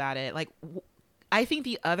thoughtful about it. Like I think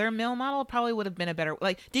the other male model probably would have been a better,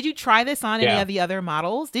 like, did you try this on any Yeah. of the other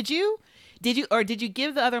models? Did you or did you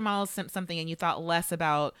give the other models something and you thought less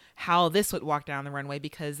about how this would walk down the runway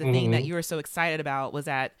because the thing that you were so excited about was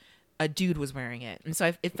that a dude was wearing it. And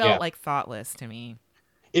so it felt Yeah. like thoughtless to me.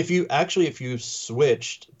 If you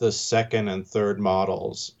switched the second and third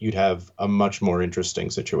models, you'd have a much more interesting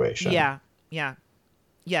situation. Yeah. Yeah.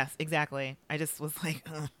 Yes, exactly. I just was like,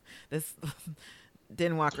 ugh, this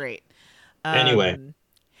didn't walk great. Anyway.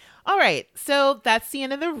 All right. So that's the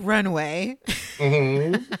end of the runway.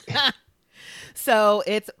 Mhm. So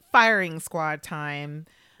it's firing squad time.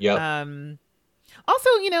 Yep. Also,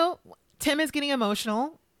 Tim is getting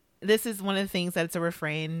emotional. This is one of the things that's a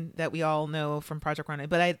refrain that we all know from Project Runway,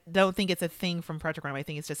 but I don't think it's a thing from Project Runway. I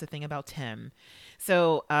think it's just a thing about Tim.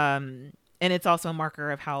 So, and it's also a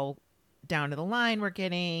marker of how down to the line we're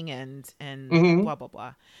getting and Mhm. blah, blah,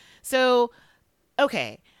 blah. So,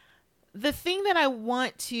 okay. The thing that I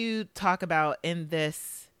want to talk about in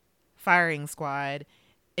this firing squad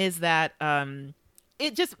is that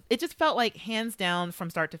it just felt like hands down from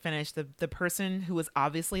start to finish the person who was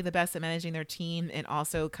obviously the best at managing their team and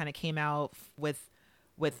also kind of came out with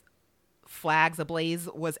flags ablaze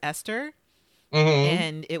was Esther. Mhm.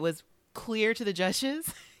 And it was clear to the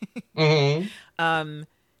judges. Mhm.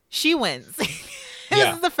 She wins. This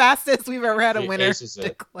Yeah. is the fastest we've ever had a She winner aces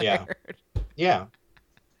it. Yeah. declared. Yeah.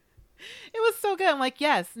 It was so good. I'm like,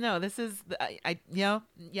 yes, no, this is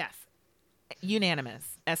yes,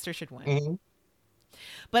 unanimous. Esther should win. Mhm.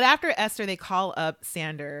 But after Esther, they call up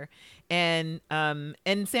Sander, and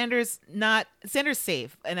Sander's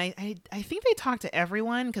safe, and I think they talk to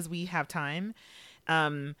everyone because we have time.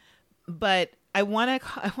 But I want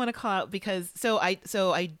to call out because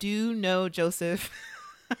I do know Joseph.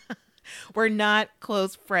 We're not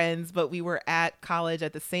close friends, but we were at college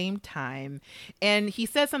at the same time, and he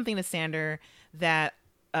said something to Sander that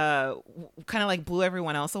kind of like blew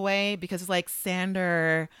everyone else away, because it's like,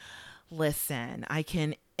 Sander, listen, I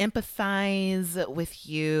can empathize with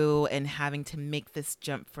you and having to make this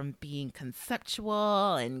jump from being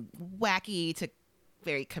conceptual and wacky to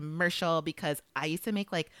very commercial, because I used to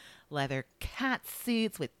make like leather cat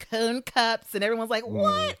suits with cone cups, and everyone's like,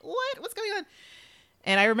 what's going on?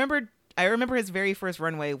 And I remember his very first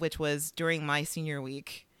runway, which was during my senior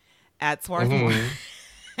week at Swarthmore.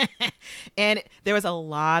 And there was a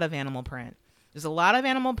lot of animal print. There's a lot of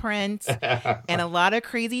animal print and a lot of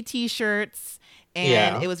crazy t-shirts.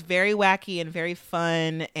 And it was very wacky and very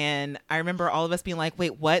fun. And I remember all of us being like,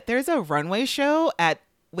 wait, what? There's a runway show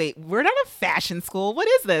we're not a fashion school. What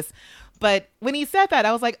is this? But when he said that,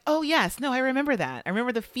 I was like, oh, yes. No, I remember that. I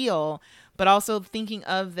remember the feel, but also thinking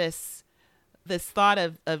of this thought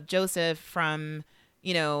of Joseph from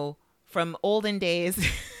olden days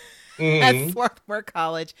at Swarthmore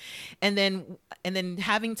College. And then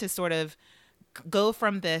having to sort of go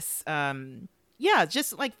from this,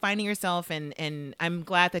 just like finding yourself. And I'm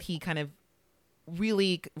glad that he kind of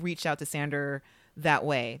really reached out to Sander that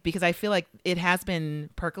way, because I feel like it has been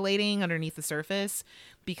percolating underneath the surface,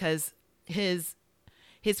 because his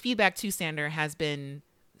feedback to Sander has been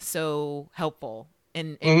so helpful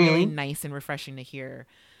and really nice and refreshing to hear.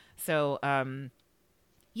 So I'm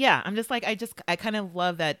just like, I kind of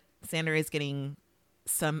love that Sander is getting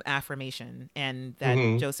some affirmation, and that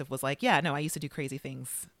Joseph was like, yeah, no, I used to do crazy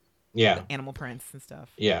things. Yeah. Animal prints and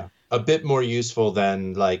stuff. Yeah. A bit more useful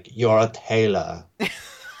than like, you're a tailor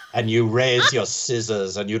and you raise your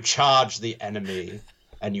scissors and you charge the enemy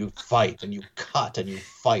and you fight and you cut and you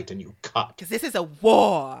fight and you cut. Because this is a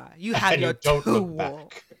war. You have and your you don't tool.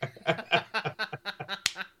 look back.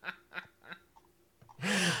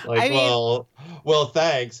 Like, well,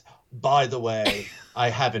 thanks. By the way, I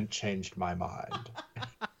haven't changed my mind.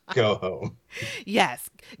 Go home. Yes.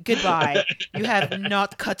 Goodbye. You have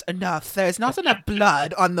not cut enough. There's not enough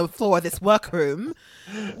blood on the floor of this workroom.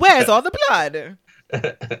 Where's all the blood?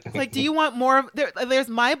 Like, do you want more of there's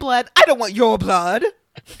my blood. I don't want your blood.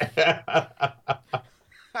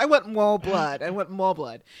 I want more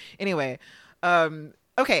blood. Anyway,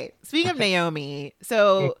 okay. Speaking of Naomi,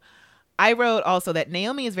 so I wrote also that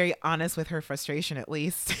Naomi is very honest with her frustration, at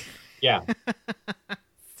least. Yeah.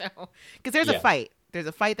 So, because there's a fight. There's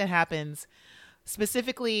a fight that happens,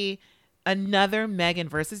 specifically another Megan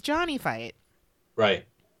versus Johnny fight. Right.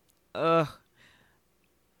 Ugh.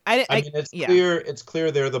 I mean, it's clear. It's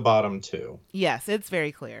clear they're the bottom two. Yes, it's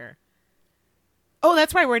very clear. Oh,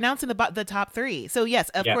 that's right. We're announcing the top three. So yes,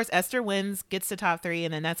 of course, Esther wins, gets to top three,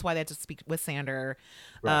 and then that's why they have to speak with Sander,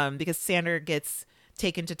 because Sander gets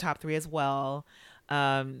taken to top three as well,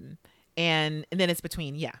 and then it's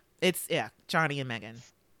between Johnny and Megan.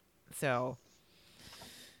 So,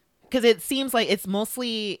 because it seems like it's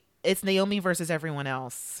Naomi versus everyone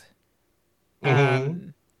else,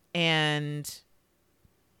 and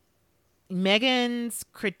Megan's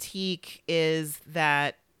critique is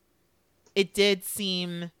that it did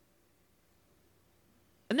seem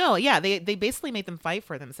they basically made them fight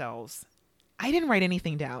for themselves. I didn't write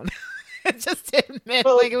anything down. It just didn't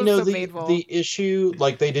like it was so painful. The issue,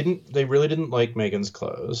 like, they really didn't like Megan's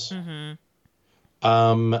clothes.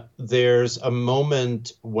 There's a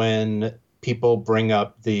moment when people bring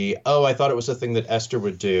up I thought it was a thing that Esther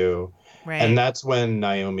would do. Right. And that's when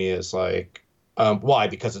Naomi is like, why?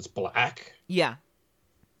 Because it's black? Yeah.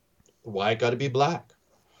 Why it gotta be black?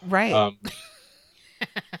 Right.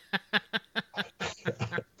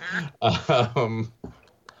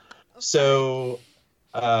 So,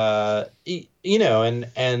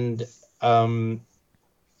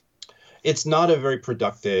 it's not a very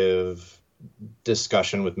productive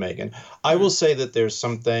discussion with Megan. I will say that there's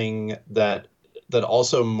something that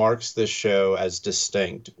also marks this show as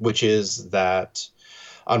distinct, which is that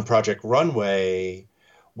on Project Runway,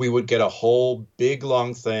 we would get a whole big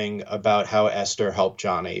long thing about how Esther helped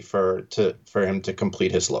Johnny for him to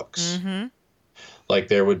complete his looks. Like,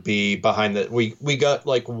 there would be we got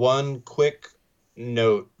like one quick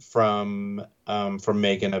note from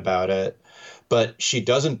Megan about it, but she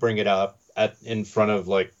doesn't bring it up in front of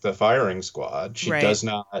like the firing squad. She does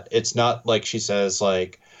not. It's not like she says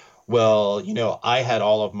like, well, I had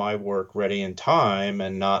all of my work ready in time,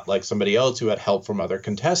 and not like somebody else who had help from other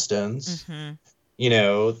contestants.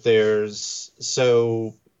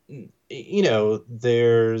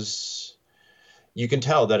 you can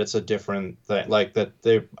tell that it's a different thing. Like that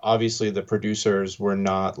they obviously the producers were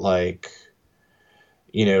not like,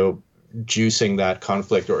 you know, juicing that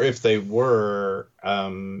conflict, or if they were,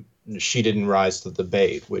 she didn't rise to the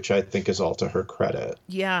bait, which I think is all to her credit.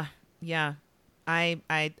 Yeah, yeah, I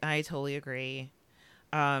totally agree.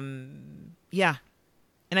 Yeah,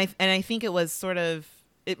 and I think it was sort of,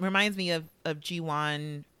 it reminds me of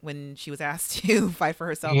G1 when she was asked to fight for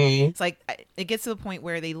herself. Mhm. It's like it gets to the point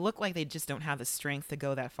where they look like they just don't have the strength to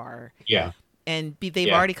go that far. Yeah. And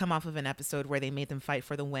they've already come off of an episode where they made them fight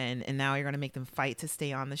for the win, and now you're going to make them fight to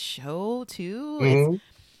stay on the show too. Mhm.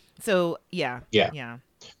 So yeah.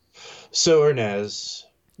 So Ernez,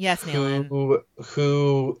 Yes, Nayland.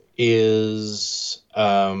 who is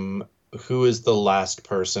the last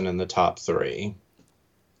person in the top three?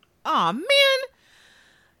 Oh man,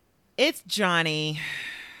 it's Johnny.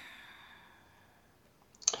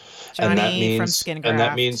 And that Johnny means from Skin and that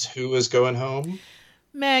Graft. means who is going home?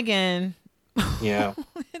 Megan. Yeah.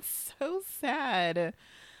 It's so sad.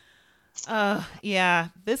 Yeah,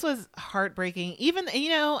 this was heartbreaking. Even,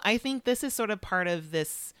 I think this is sort of part of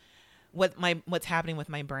this, what's happening with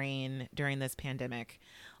my brain during this pandemic.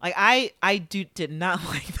 Like I did not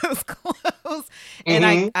like those clothes,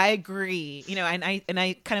 and I agree. And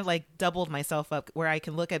I kind of like doubled myself up, where I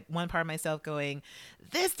can look at one part of myself going,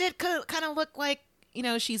 this did kind of look like,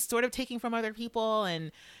 she's sort of taking from other people,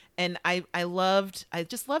 and I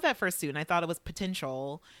just loved that first suit, and I thought it was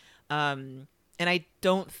potential. And I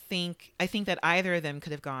think that either of them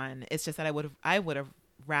could have gone. It's just that I would have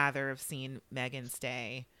rather have seen Megan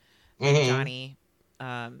stay than Johnny.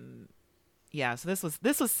 Yeah, so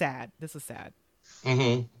this was sad. This was sad.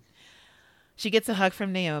 Mm-hmm. She gets a hug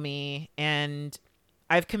from Naomi, and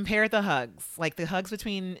I've compared the hugs, like the hugs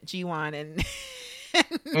between G1 and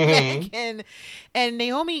Megan, and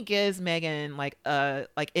Naomi gives Megan like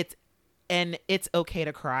it's okay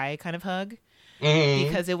to cry kind of hug.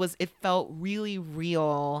 Because it felt really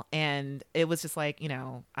real, and it was just like,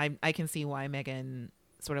 I can see why Megan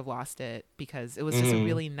sort of lost it, because it was just a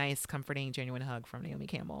really nice, comforting, genuine hug from Naomi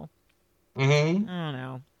Campbell. I don't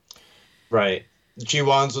know. Right.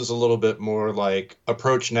 G1's was a little bit more like,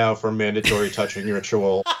 approach now for mandatory touching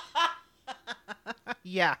ritual.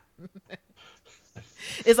 Yeah.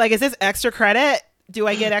 It's like, is this extra credit? Do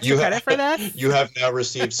I get extra credit for this? You have now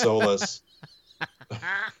received solace.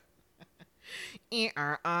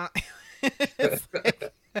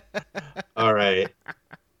 All right.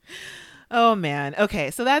 Oh man. Okay,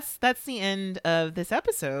 so that's the end of this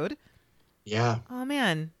episode. Yeah. Oh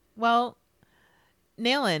man. Well,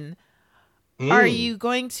 Nayland, are you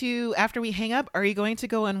going to, after we hang up, are you going to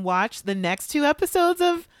go and watch the next 2 episodes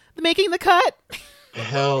of Making the Cut?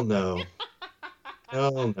 Hell no.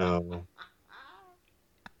 Hell no.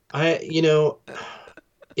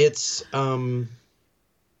 It's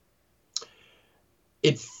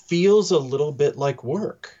it feels a little bit like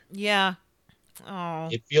work. Yeah. Oh.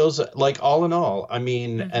 It feels like, all in all, I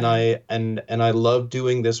mean, and I love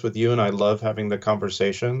doing this with you, and I love having the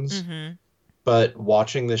conversations, but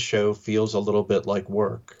watching this show feels a little bit like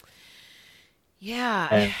work.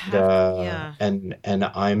 Yeah. And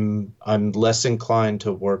I'm less inclined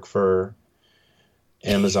to work for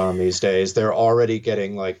Amazon these days. They're already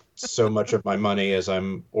getting like so much of my money as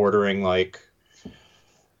I'm ordering like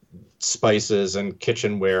spices and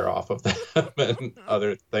kitchenware off of them and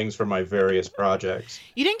other things for my various projects.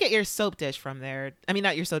 You didn't get your soap dish from there. I mean,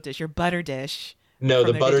 not your soap dish, your butter dish. No,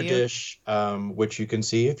 the butter dish, which you can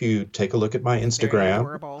see if you take a look at my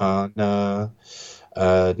Instagram on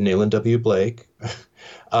Nayland W. Blake.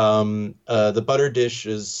 The butter dish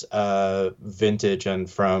is vintage and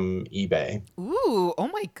from eBay. Ooh, oh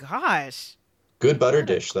my gosh. Good butter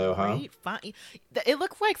dish, though, huh? It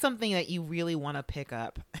looks like something that you really want to pick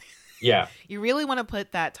up. Yeah. You really want to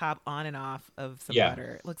put that top on and off of some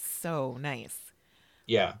butter. It looks so nice.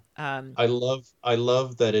 Yeah. I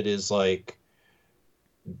love that it is like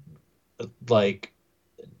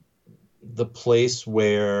the place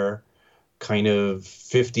where kind of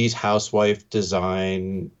 50s housewife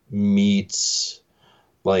design meets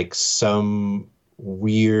like some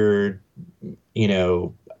weird,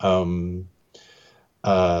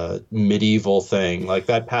 medieval thing. Like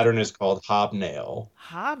that pattern is called hobnail.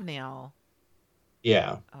 Hobnail.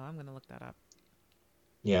 Yeah. Oh, I'm gonna look that up.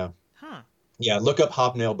 Yeah. Huh. Yeah, look up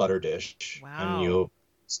hobnail butter dish. Wow. And you'll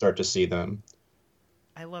start to see them.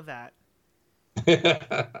 I love that.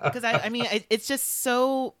 Because I mean, it's just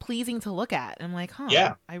so pleasing to look at. I'm like, huh.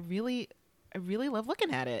 Yeah. I really love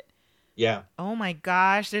looking at it. Yeah. Oh my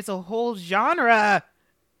gosh, there's a whole genre.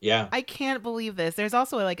 Yeah. I can't believe this. There's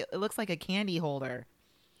also like, it looks like a candy holder.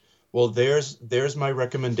 Well, there's my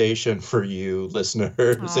recommendation for you, listeners, if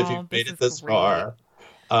Oh, you've this made it is this great. far.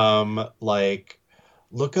 Like,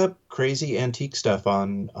 look up crazy antique stuff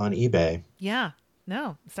on eBay. Yeah.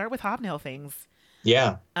 No, start with hobnail things.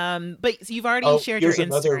 Yeah. But so you've already Oh, shared your here's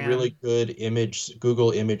another Instagram. really good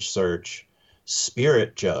Google image search.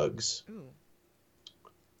 Spirit jugs. Ooh.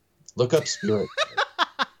 Look up spirit.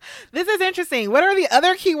 This is interesting. What are the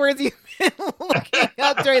other keywords you've been looking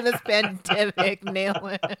up during this pandemic,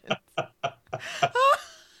 Nailing?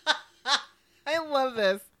 I love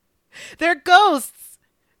this. They're ghosts.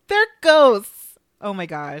 They're ghosts. Oh my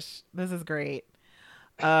gosh. This is great.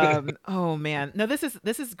 Oh man. No, this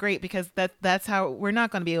is great because that's how we're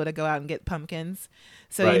not going to be able to go out and get pumpkins.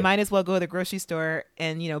 So you Right. might as well go to the grocery store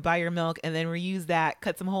and buy your milk and then reuse that,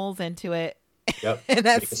 cut some holes into it. Yep. And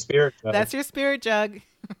Make a spirit jug. that's your spirit jug.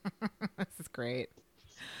 This is great.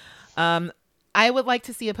 I would like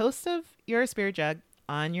to see a post of your spirit jug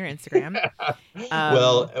on your Instagram.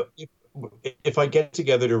 Well, if I get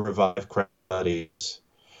together to revive Craft Buddies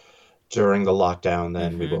during the lockdown,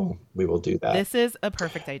 then we will do that. This is a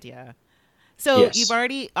perfect idea. So Yes. you've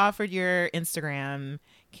already offered your Instagram.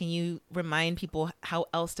 Can you remind people how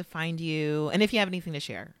else to find you, and if you have anything to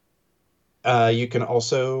share? You can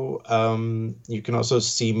also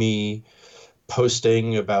see me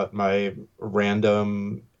posting about my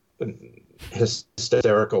random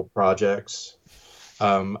hysterical projects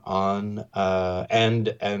on and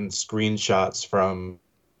screenshots from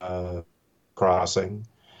Crossing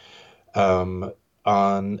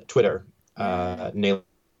on Twitter. Nail.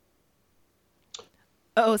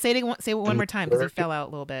 Oh, say it one more time because you fell out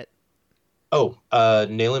a little bit. Oh,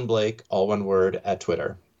 Nayland Blake, all one word, at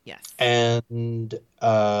Twitter. Yes. And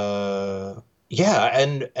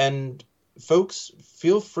and folks,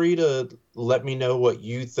 feel free to let me know what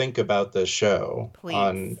you think about the show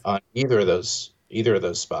Please. on either of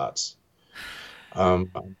those spots.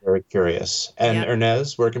 I'm very curious. And Yep.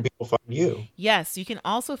 Ernez, where can people find you? Yes, you can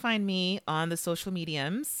also find me on the social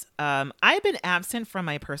mediums. I've been absent from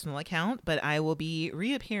my personal account, but I will be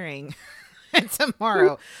reappearing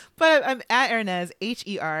tomorrow. But I'm at Ernez,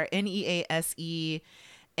 HERNEASE,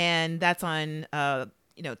 and that's on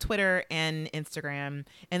Twitter and Instagram,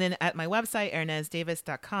 and then at my website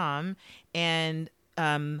ernezdavis.com. And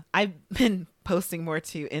I've been posting more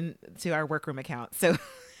to our workroom account. So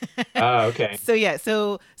Okay. So yeah,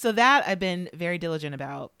 so that I've been very diligent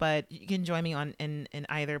about, but you can join me on in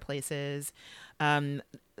either places.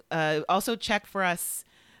 Also check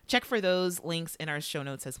for those links in our show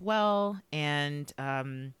notes as well. And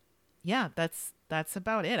yeah, that's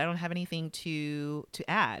about it. I don't have anything to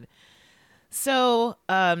add. So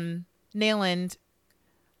Nayland,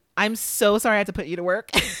 I'm so sorry I had to put you to work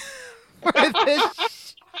for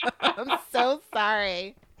this show. I'm so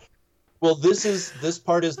sorry. Well, this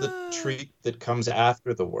part is the treat that comes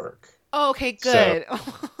after the work. Oh, okay, good.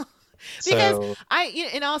 Because So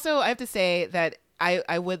and also I have to say that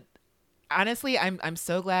I would honestly, I'm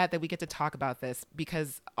so glad that we get to talk about this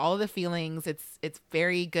because all of the feelings, it's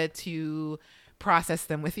very good to process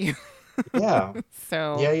them with you. yeah,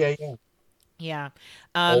 So yeah.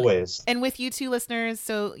 Um, Always. and with you two listeners.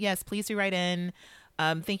 So yes, please do write in.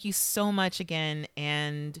 Thank you so much again.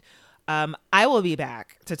 And I will be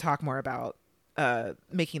back to talk more about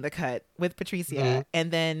making the cut with Patricia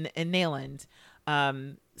and then in Nayland.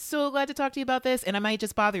 So glad to talk to you about this, and I might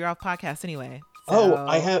just bother you off podcast anyway. So...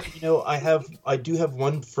 I do have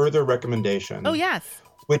one further recommendation. Oh yes.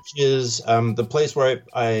 Which is the place where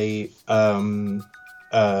I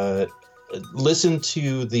listened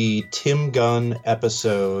to the Tim Gunn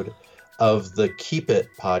episode of the Keep It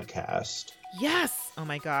podcast. Yes. Oh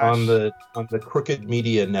my gosh. On the Crooked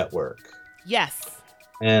Media Network. Yes.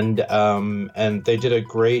 And they did a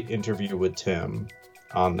great interview with Tim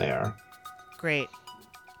on there. Great.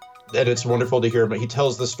 And it's wonderful to hear him. He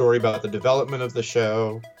tells the story about the development of the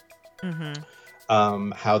show.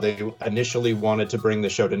 Mm-hmm. How they initially wanted to bring the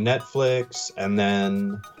show to Netflix, and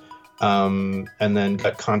then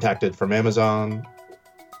got contacted from Amazon.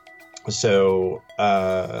 So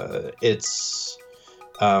it's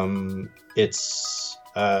some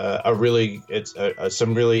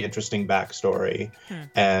really interesting backstory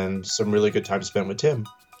and some really good time spent with Tim.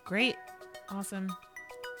 Great. Awesome.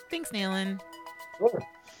 Thanks, Nayland. Sure.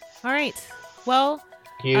 All right. Well,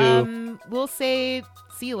 Thank you. We'll say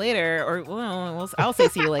see you later, or I'll say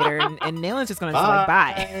see you later, and Nayland's just gonna say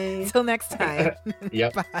bye. Until next time.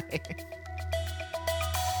 Yep. Bye.